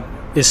thing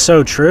is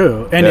so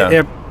true,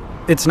 and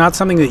it's not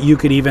something that you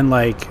could even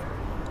like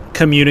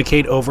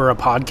communicate over a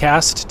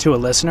podcast to a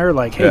listener,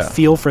 like, hey,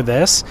 feel for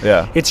this.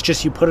 Yeah. It's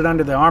just you put it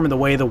under the arm and the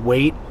way the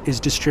weight is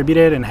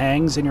distributed and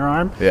hangs in your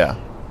arm. Yeah.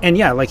 And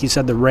yeah, like you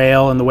said, the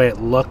rail and the way it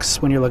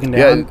looks when you're looking down.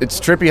 Yeah, it's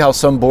trippy how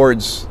some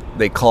boards,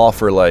 they call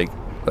for like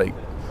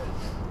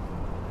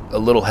a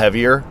little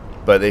heavier,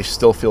 but they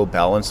still feel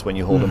balanced when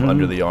you hold them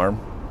under the arm.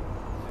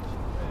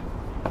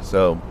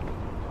 So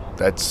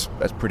that's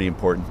pretty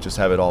important. Just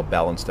have it all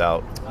balanced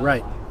out.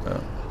 Right.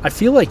 I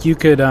feel like you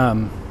could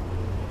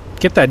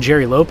get that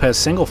Jerry Lopez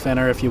single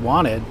finner if you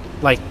wanted.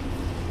 Like,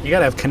 you got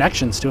to have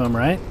connections to him,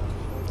 right?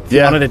 If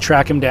you wanted to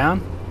track him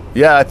down?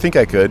 Yeah, I think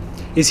I could.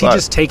 Is he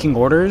just taking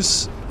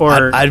orders?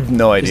 Or I have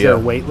no idea. Is there a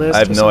wait list? I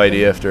have no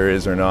idea if there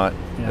is or not.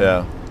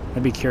 Yeah.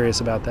 I'd be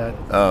curious about that.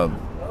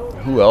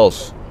 Who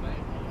else?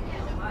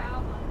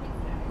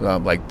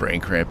 I'm like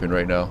brain cramping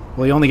right now.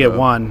 Well, you only get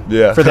one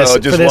for this,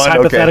 just for this one?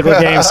 hypothetical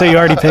Okay. game, so you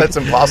already picked. That's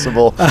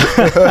impossible.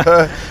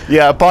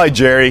 Yeah, probably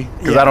Jerry,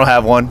 because I don't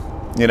have one,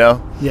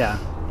 Yeah.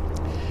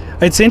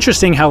 It's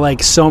interesting how,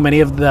 like, so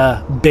many of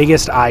the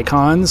biggest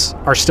icons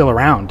are still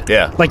around.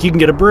 Yeah. Like, you can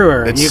get a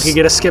Brewer, and you can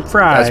get a Skip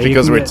Fry. That's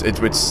because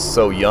it's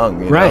so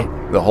young, right?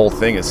 The whole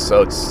thing is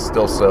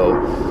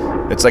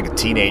it's like a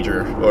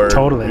teenager or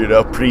totally,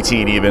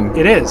 preteen even.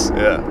 It is.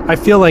 Yeah. I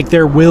feel like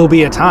there will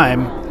be a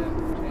time,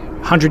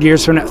 100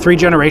 years from now, 3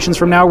 generations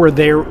from now, where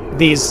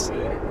these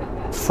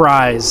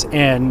Fries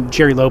and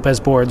Jerry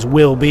Lopez boards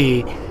will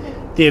be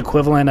the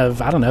equivalent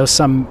of, I don't know,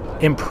 some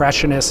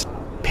impressionist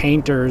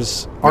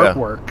painter's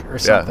artwork or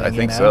something. Yeah, I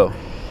think so.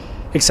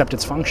 Except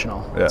it's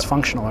functional. Yeah. It's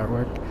functional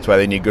artwork. That's why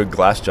they need good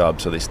glass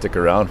jobs, so they stick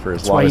around for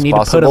as long as possible.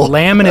 That's why you need to put a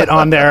laminate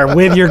on there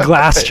with your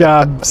Glass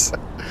Jobs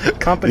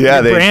company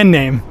brand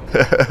name.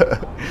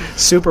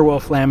 Super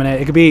Wolf laminate.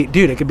 It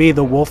could be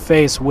the wolf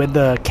face with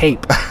the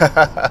cape.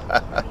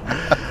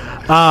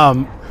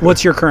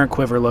 What's your current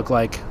quiver look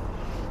like?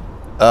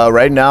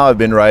 Right now I've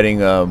been riding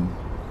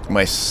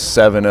my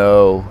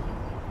 7.0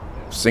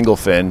 single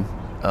fin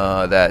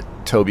that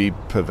Toby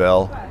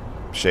Pavel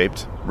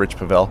shaped, Rich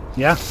Pavel.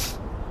 Yeah.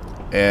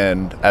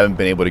 And I haven't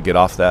been able to get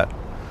off that.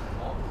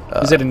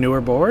 Is it a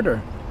newer board,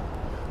 or?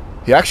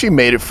 He actually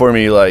made it for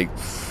me like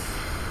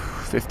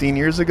 15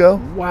 years ago.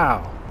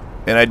 Wow.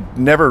 And I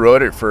never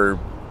rode it for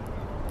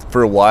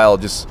a while.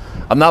 Just,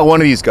 I'm not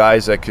one of these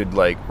guys that could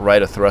like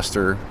ride a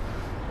thruster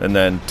and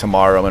then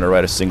tomorrow I'm going to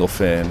ride a single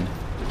fin,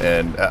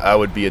 and I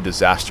would be a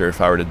disaster if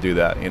I were to do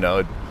that, you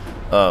know.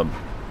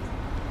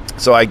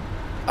 So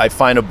I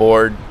find a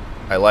board,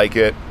 I like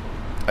it,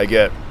 I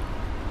get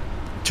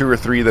 2 or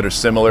 3 that are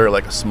similar,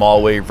 like a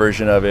small wave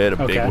version of it,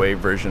 a big wave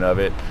version of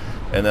it,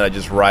 and then I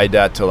just ride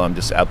that till I'm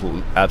just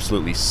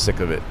absolutely sick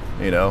of it,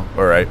 you know,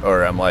 or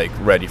I'm like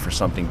ready for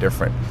something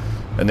different,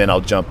 and then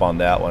I'll jump on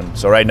that one.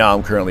 So right now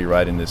I'm currently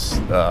riding this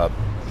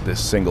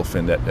single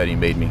fin that he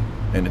made me,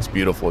 and it's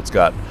beautiful. It's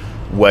got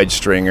wedge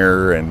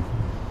stringer, and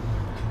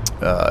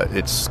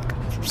it's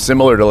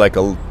similar to like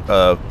a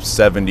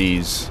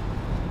 70s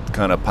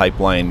kind of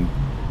pipeline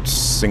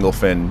single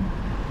fin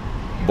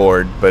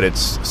board, but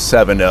it's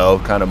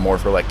 7.0, kind of more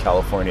for like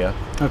California.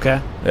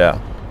 Okay.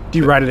 Yeah. Do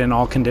you ride it in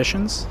all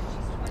conditions?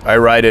 I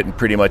ride it in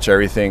pretty much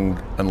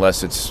everything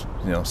unless it's,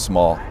 you know,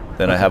 small.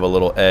 Then I have a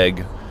little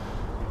egg,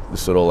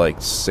 this little like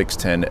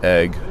 610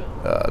 egg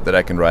that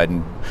I can ride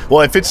in.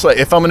 Well,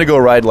 if I'm gonna go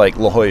ride like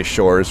La Jolla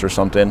Shores or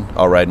something,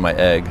 I'll ride my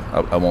egg.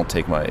 I won't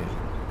take my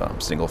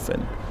single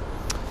fin.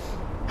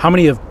 How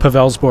many of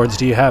Pavel's boards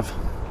do you have?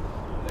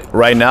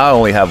 Right now I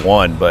only have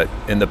one, but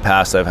in the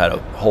past I've had a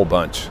whole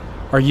bunch.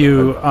 Are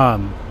you are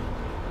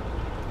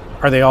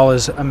they all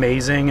as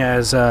amazing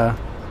as yeah,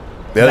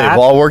 they've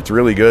all worked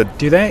really good.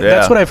 Do they? Yeah.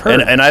 That's what I've heard.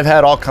 And I've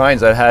had all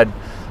kinds. I've had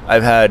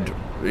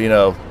you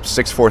know,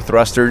 6.4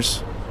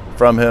 thrusters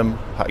from him,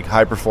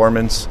 high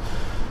performance.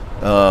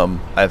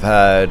 I've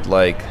had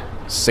like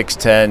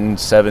 610,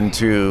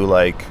 7.2,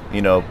 like,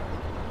 you know,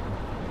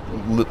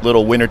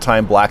 little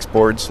wintertime blacks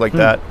boards like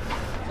that.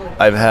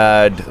 I've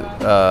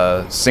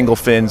had single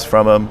fins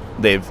from him.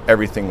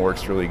 Everything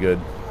works really good.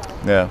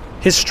 Yeah.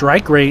 His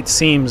strike rate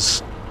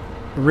seems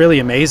really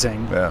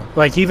amazing. Yeah.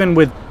 Like even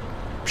with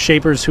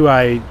shapers who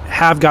I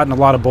have gotten a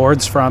lot of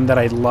boards from that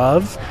I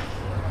love,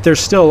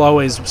 there's still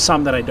always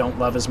some that I don't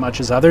love as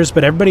much as others,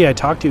 but everybody I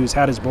talk to who's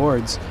had his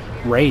boards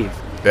rave.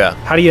 Yeah.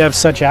 How do you have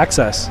such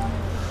access?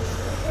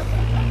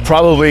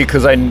 Probably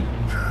because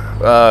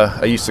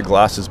I used to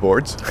glass his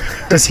boards.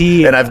 Does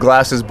he? And I've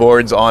glassed his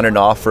boards on and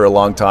off for a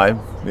long time,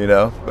 you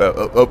know,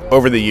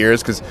 over the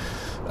years. Because,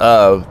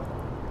 I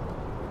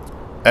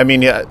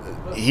mean, yeah,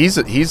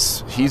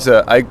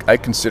 I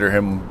consider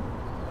him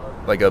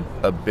like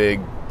a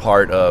big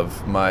part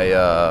of my,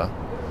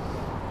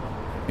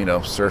 you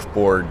know,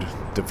 surfboard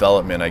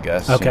development, I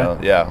guess. Okay. You know?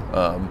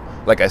 Yeah.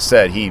 Like I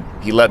said, he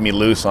let me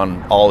loose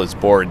on all his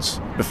boards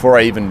before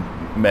I even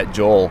met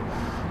Joel.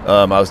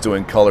 I was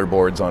doing color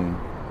boards on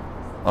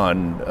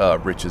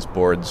Rich's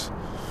boards,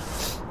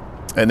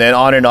 and then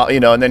on and on, you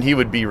know, and then he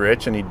would be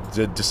Rich and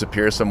he'd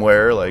disappear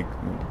somewhere, like,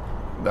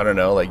 I don't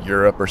know, like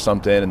Europe or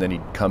something, and then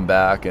he'd come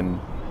back, and,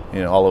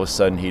 you know, all of a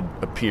sudden he'd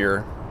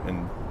appear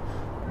in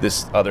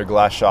this other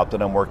glass shop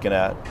that I'm working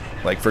at,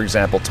 like, for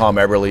example, Tom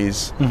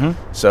Eberle's.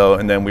 So,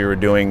 and then we were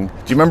doing, do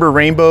you remember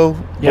Rainbow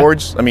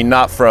boards? I mean,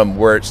 not from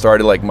where it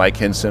started, like Mike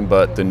Hinson,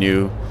 but the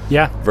new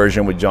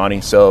version with Johnny.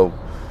 So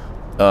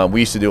we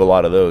used to do a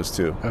lot of those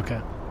too.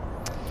 Okay.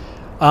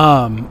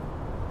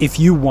 If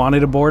you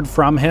wanted a board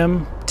from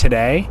him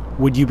today,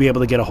 would you be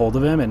able to get a hold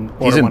of him and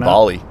order He's in one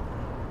Bali.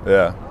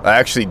 Yeah, I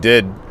actually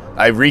did.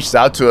 I reached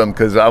out to him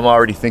because I'm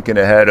already thinking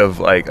ahead of,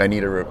 like, I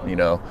need a, you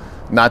know,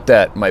 not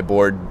that my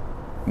board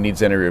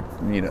needs any,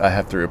 you know, I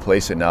have to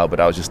replace it now, but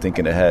I was just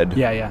thinking ahead.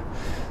 Yeah.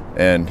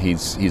 And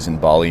he's in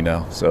Bali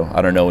now, so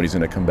I don't know when he's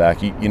going to come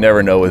back. You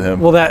never know with him.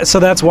 Well, that's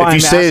why if you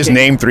say his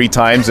name 3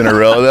 times in a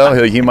row,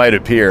 though, he might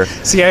appear.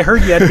 See, I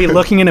heard you had to be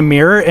looking in a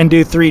mirror and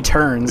do 3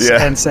 turns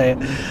and say it.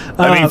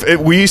 I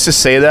mean, we used to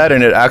say that,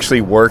 and it actually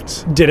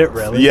worked. Did it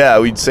really? Yeah,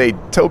 we'd say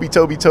Toby,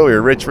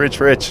 or Rich.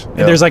 And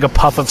there's like a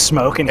puff of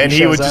smoke, and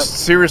he would up.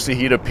 just, seriously,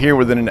 he'd appear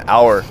within an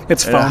hour.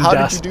 It's foam How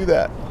dust. did you do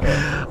that?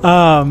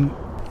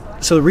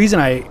 So the reason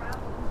I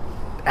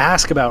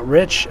ask about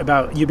Rich,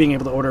 about you being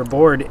able to order a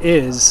board,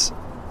 is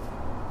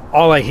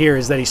all I hear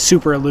is that he's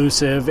super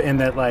elusive, and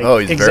that,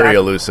 like, he's very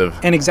elusive.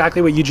 And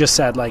exactly what you just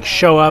said, like,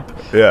 show up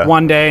Yeah.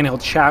 one day and he'll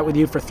chat with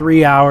you for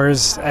 3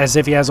 hours as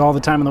if he has all the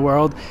time in the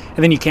world,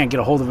 and then you can't get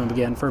a hold of him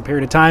again for a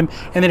period of time.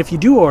 And then if you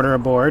do order a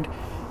board,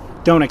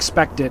 don't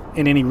expect it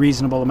in any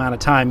reasonable amount of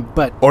time.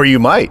 But or you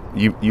might.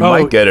 You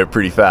might get it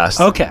pretty fast.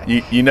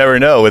 Okay. You never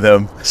know with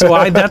him. So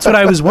that's what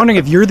I was wondering,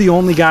 if you're the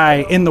only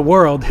guy in the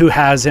world who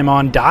has him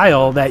on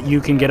dial that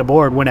you can get a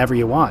board whenever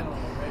you want.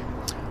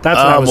 That's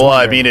what I was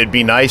wondering. I mean, it'd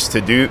be nice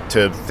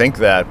to think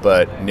that,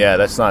 but yeah,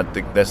 that's not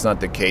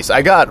the case.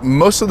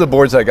 Most of the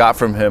boards I got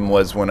from him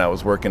was when I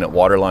was working at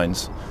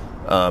Waterlines,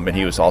 and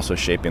he was also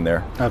shaping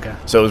there. Okay.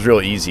 So it was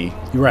real easy.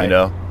 Right. You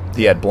know,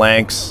 he had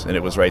blanks, and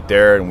it was right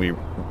there, and we,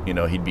 you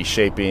know, he'd be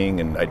shaping,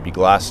 and I'd be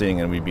glassing,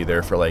 and we'd be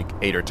there for like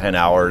 8 or 10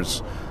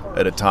 hours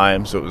at a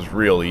time. So it was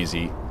real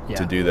easy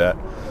to do that.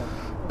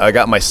 I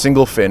got my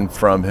single fin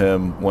from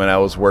him when I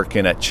was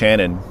working at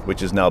Channon,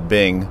 which is now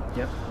Bing.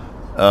 Yep.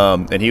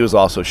 And he was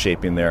also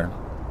shaping there.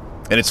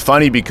 And it's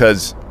funny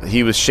because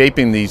he was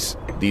shaping these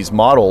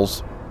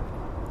models.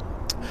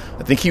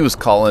 I think he was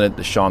calling it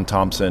the Sean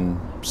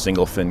Thompson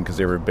single fin because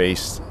they were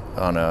based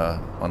on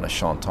a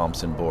Sean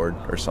Thompson board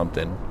or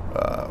something,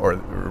 or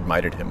it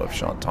reminded him of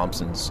Sean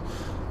Thompson's,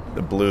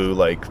 the blue,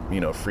 like,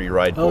 free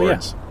ride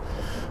boards.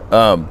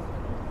 Yeah.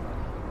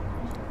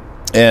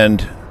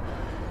 And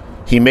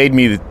he made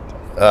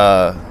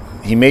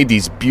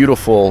these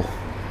beautiful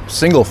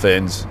single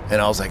fins,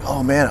 and I was like,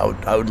 oh man,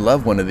 I would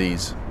love one of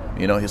these.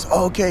 He was,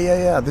 oh, okay,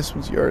 yeah, this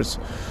one's yours.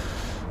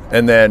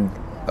 And then,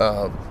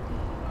 oh,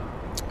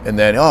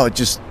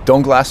 just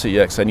don't glass it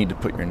yet because I need to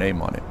put your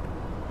name on it.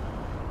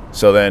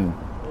 So then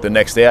the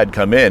next day I'd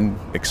come in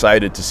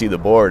excited to see the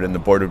board, and the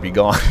board would be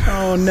gone.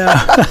 Oh, no.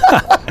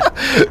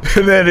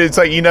 And then it's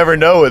like you never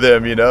know with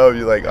him, You're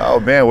like, oh,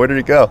 man, where did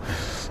it go?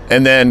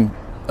 And then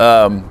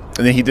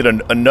he did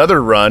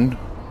another run,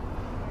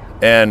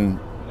 and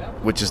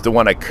which is the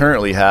one I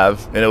currently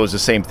have, and it was the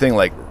same thing,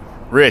 like,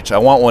 Rich, I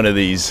want one of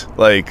these.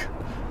 Like,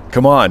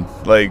 come on.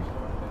 Like,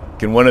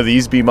 can one of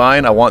these be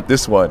mine? I want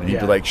this one. And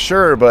he'd be like,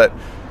 sure, but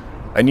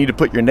I need to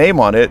put your name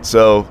on it,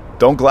 so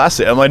don't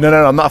glass it. I'm like, no,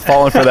 I'm not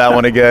falling for that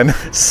one again.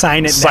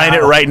 Sign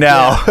it right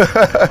now.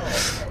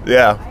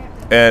 Yeah.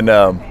 And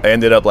I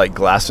ended up, like,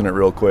 glassing it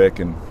real quick,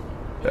 and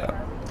yeah.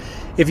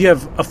 If you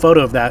have a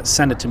photo of that,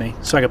 send it to me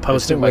so I can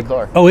post it. In my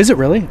car. Oh, is it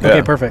really? Yeah.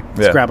 Okay, perfect.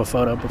 Let's grab a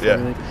photo before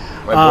we leave.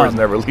 My boards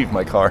never leave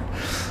my car.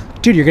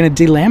 Dude, you're going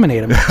to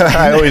delaminate them.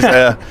 I always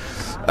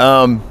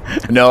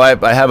no,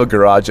 I have a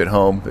garage at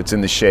home. It's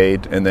in the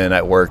shade, and then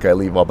at work I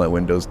leave all my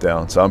windows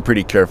down. So I'm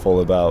pretty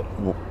careful about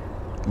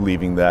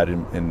leaving that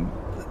in.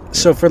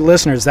 So for the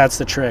listeners, that's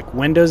the trick.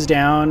 Windows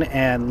down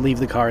and leave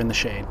the car in the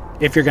shade.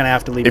 If you're going to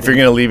have to leave it. If you're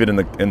going to leave it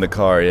in the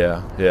car,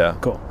 yeah.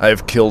 Cool.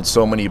 I've killed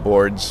so many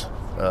boards,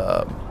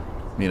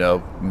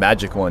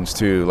 magic ones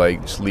too,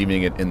 like just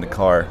leaving it in the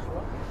car.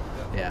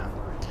 Yeah.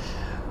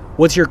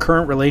 What's your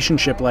current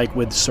relationship like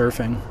with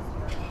surfing?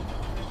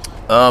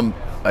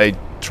 I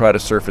try to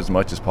surf as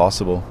much as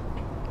possible.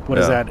 What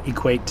does that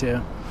equate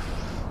to?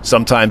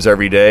 Sometimes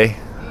every day.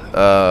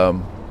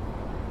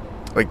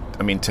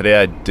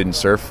 Today I didn't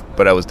surf,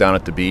 but I was down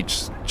at the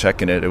beach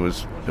checking it. It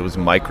was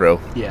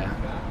micro. Yeah.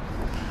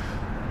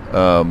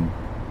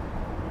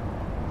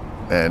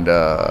 And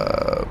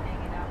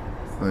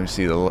let me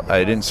see.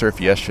 I didn't surf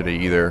yesterday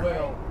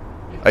either.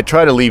 I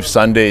try to leave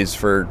Sundays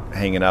for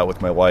hanging out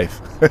with my wife.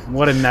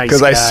 What a nice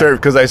guy.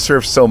 Because I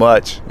surf so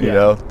much, you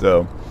know.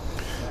 So,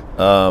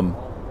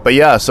 but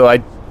yeah. So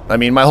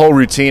my whole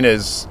routine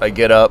is I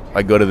get up,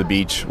 I go to the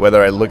beach,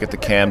 whether I look at the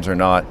cams or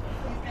not,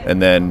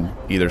 and then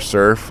either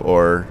surf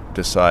or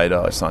decide,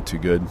 oh, it's not too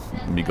good,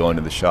 let me go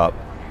into the shop.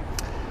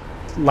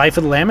 Life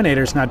of the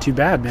laminator is not too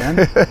bad, man.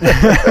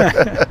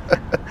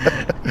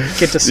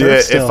 Get to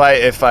surf still.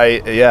 If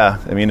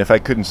I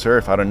couldn't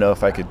surf, I don't know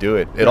if I could do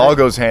it. It all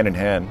goes hand in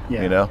hand,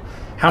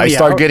 I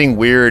start getting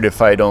weird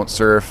if I don't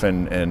surf,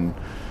 and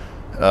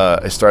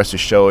it starts to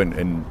show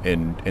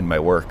in my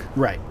work.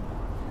 Right.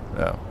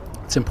 Yeah.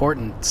 It's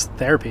important. It's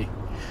therapy.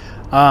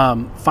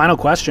 Final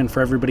question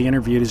for everybody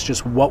interviewed is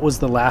just, what was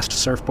the last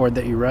surfboard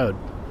that you rode?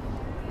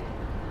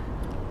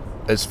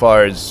 As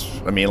far as,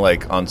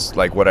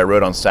 like what I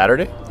rode on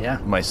Saturday? Yeah.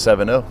 My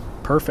 7.0.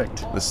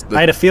 Perfect.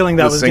 I had a feeling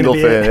that was going to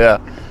be fin, it.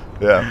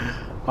 Yeah.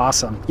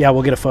 Awesome. Yeah,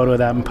 we'll get a photo of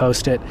that and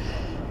post it.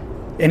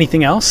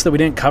 Anything else that we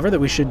didn't cover that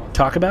we should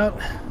talk about?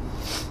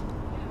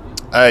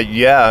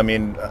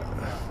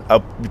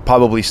 I'll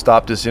probably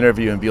stop this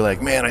interview and be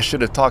like, man, I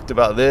should have talked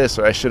about this,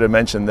 or I should have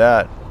mentioned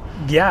that.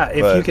 Yeah,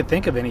 if you could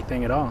think of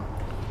anything at all.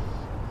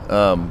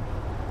 I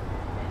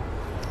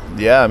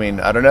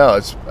don't know.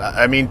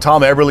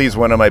 Tom Eberle is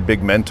one of my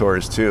big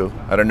mentors too.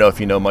 I don't know if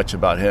you know much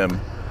about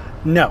him.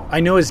 No, I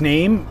know his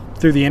name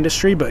through the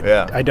industry, but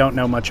I don't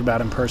know much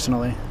about him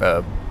personally.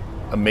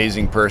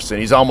 Amazing person.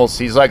 He's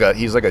like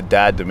a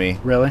dad to me.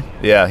 Really?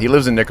 Yeah, he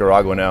lives in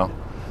Nicaragua now.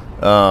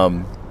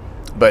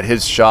 But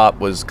his shop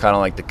was kind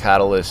of like the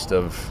catalyst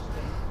of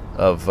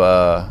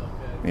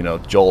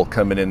Joel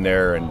coming in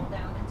there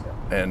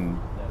and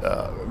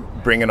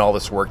bringing all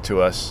this work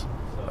to us,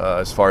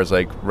 as far as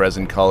like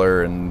resin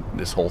color and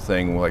this whole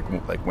thing, like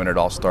when it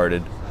all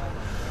started.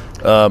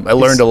 I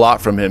learned a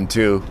lot from him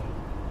too.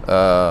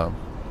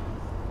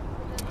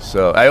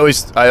 So I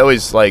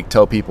always like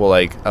tell people,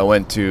 like, I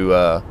went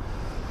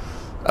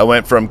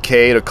from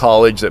K to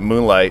college at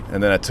Moonlight,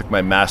 and then I took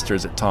my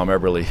master's at Tom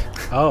Eberle.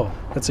 Oh,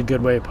 that's a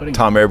good way of putting it.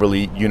 Tom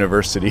Eberle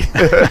University.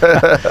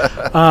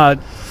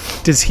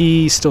 Does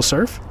he still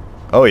surf?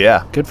 Oh,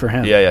 yeah. Good for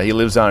him. Yeah. He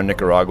lives down in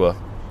Nicaragua.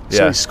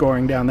 So he's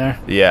scoring down there?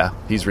 Yeah.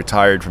 He's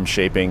retired from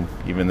shaping,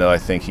 even though I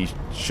think he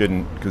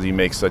shouldn't, because he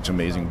makes such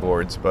amazing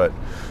boards. But,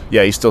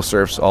 yeah, he still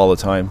surfs all the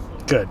time.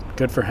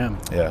 Good for him.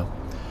 Yeah.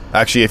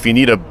 Actually, if you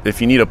need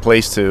a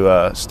place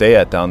to stay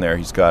at down there,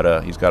 he's got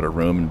a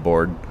room and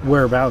board.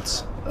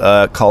 Whereabouts?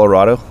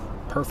 Colorado.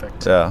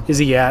 Perfect. Yeah. Is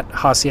he at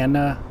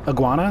Hacienda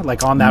Iguana,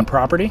 like on that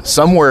property?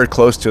 Somewhere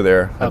close to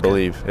there, I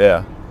believe.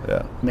 Yeah.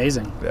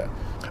 Amazing. Yeah.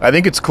 I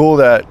think it's cool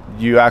that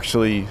you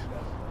actually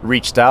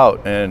reached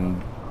out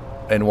and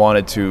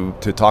wanted to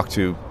talk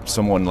to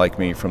someone like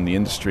me from the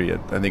industry. I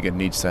think it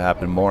needs to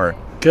happen more.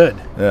 Good.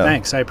 Yeah.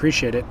 Thanks. I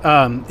appreciate it.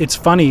 It's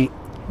funny,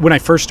 when I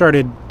first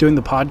started doing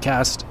the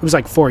podcast, it was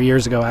like 4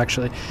 years ago,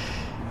 actually,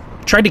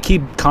 tried to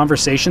keep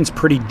conversations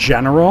pretty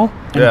general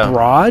and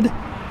broad.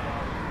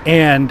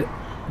 And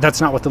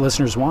that's not what the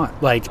listeners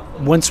want. Like,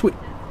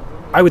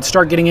 I would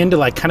start getting into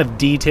like kind of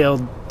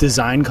detailed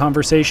design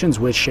conversations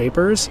with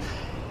shapers.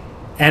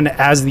 And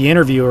as the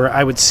interviewer,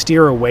 I would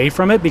steer away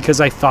from it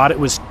because I thought it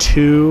was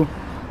too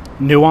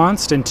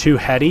nuanced and too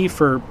heady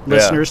for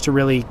listeners to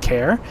really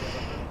care.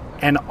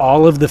 And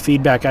all of the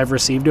feedback I've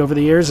received over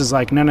the years is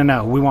like,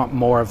 no, we want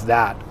more of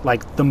that.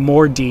 Like, the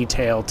more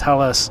detail,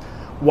 tell us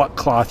what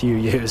cloth you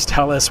use,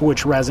 tell us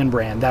which resin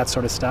brand, that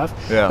sort of stuff.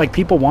 Yeah. Like,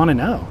 people want to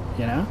know,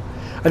 you know?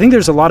 I think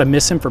there's a lot of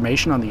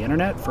misinformation on the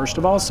internet, first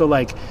of all. So,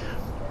 like,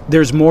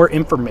 there's more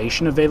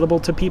information available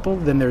to people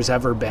than there's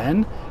ever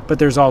been, but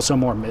there's also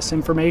more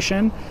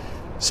misinformation.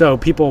 So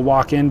people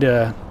walk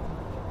into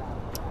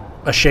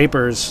a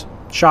shaper's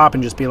shop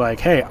and just be like,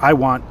 hey, I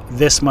want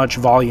this much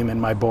volume in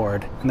my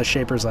board. And the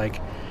shaper's like,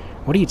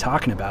 what are you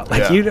talking about?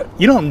 Like, you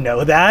don't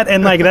know that.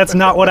 And like, that's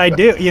not what I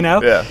do, you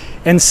know? Yeah.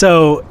 And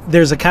so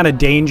there's a kind of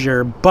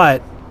danger,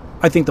 but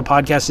I think the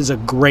podcast is a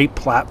great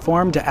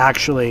platform to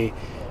actually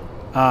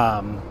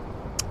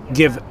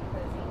give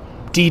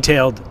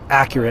detailed,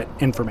 accurate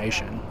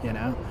information, you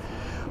know?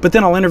 But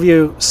then I'll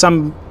interview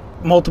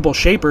multiple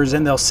shapers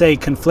and they'll say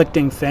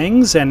conflicting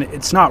things, and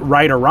it's not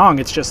right or wrong.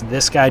 It's just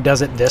this guy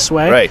does it this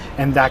way, right,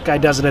 and that guy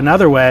does it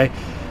another way.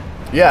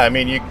 Yeah, I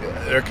mean,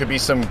 there could be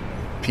some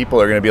people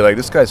are going to be like,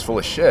 this guy's full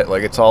of shit.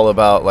 Like, it's all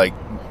about like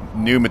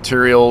new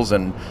materials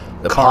and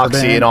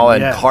epoxy and all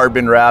that, and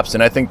carbon wraps,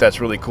 and I think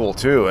that's really cool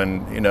too.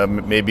 And you know,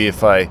 maybe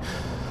if I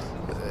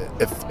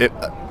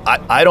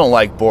don't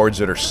like boards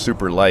that are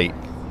super light.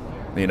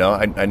 You know,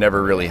 I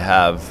never really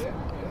have.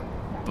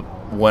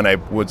 When I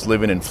was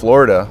living in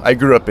Florida, I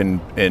grew up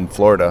in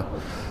Florida.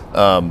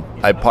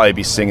 I'd probably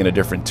be singing a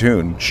different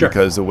tune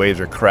because the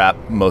waves are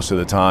crap most of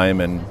the time,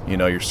 and you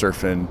know, you're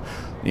surfing,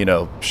 you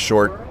know,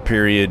 short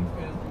period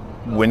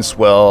wind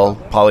swell,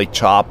 poly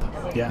chop.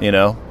 You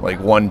know, like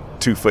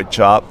 1-2 foot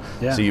chop.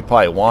 So you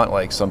probably want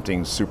like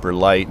something super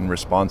light and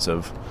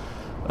responsive.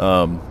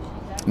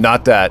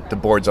 Not that the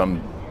boards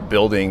I'm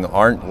building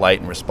aren't light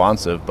and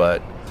responsive,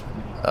 but.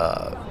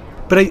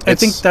 But I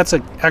think that's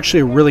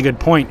actually a really good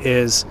point,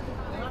 is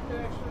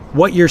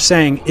what you're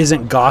saying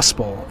isn't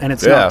gospel, and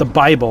it's not the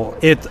Bible.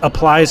 It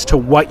applies to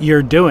what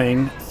you're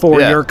doing for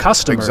your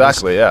customers.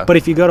 Exactly, yeah. But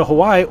if you go to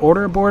Hawaii,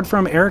 order a board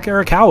from Eric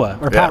Arakawa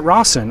or Pat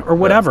Rawson or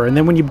whatever. And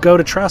then when you go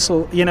to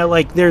Trestle, you know,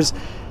 like, there's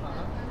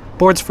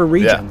boards for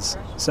regions.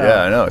 So.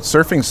 Yeah, I know.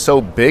 Surfing's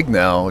so big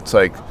now. It's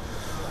like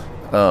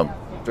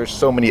there's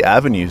so many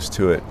avenues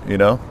to it, you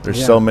know?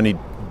 There's so many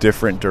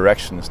different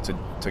directions to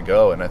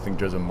go, and I think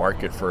there's a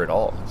market for it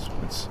all.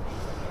 It's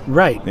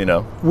right, you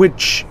know,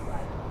 which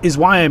is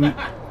why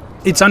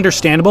it's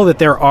understandable that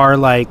there are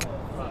like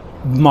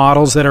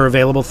models that are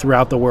available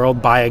throughout the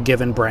world by a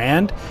given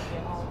brand,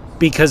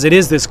 because it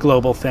is this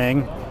global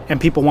thing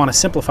and people want to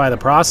simplify the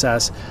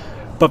process.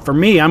 But for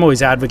me, I'm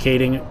always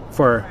advocating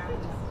for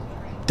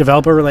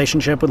develop a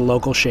relationship with a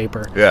local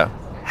shaper.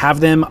 Have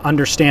them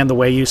understand the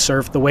way you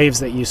surf, the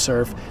waves that you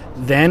surf,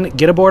 then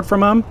get a board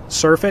from them,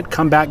 surf it,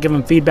 come back, give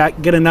them feedback,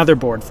 get another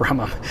board from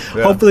them.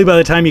 Hopefully by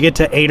the time you get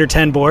to 8 or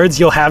 10 boards,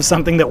 you'll have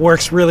something that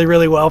works really,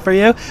 really well for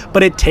you.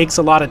 But it takes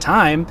a lot of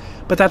time,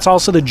 but that's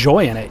also the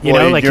joy in it. You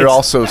know, like, you're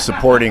also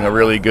supporting a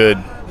really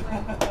good,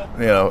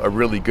 you know,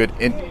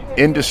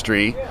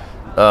 industry,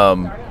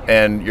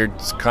 and you're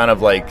kind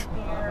of like,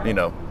 you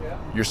know,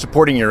 you're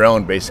supporting your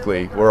own,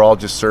 basically. We're all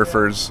just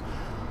surfers.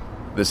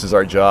 This is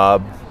our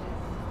job.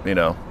 You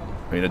know,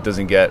 I mean,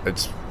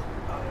 it's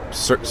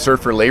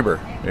surfer labor,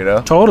 you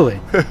know? Totally.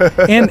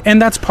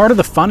 and that's part of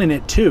the fun in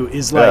it too,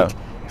 is like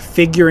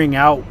figuring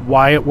out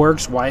why it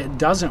works, why it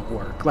doesn't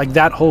work. Like,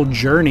 that whole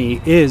journey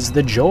is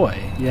the joy,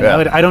 you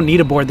know? I don't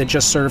need a board that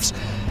just surfs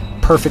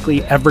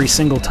perfectly every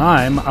single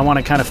time. I want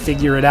to kind of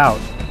figure it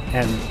out.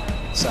 And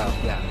so,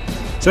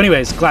 So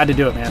anyways, glad to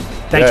do it, man.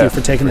 Thank you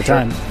for taking the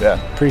time.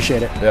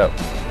 Appreciate it.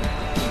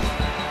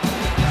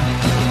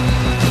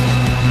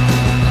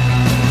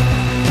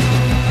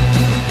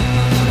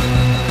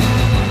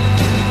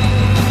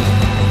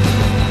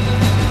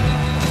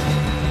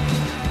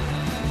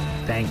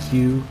 Thank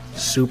you,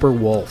 Super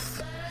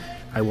Wolf.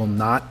 I will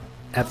not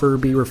ever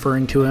be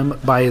referring to him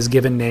by his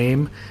given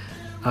name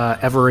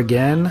ever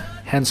again.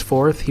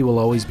 Henceforth, he will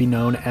always be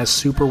known as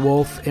Super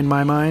Wolf in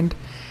my mind.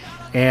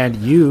 And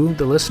you,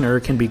 the listener,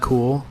 can be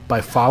cool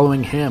by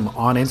following him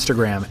on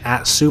Instagram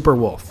at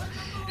Superwolf.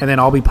 And then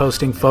I'll be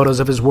posting photos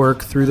of his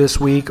work through this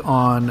week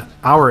on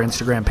our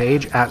Instagram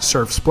page at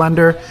Surf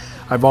Splendor.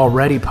 I've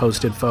already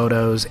posted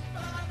photos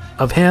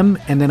of him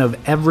and then of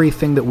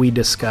everything that we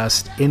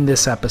discussed in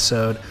this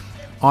episode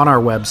on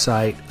our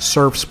website,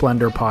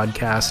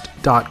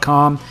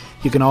 surfsplendorpodcast.com.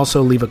 You can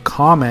also leave a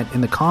comment in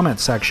the comment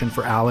section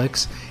for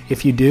Alex.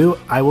 If you do,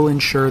 I will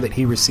ensure that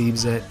he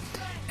receives it.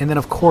 And then,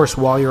 of course,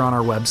 while you're on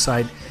our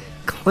website,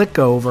 click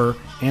over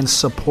and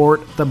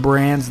support the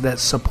brands that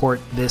support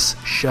this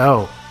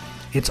show.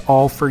 It's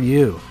all for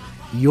you.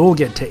 you'll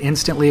get to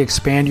instantly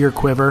expand your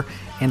quiver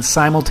and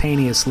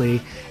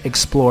simultaneously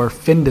explore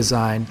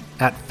FinDesign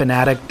at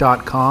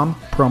Fanatic.com,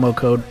 promo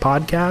code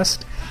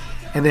podcast,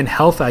 and then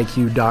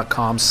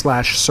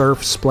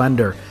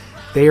HealthIQ.com/surfsplendor.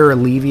 They are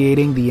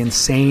alleviating the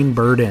insane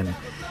burden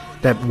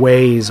that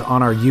weighs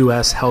on our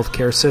U.S.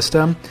 healthcare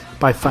system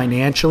by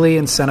financially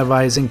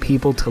incentivizing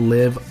people to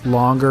live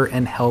longer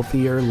and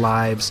healthier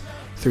lives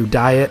through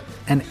diet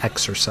and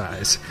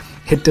exercise.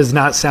 It does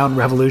not sound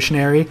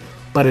revolutionary,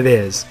 but it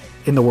is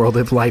in the world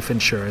of life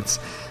insurance.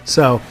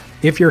 So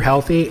if you're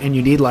healthy and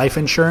you need life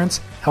insurance,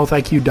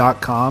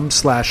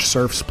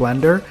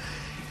 healthiq.com/surfsplendor.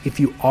 If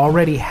you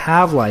already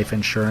have life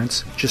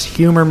insurance, just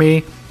humor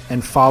me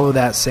and follow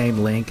that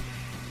same link.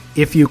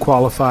 If you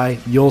qualify,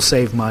 you'll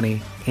save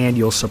money and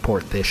you'll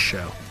support this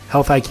show.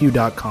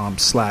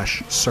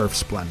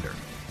 healthiq.com/surfsplendor.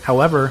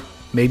 However,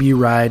 maybe you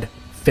ride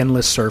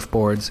finless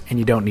surfboards and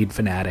you don't need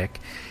Fanatic,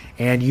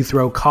 and you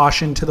throw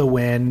caution to the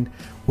wind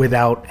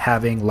without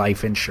having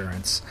life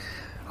insurance.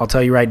 I'll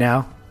tell you right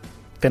now,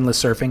 finless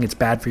surfing, it's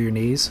bad for your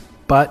knees,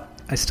 but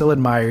I still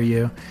admire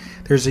you.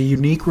 There's a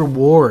unique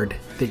reward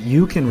that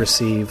you can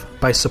receive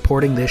by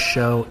supporting this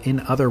show in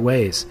other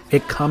ways.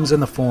 It comes in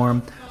the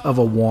form of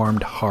a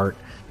warmed heart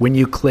when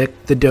you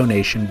click the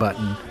donation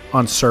button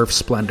on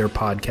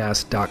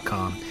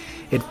surfsplendorpodcast.com.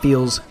 It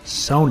feels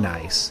so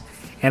nice,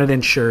 and it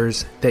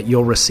ensures that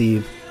you'll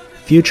receive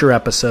future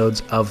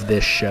episodes of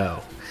this show.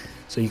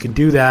 So you can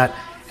do that.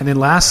 And then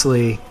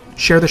lastly,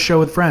 share the show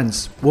with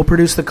friends. We'll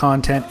produce the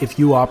content if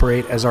you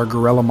operate as our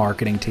guerrilla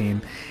marketing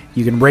team.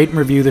 You can rate and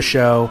review the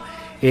show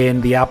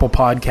in the Apple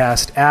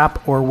Podcast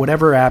app or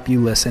whatever app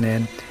you listen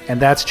in, and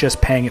that's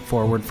just paying it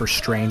forward for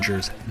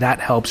strangers.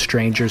 That helps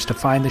strangers to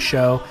find the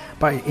show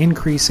by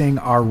increasing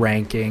our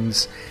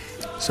rankings.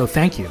 So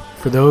thank you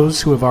for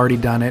those who have already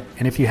done it,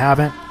 and if you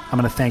haven't, I'm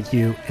going to thank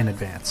you in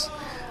advance.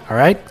 All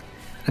right?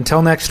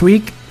 Until next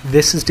week,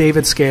 this is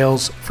David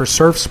Scales for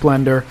Surf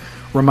Splendor,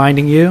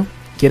 reminding you,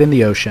 get in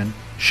the ocean,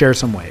 share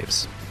some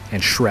waves,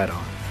 and shred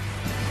on.